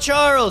throw at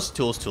Charles.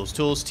 Tools, tools,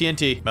 tools,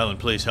 TNT. Melon,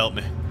 please help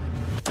me.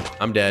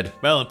 I'm dead.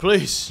 Melon,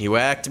 please. He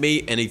whacked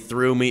me and he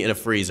threw me in a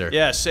freezer.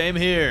 Yeah, same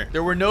here.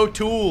 There were no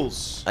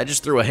tools. I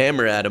just threw a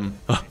hammer at him.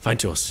 Oh, find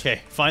tools.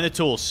 Okay, find the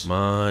tools. Come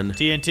on.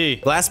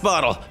 TNT. Glass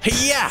bottle.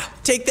 Yeah,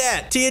 take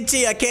that.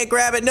 TNT, I can't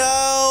grab it.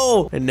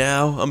 No. And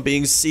now I'm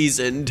being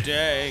seasoned.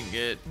 Dang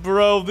it.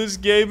 Bro, this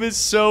game is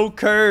so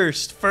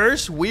cursed.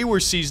 First, we were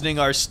seasoning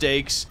our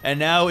steaks, and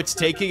now it's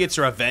taking its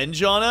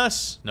revenge on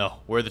us? No,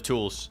 where are the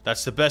tools?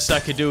 That's the best I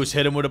could do is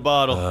hit him with a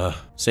bottle.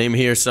 Same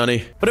here,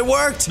 Sonny. But it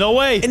worked. No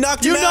way. It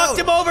knocked him You out. knocked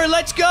him over.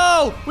 Let's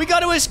go. We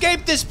got to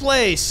escape this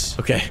place.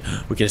 Okay,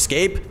 we can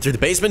escape through the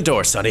basement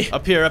door, Sonny.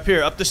 Up here,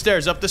 up the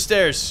stairs, up the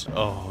stairs.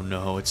 Oh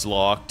no, it's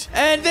locked.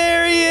 And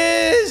there he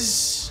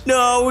is.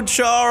 No,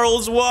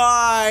 Charles,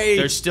 why?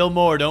 There's still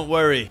more, don't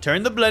worry.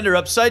 Turn the blender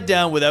upside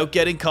down without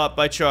getting caught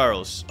by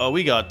Charles. Oh,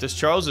 we got this.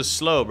 Charles is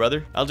slow,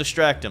 brother. I'll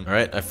distract him. All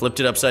right, I flipped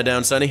it upside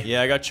down, Sonny.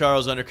 Yeah, I got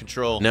Charles under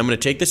control. Now I'm gonna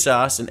take the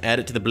sauce and add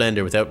it to the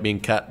blender without being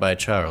caught by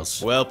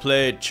Charles. Well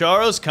played.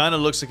 Charles kind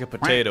of looks like a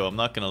potato, I'm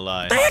not gonna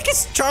lie. The heck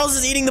is Charles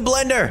is eating the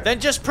blender? Then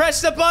just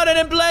press the button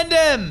and blend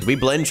him! Did we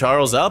blend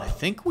Charles up? I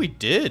think we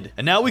did.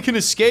 And now we can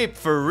escape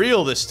for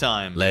real this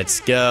time.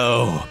 Let's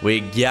go. We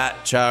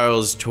got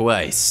Charles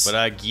twice. But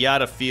I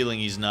got a feeling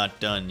he's not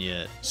done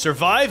yet.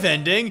 Survive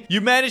ending? You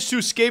managed to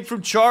escape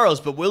from Charles,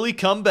 but will he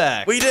come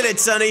back? We did it,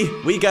 Sonny.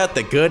 We got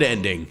the good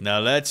ending. Now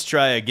let's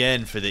try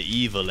again for the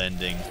evil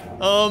ending.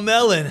 Oh,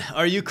 Melon,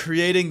 are you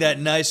creating that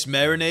nice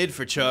marinade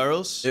for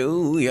Charles?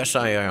 Oh, yes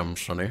I am,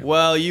 Sonny.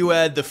 While you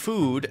add the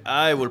food,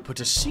 I will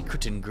put a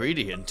secret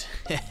ingredient.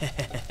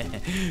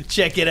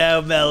 Check it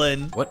out,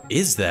 Melon. What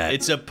is that?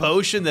 It's a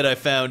potion that I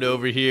found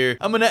over here.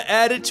 I'm gonna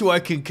add it to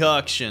our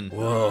concoction.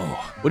 Whoa.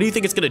 What do you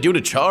think it's gonna do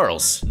to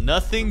Charles?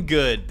 Nothing. nothing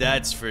good,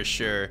 that's for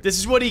sure. This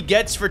is what he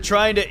gets for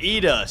trying to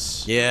eat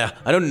us. Yeah,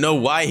 I don't know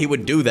why he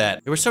would do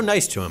that. We were so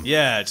nice to him.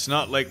 Yeah, it's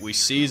not like we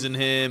season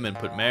him and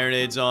put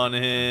marinades on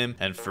him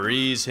and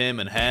freeze him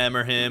and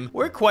hammer him.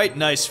 We're quite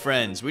nice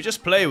friends. We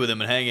just play with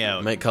him and hang out.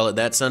 You might call it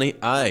that, Sonny.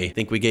 I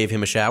think we gave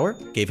him a shower,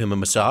 gave him a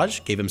massage,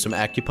 gave him some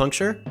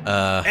acupuncture.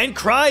 And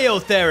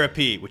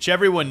cryotherapy, which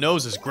everyone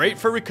knows is great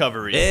for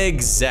recovery.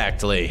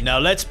 Exactly. Now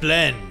let's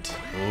blend.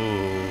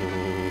 Ooh.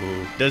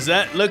 Does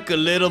that look a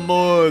little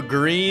more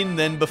green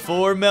than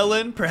before,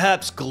 Melon?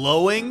 Perhaps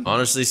glowing?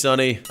 Honestly,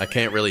 Sonny, I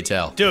can't really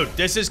tell. Dude,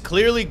 this is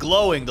clearly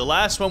glowing. The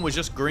last one was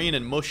just green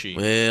and mushy.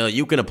 Well,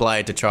 you can apply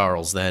it to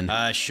Charles then.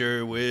 I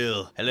sure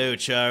will. Hello,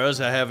 Charles.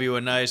 I have you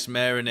a nice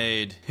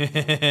marinade.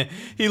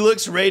 He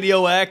looks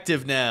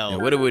radioactive now. Yeah,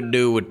 what do we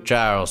do with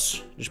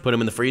Charles? Just put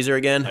him in the freezer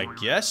again? I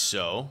guess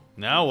so.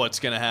 Now what's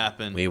gonna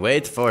happen? We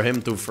wait for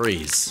him to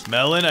freeze.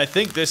 Melon, I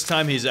think this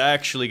time he's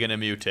actually gonna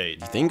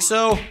mutate. You think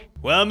so?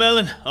 Well,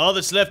 Melon, all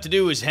that's left to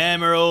do is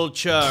hammer old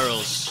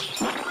Charles.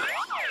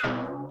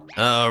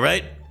 All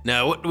right.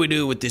 Now, what do we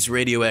do with this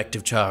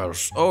radioactive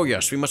Charles? Oh,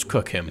 yes, we must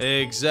cook him.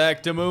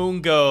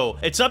 Exactamungo.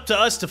 It's up to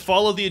us to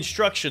follow the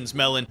instructions,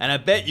 Melon, and I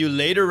bet you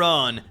later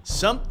on,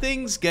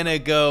 something's gonna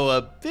go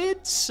a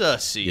bit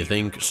sussy. You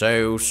think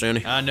so,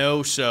 Sonny? I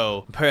know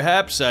so.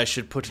 Perhaps I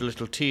should put a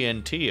little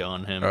TNT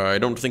on him. I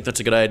don't think that's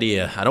a good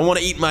idea. I don't want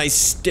to eat my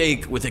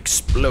steak with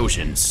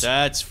explosions.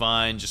 That's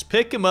fine. Just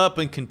pick him up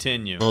and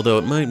continue. Although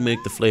it might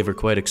make the flavor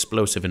quite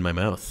explosive in my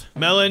mouth.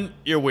 Melon,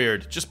 you're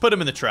weird. Just put him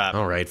in the trap.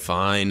 All right,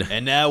 fine.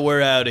 And now we're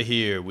out of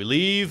here. We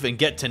leave and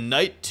get to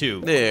night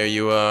 2. There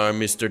you are,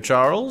 Mr.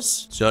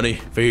 Charles. Sonny,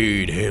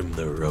 feed him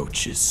the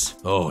roaches.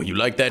 Oh, you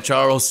like that,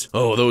 Charles?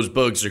 Oh, those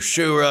bugs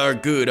sure are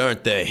good,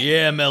 aren't they?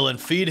 Yeah, Melon,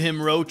 feed him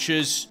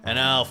roaches, and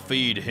I'll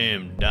feed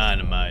him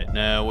dynamite.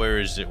 Now, where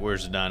is it?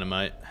 Where's the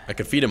dynamite? I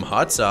could feed him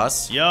hot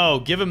sauce. Yo,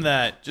 give him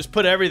that. Just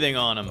put everything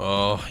on him.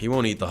 Oh, he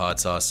won't eat the hot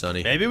sauce,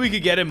 Sonny. Maybe we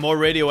could get him more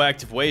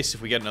radioactive waste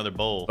if we get another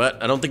bowl.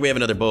 But I don't think we have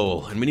another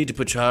bowl, and we need to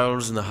put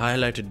Charles in the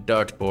highlighted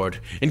dartboard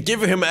and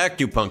give him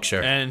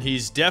acupuncture. And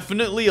he's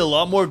definitely a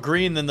lot more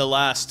green than the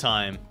last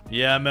time.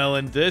 Yeah,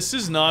 Melon, this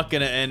is not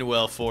gonna end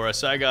well for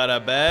us. I got a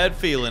bad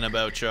feeling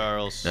about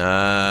Charles.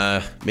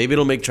 Maybe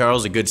it'll make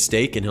Charles a good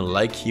steak and he'll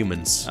like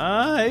humans.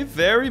 I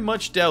very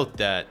much doubt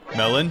that.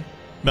 Melon?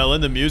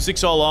 Melon, the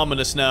music's all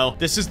ominous now.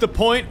 This is the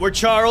point where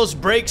Charles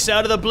breaks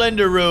out of the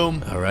blender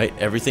room. All right,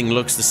 everything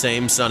looks the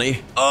same,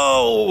 Sonny.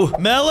 Oh!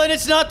 Melon,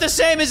 it's not the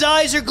same. His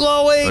eyes are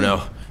glowing. Oh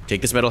no,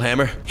 take this metal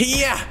hammer.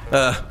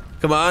 Yeah!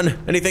 Come on,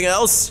 anything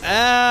else?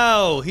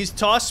 Ow, he's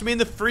tossed me in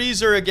the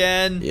freezer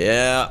again.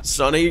 Yeah,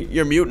 Sonny,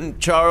 your mutant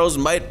Charles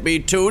might be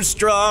too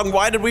strong.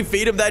 Why did we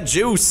feed him that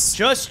juice?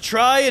 Just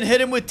try and hit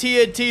him with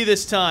TNT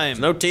this time. There's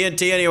no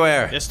TNT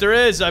anywhere. Yes, there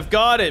is. I've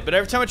got it. But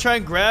every time I try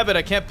and grab it,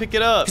 I can't pick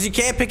it up. Because you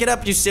can't pick it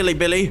up, you silly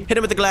Billy. Hit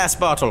him with the glass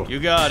bottle. You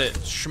got it.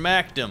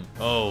 Schmacked him.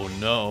 Oh,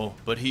 no.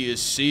 But he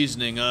is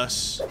seasoning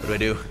us. What do I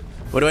do?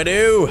 What do I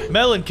do?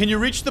 Melon, can you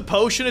reach the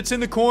potion? It's in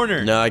the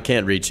corner. No, I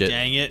can't reach it.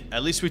 Dang it.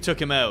 At least we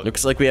took him out.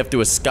 Looks like we have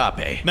to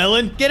escape.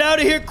 Melon, get out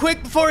of here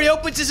quick before he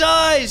opens his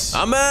eyes.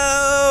 I'm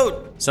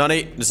out!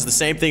 Sonny, this is the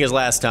same thing as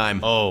last time.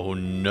 Oh,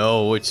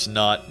 no, it's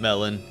not,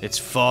 Melon. It's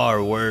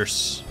far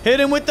worse. Hit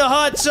him with the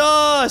hot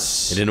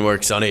sauce! It didn't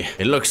work, Sonny.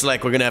 It looks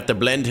like we're gonna have to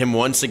blend him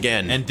once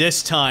again. And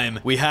this time,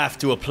 we have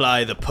to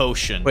apply the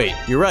potion. Wait,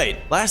 you're right.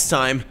 Last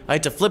time, I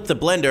had to flip the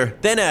blender,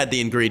 then add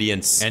the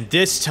ingredients. And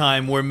this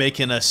time, we're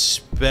making a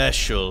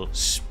special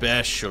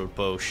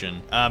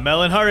potion.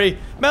 Melon, hurry!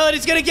 Melon,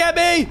 he's gonna get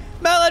me!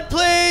 Melon,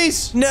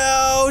 please!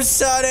 No,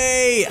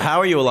 Sonny! How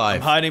are you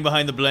alive? I'm hiding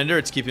behind the blender.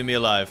 It's keeping me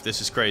alive.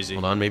 This is crazy.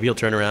 Hold on, maybe he'll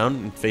turn around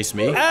and face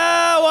me.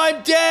 Ow,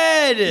 I'm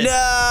dead!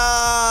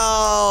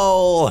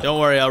 No!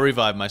 Don't worry, I'll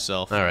revive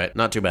myself. All right,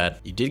 not too bad.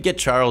 You did get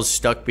Charles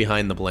stuck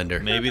behind the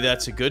blender. Maybe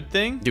that's a good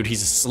thing? Dude,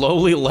 he's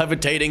slowly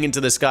levitating into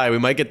the sky. We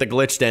might get the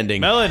glitched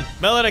ending. Melon,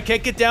 I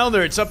can't get down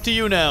there. It's up to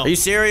you now. Are you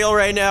cereal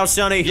right now,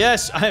 Sonny?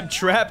 Yes, I am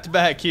trapped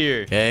back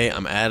here. Okay,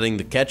 I'm adding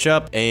the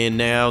ketchup and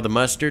now the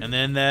mustard. And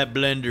then that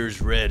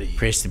blender's ready.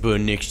 Press the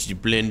button next to the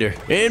blender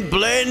and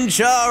blend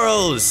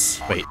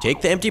Charles. Wait, take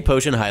the empty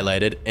potion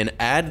highlighted and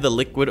add the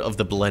liquid of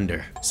the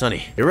blender.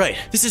 Sonny, you're right.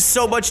 This is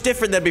so much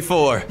different than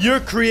before. You're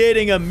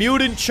creating a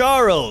mutant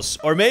Charles.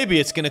 Or maybe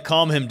it's gonna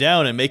calm him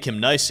down and make him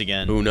nice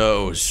again. Who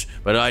knows?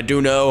 But I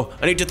do know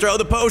I need to throw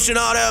the potion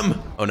on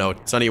him. Oh no,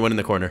 Sonny went in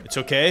the corner. It's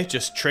okay.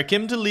 Just trick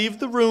him to leave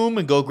the room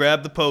and go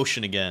grab the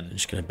potion again. I'm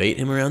just gonna bait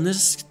him around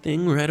this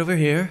thing right over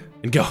here.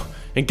 And go,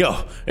 and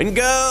go, and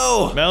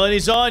go! Melon,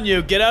 he's on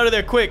you. Get out of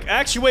there quick.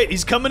 Actually, wait,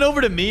 he's coming over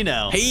to me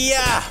now.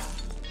 Hey-ya!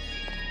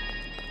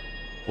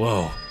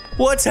 Whoa.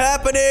 What's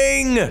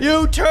happening?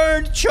 You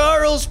turned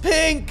Charles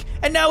pink,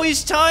 and now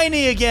he's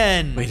tiny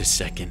again. Wait a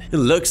second. It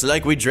looks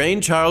like we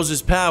drained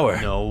Charles's power.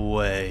 No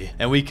way.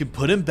 And we can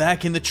put him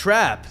back in the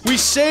trap. We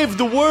saved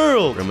the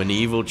world. From an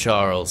evil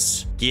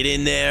Charles Get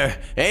in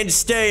there and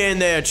stay in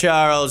there,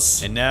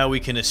 Charles. And now we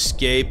can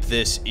escape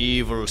this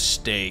evil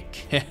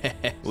stake.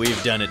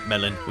 We've done it,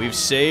 Melon. We've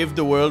saved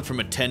the world from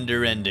a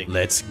tender ending.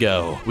 Let's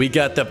go. We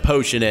got the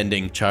potion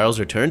ending.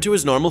 Charles returned to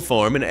his normal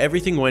form and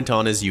everything went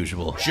on as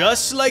usual.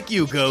 Just like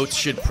you goats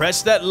should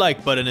press that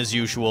like button as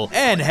usual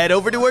and head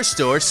over to our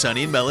store,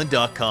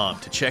 sunnyandmelon.com,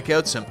 to check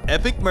out some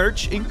epic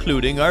merch,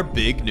 including our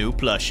big new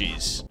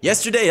plushies.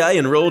 Yesterday, I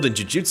enrolled in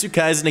Jujutsu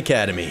Kaisen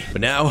Academy, but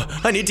now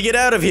I need to get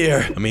out of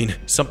here. I mean,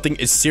 something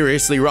is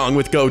seriously wrong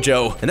with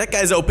Gojo, and that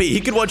guy's OP. He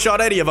can one-shot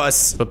any of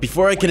us. But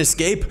before I can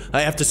escape,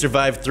 I have to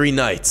survive 3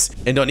 nights,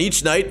 and on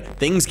each night,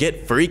 things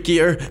get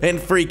freakier and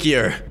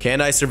freakier.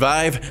 Can I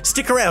survive?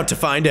 Stick around to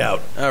find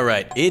out. All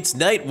right, it's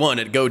night 1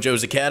 at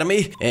Gojo's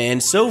Academy,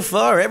 and so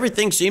far,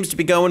 everything seems to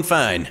be going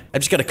fine. I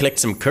just gotta collect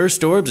some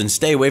cursed orbs and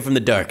stay away from the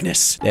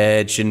darkness.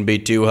 That shouldn't be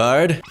too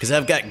hard, because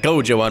I've got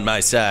Gojo on my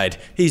side.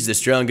 He's the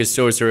strongest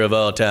sorcerer of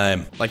all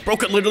time. Like, Bro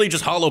could literally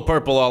just hollow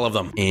purple all of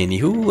them.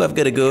 Anywho, I've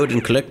gotta go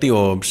and collect the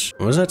orbs.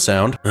 What was that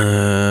sound?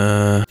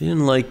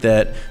 Didn't like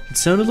that. It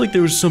sounded like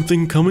there was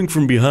something coming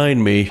from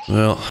behind me.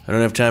 Well, I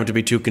don't have time to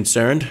be too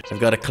concerned.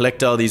 I've gotta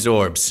collect all these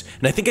orbs.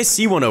 And I think I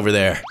see one over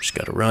there. Just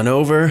gotta run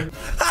over.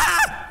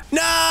 Ah!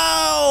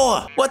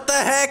 No! What the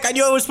heck? I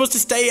knew I was supposed to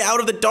stay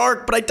out of the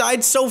dark, but I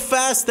died so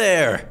fast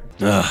there.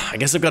 I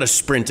guess I've got to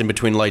sprint in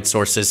between light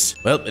sources.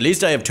 Well, at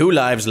least I have 2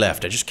 lives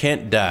left. I just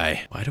can't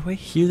die. Why do I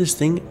hear this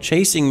thing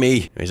chasing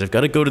me? Anyways, I've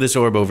got to go to this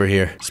orb over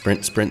here.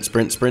 Sprint, sprint,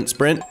 sprint, sprint,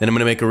 sprint. Then I'm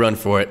gonna make a run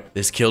for it.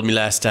 This killed me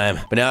last time,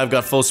 but now I've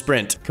got full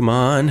sprint. Come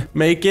on,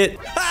 make it.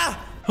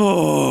 Ah!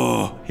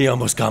 Oh, he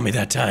almost got me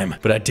that time,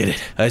 but I did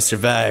it. I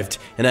survived,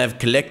 and I'm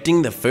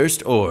collecting the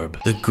first orb.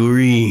 The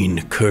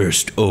green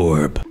cursed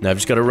orb. Now I've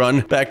just gotta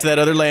run back to that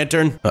other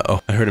lantern.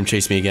 Uh-oh, I heard him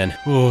chase me again.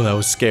 Oh, that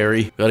was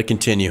scary. Gotta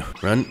continue.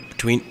 Run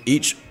between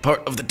each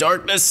part of the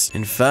darkness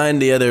and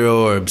find the other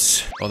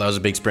orbs. Oh, that was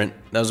a big sprint.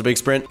 That was a big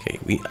sprint. Okay,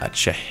 we are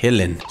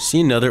chillin'.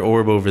 See another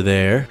orb over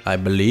there, I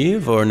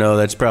believe. Or no,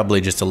 that's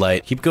probably just a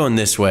light. Keep going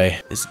this way.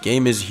 This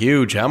game is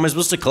huge. How am I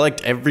supposed to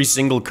collect every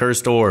single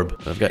cursed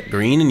orb? I've got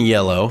green and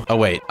yellow. Oh,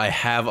 wait. I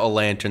have a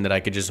lantern that I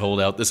could just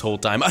hold out this whole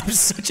time. I'm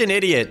such an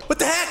idiot. What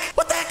the heck?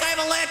 What the heck? I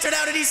have a lantern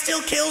out and he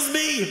still kills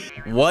me.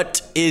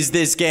 What is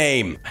this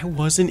game? I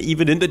wasn't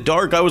even in the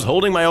dark. I was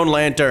holding my own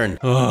lantern.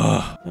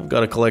 Oh, I've got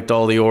to collect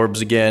all the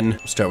orbs again.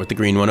 Start with the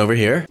green one over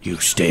here. You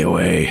stay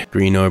away.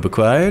 Green orb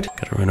acquired.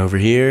 Gotta run over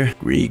here.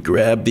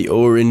 Grab the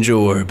orange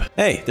orb.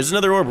 Hey, there's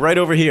another orb right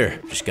over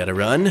here. Just gotta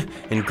run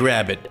and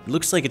grab it.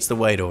 Looks like it's the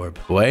white orb.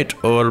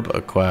 White orb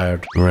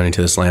acquired. I'm running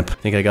to this lamp.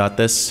 Think I got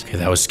this? Okay,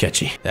 that was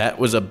sketchy. That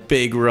was a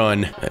big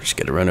run. I just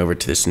gotta run over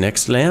to this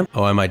next lamp.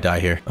 Oh, I might die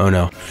here. Oh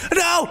no.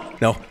 No!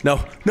 No,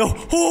 no, no.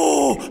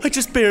 Oh, I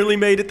just barely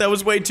made it. That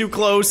was way too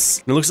close.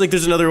 It looks like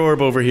there's another orb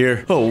over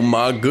here. Oh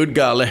my good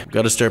golly.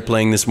 Gotta start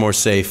playing this more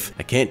safe.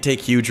 I can't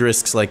take huge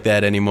risks like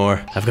that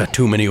anymore. I've got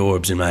too many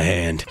orbs in my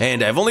hand.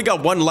 And I've only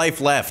got 1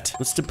 life left.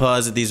 Let's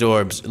deposit these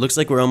orbs. It looks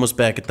like we're almost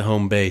back at the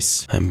home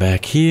base. I'm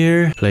back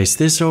here. Place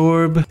this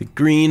orb, the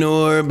green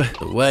orb,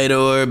 the white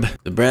orb,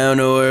 the brown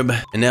orb.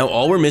 And now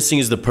all we're missing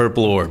is the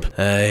purple orb.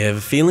 I have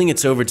a feeling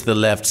it's over to the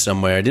left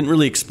somewhere. I didn't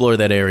really explore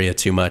that area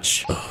too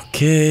much.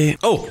 Okay.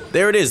 Oh,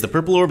 there it is. The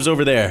purple orb's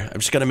over there. I've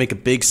just got to make a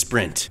big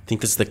sprint. I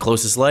think this is the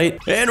closest light.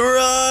 And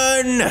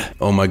run!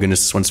 Oh my goodness,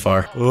 this one's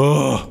far.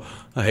 Oh.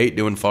 I hate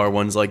doing far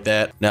ones like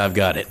that. Now I've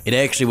got it. It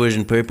actually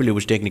wasn't purple, it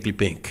was technically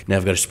pink. Now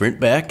I've got to sprint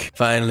back.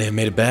 Finally, I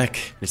made it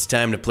back. It's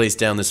time to place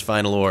down this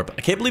final orb.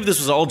 I can't believe this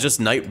was all just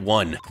night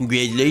 1.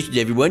 Congratulations,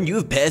 everyone. You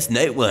have passed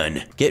night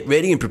 1. Get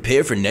ready and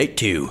prepare for night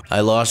 2. I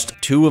lost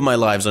 2 of my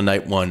lives on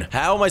night 1.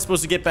 How am I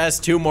supposed to get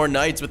past 2 more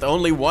nights with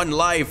only 1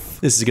 life?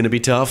 This is gonna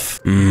be tough.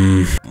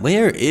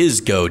 Where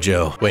is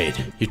Gojo?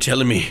 Wait, you're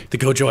telling me the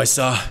Gojo I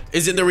saw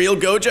isn't the real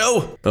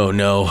Gojo? Oh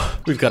no.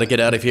 We've got to get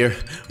out of here.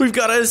 We've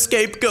got to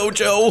escape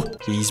Gojo.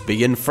 He's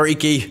being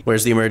freaky.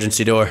 Where's the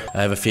emergency door?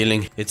 I have a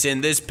feeling it's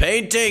in this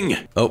painting.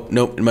 Oh,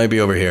 nope, it might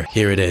be over here.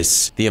 Here it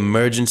is. The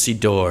emergency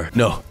door.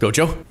 No,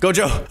 Gojo?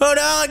 Gojo! Oh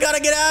no, I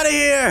gotta get out of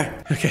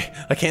here! Okay,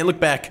 I can't look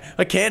back.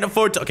 I can't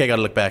afford to. Okay, I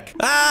gotta look back.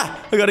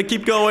 Ah! I gotta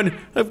keep going.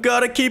 I've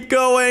gotta keep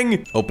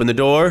going. Open the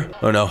door.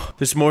 Oh no,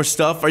 there's more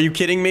stuff. Are you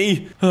kidding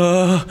me?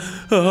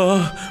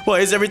 Why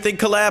is everything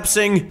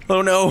collapsing?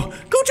 Oh no.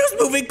 Gojo's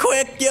moving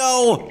quick,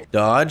 yo!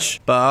 Dodge,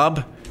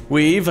 bob.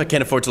 Weave. I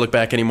can't afford to look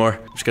back anymore.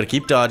 Just gotta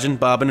keep dodging,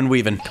 bobbing, and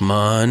weaving. Come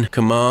on.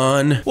 Come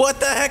on.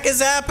 What the heck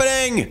is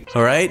happening?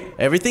 All right.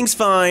 Everything's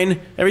fine.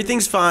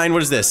 Everything's fine.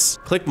 What is this?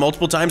 Click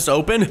multiple times to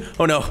open?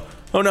 Oh no.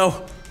 Oh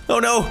no. Oh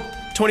no.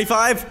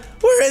 25?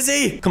 Where is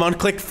he? Come on,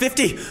 click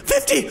 50.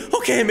 50.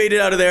 Okay, I made it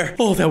out of there.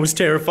 Oh, that was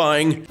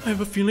terrifying. I have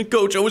a feeling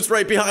Gojo is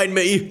right behind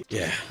me.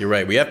 Yeah, you're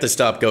right. We have to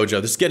stop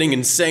Gojo. This is getting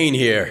insane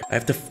here. I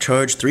have to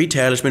charge 3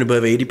 talisman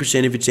above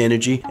 80% of its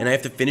energy, and I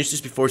have to finish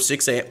this before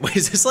 6 a.m. Wait,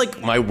 is this like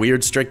my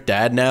weird strict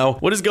dad now?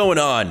 What is going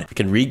on? I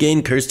can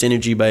regain cursed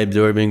energy by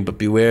absorbing, but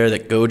beware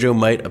that Gojo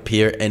might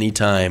appear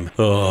anytime.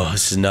 Oh,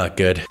 this is not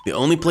good. The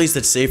only place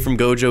that's safe from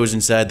Gojo is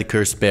inside the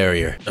cursed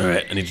barrier. All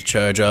right, I need to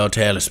charge all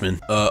talisman.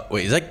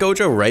 Wait, is that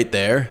Gojo right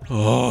there?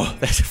 Oh,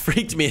 that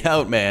freaked me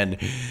out, man.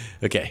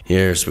 Okay,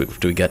 here's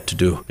what we got to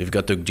do. We've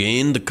got to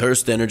gain the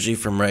cursed energy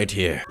from right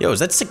here. Yo, is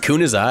that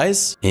Sukuna's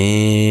eyes?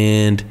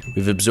 And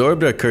we've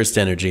absorbed our cursed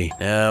energy.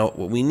 Now,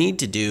 what we need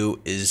to do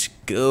is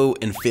go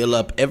and fill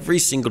up every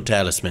single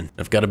talisman.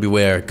 I've got to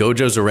beware.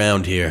 Gojo's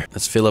around here.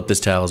 Let's fill up this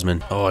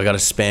talisman. Oh, I got to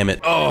spam it.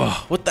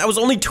 Oh, what? That was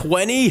only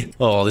 20?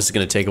 Oh, this is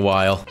going to take a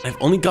while. I've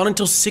only gone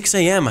until 6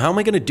 a.m. How am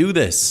I going to do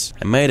this?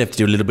 I might have to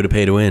do a little bit of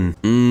pay to win.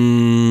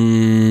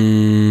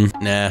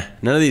 Nah,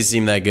 none of these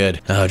seem that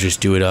good. I'll just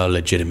do it all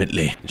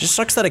legitimately. It just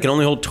sucks that I can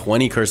only hold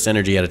 20 cursed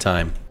energy at a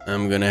time.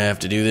 I'm gonna have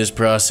to do this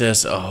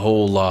process a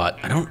whole lot.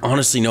 I don't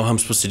honestly know how I'm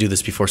supposed to do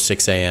this before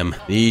 6 a.m.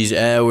 These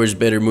hours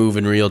better move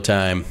in real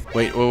time.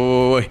 Wait.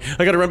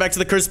 I gotta run back to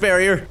the cursed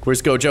barrier.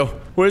 Where's Gojo?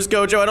 Where's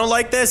Gojo? I don't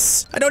like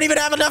this. I don't even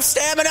have enough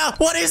stamina.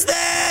 What is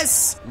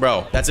this?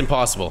 Bro, that's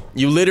impossible.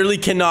 You literally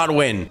cannot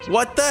win.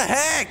 What the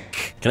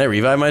heck? Can I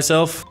revive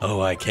myself? Oh,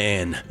 I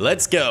can.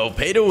 Let's go.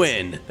 Pay to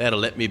win. That'll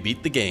let me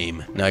beat the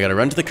game. Now I gotta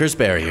run to the cursed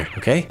barrier.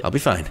 Okay, I'll be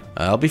fine.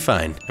 I'll be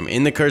fine. I'm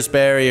in the cursed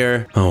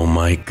barrier. Oh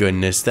my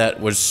goodness, that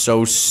was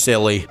so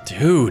silly.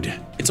 Dude,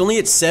 it's only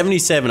at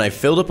 77. I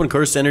filled up on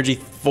cursed energy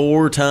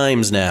 4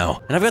 times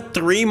now. And I've got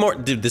 3 more.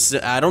 Dude, this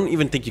is, I don't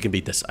even think you can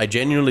beat this. I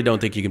genuinely don't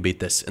think you can beat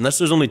this. Unless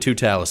there's only 2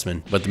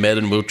 talisman. But the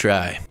Melon will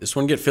try. This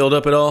one get filled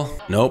up at all?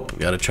 Nope.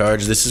 Gotta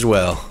charge this as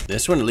well.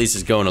 This one at least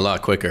is going a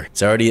lot quicker.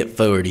 It's already at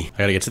 40. I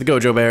gotta get to the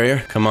Gojo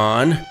barrier. Come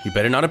on. You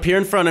better not appear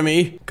in front of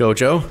me.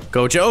 Gojo.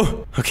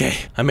 Gojo. Okay,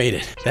 I made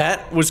it.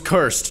 That was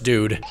cursed,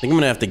 dude. I think I'm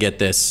gonna have to get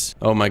this.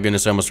 Oh my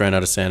goodness, I almost ran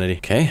out of sanity.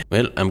 Okay,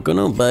 well, I'm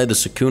gonna buy the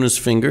Sukuna's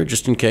finger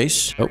just in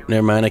case. Oh,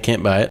 never mind. I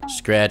can't buy it.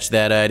 Scratch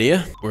that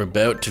idea. We're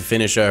about to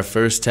finish our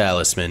first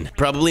talisman.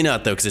 Probably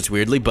not though, because it's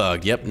weirdly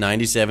bugged. Yep,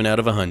 97 out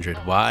of 100.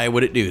 Why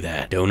would it do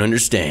that? Don't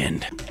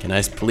understand. Can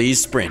I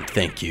please sprint?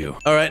 Thank you.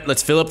 All right,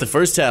 let's fill up the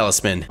first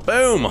talisman.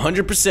 Boom,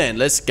 100%.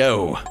 Let's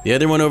go. The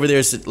other one over there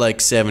is at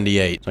like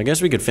 78. So I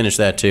guess we could finish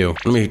that too.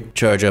 Let me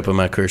charge up on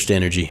my cursed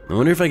energy. I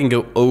wonder if I can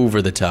go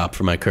over the top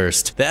for my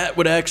cursed. That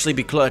would actually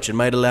be clutch. It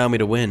might allow me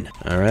to win.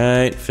 All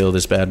right, fill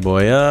this bad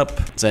boy up.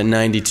 It's at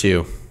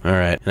 92. All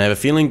right, and I have a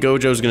feeling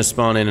Gojo's gonna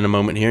spawn in a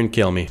moment here and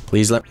kill me.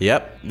 Please let,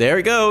 yep, there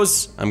he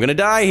goes. I'm gonna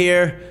die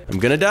here. I'm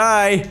gonna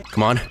die.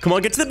 Come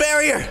on, get to the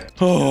barrier.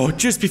 Oh,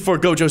 just before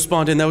Gojo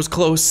spawned in, that was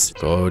close.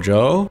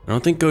 Gojo? I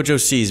don't think Gojo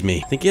sees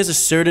me. I think he has a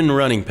certain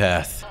running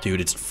path.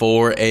 Dude, it's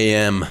 4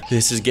 a.m.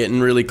 This is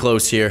getting really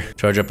close here.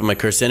 Charge up on my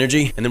cursed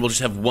energy, and then we'll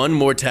just have 1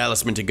 more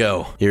talisman to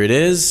go. Here it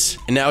is,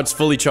 and now it's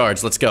fully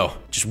charged. Let's go.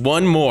 Just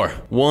 1 more.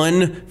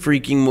 1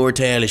 freaking more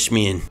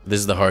talisman. This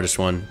is the hardest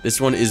one. This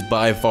one is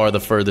by far the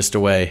furthest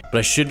away. But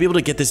I should be able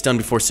to get this done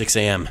before 6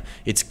 a.m.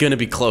 It's gonna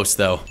be close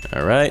though.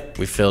 All right,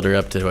 we filled her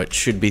up to what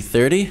should be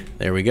 30.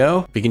 There we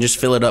go. We can just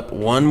fill it up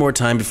 1 more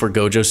time before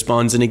Gojo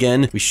spawns in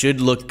again. We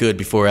should look good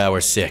before hour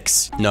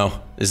 6.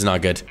 No. This is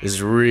not good. This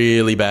is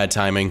really bad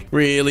timing.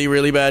 Really,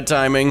 really bad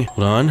timing.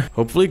 Hold on.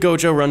 Hopefully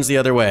Gojo runs the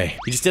other way.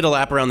 He just did a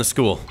lap around the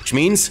school, which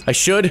means I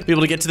should be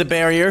able to get to the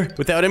barrier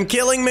without him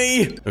killing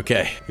me.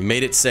 Okay, we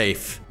made it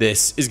safe.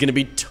 This is gonna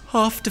be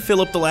tough to fill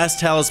up the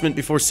last talisman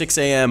before 6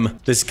 a.m.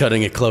 This is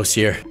cutting it close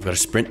here. I've got to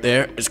sprint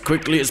there as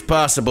quickly as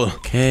possible.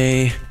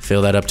 Okay,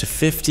 fill that up to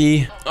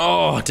 50.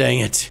 Oh, dang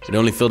it. It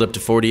only filled up to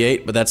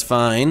 48, but that's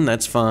fine.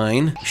 That's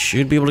fine.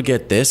 Should be able to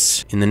get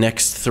this in the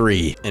next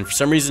 3. And for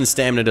some reason,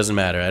 stamina doesn't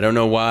matter. I don't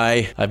know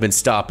why I've been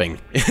stopping.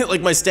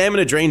 Like my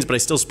stamina drains, but I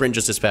still sprint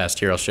just as fast.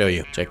 Here, I'll show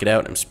you. Check it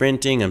out. I'm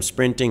sprinting.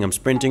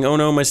 Oh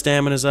no, my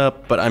stamina's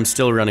up, but I'm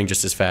still running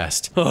just as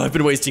fast. Oh, I've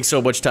been wasting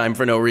so much time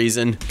for no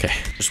reason. Okay,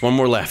 just 1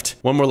 more left.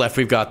 1 more left.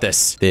 We've got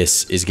this.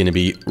 This is gonna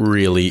be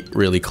really,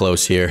 really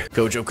close here.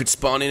 Gojo could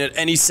spawn in at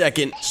any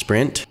second.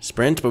 Sprint,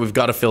 but we've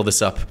got to fill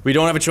this up. We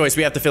don't have a choice.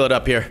 We have to fill it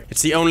up here.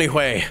 It's the only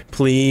way.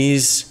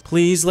 Please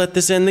let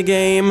this end the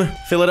game.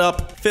 Fill it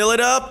up. Fill it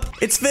up.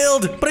 It's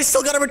filled, but I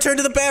still got to return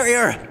to the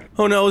barrier.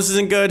 Oh no, this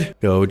isn't good.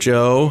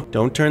 Gojo,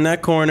 don't turn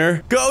that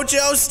corner.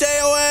 Gojo, stay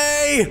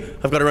away!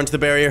 I've got to run to the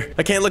barrier.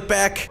 I can't look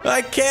back.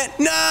 I can't.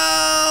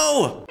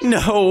 No!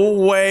 No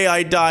way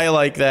I die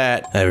like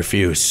that. I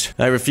refuse.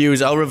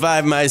 I'll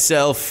revive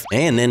myself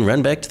and then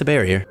run back to the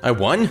barrier. I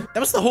won? That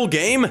was the whole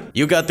game?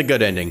 You got the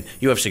good ending.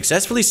 You have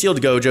successfully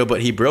sealed Gojo,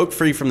 but he broke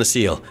free from the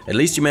seal. At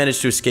least you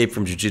managed to escape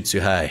from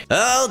Jujutsu High.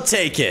 I'll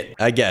take it.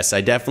 I guess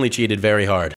I definitely cheated very hard.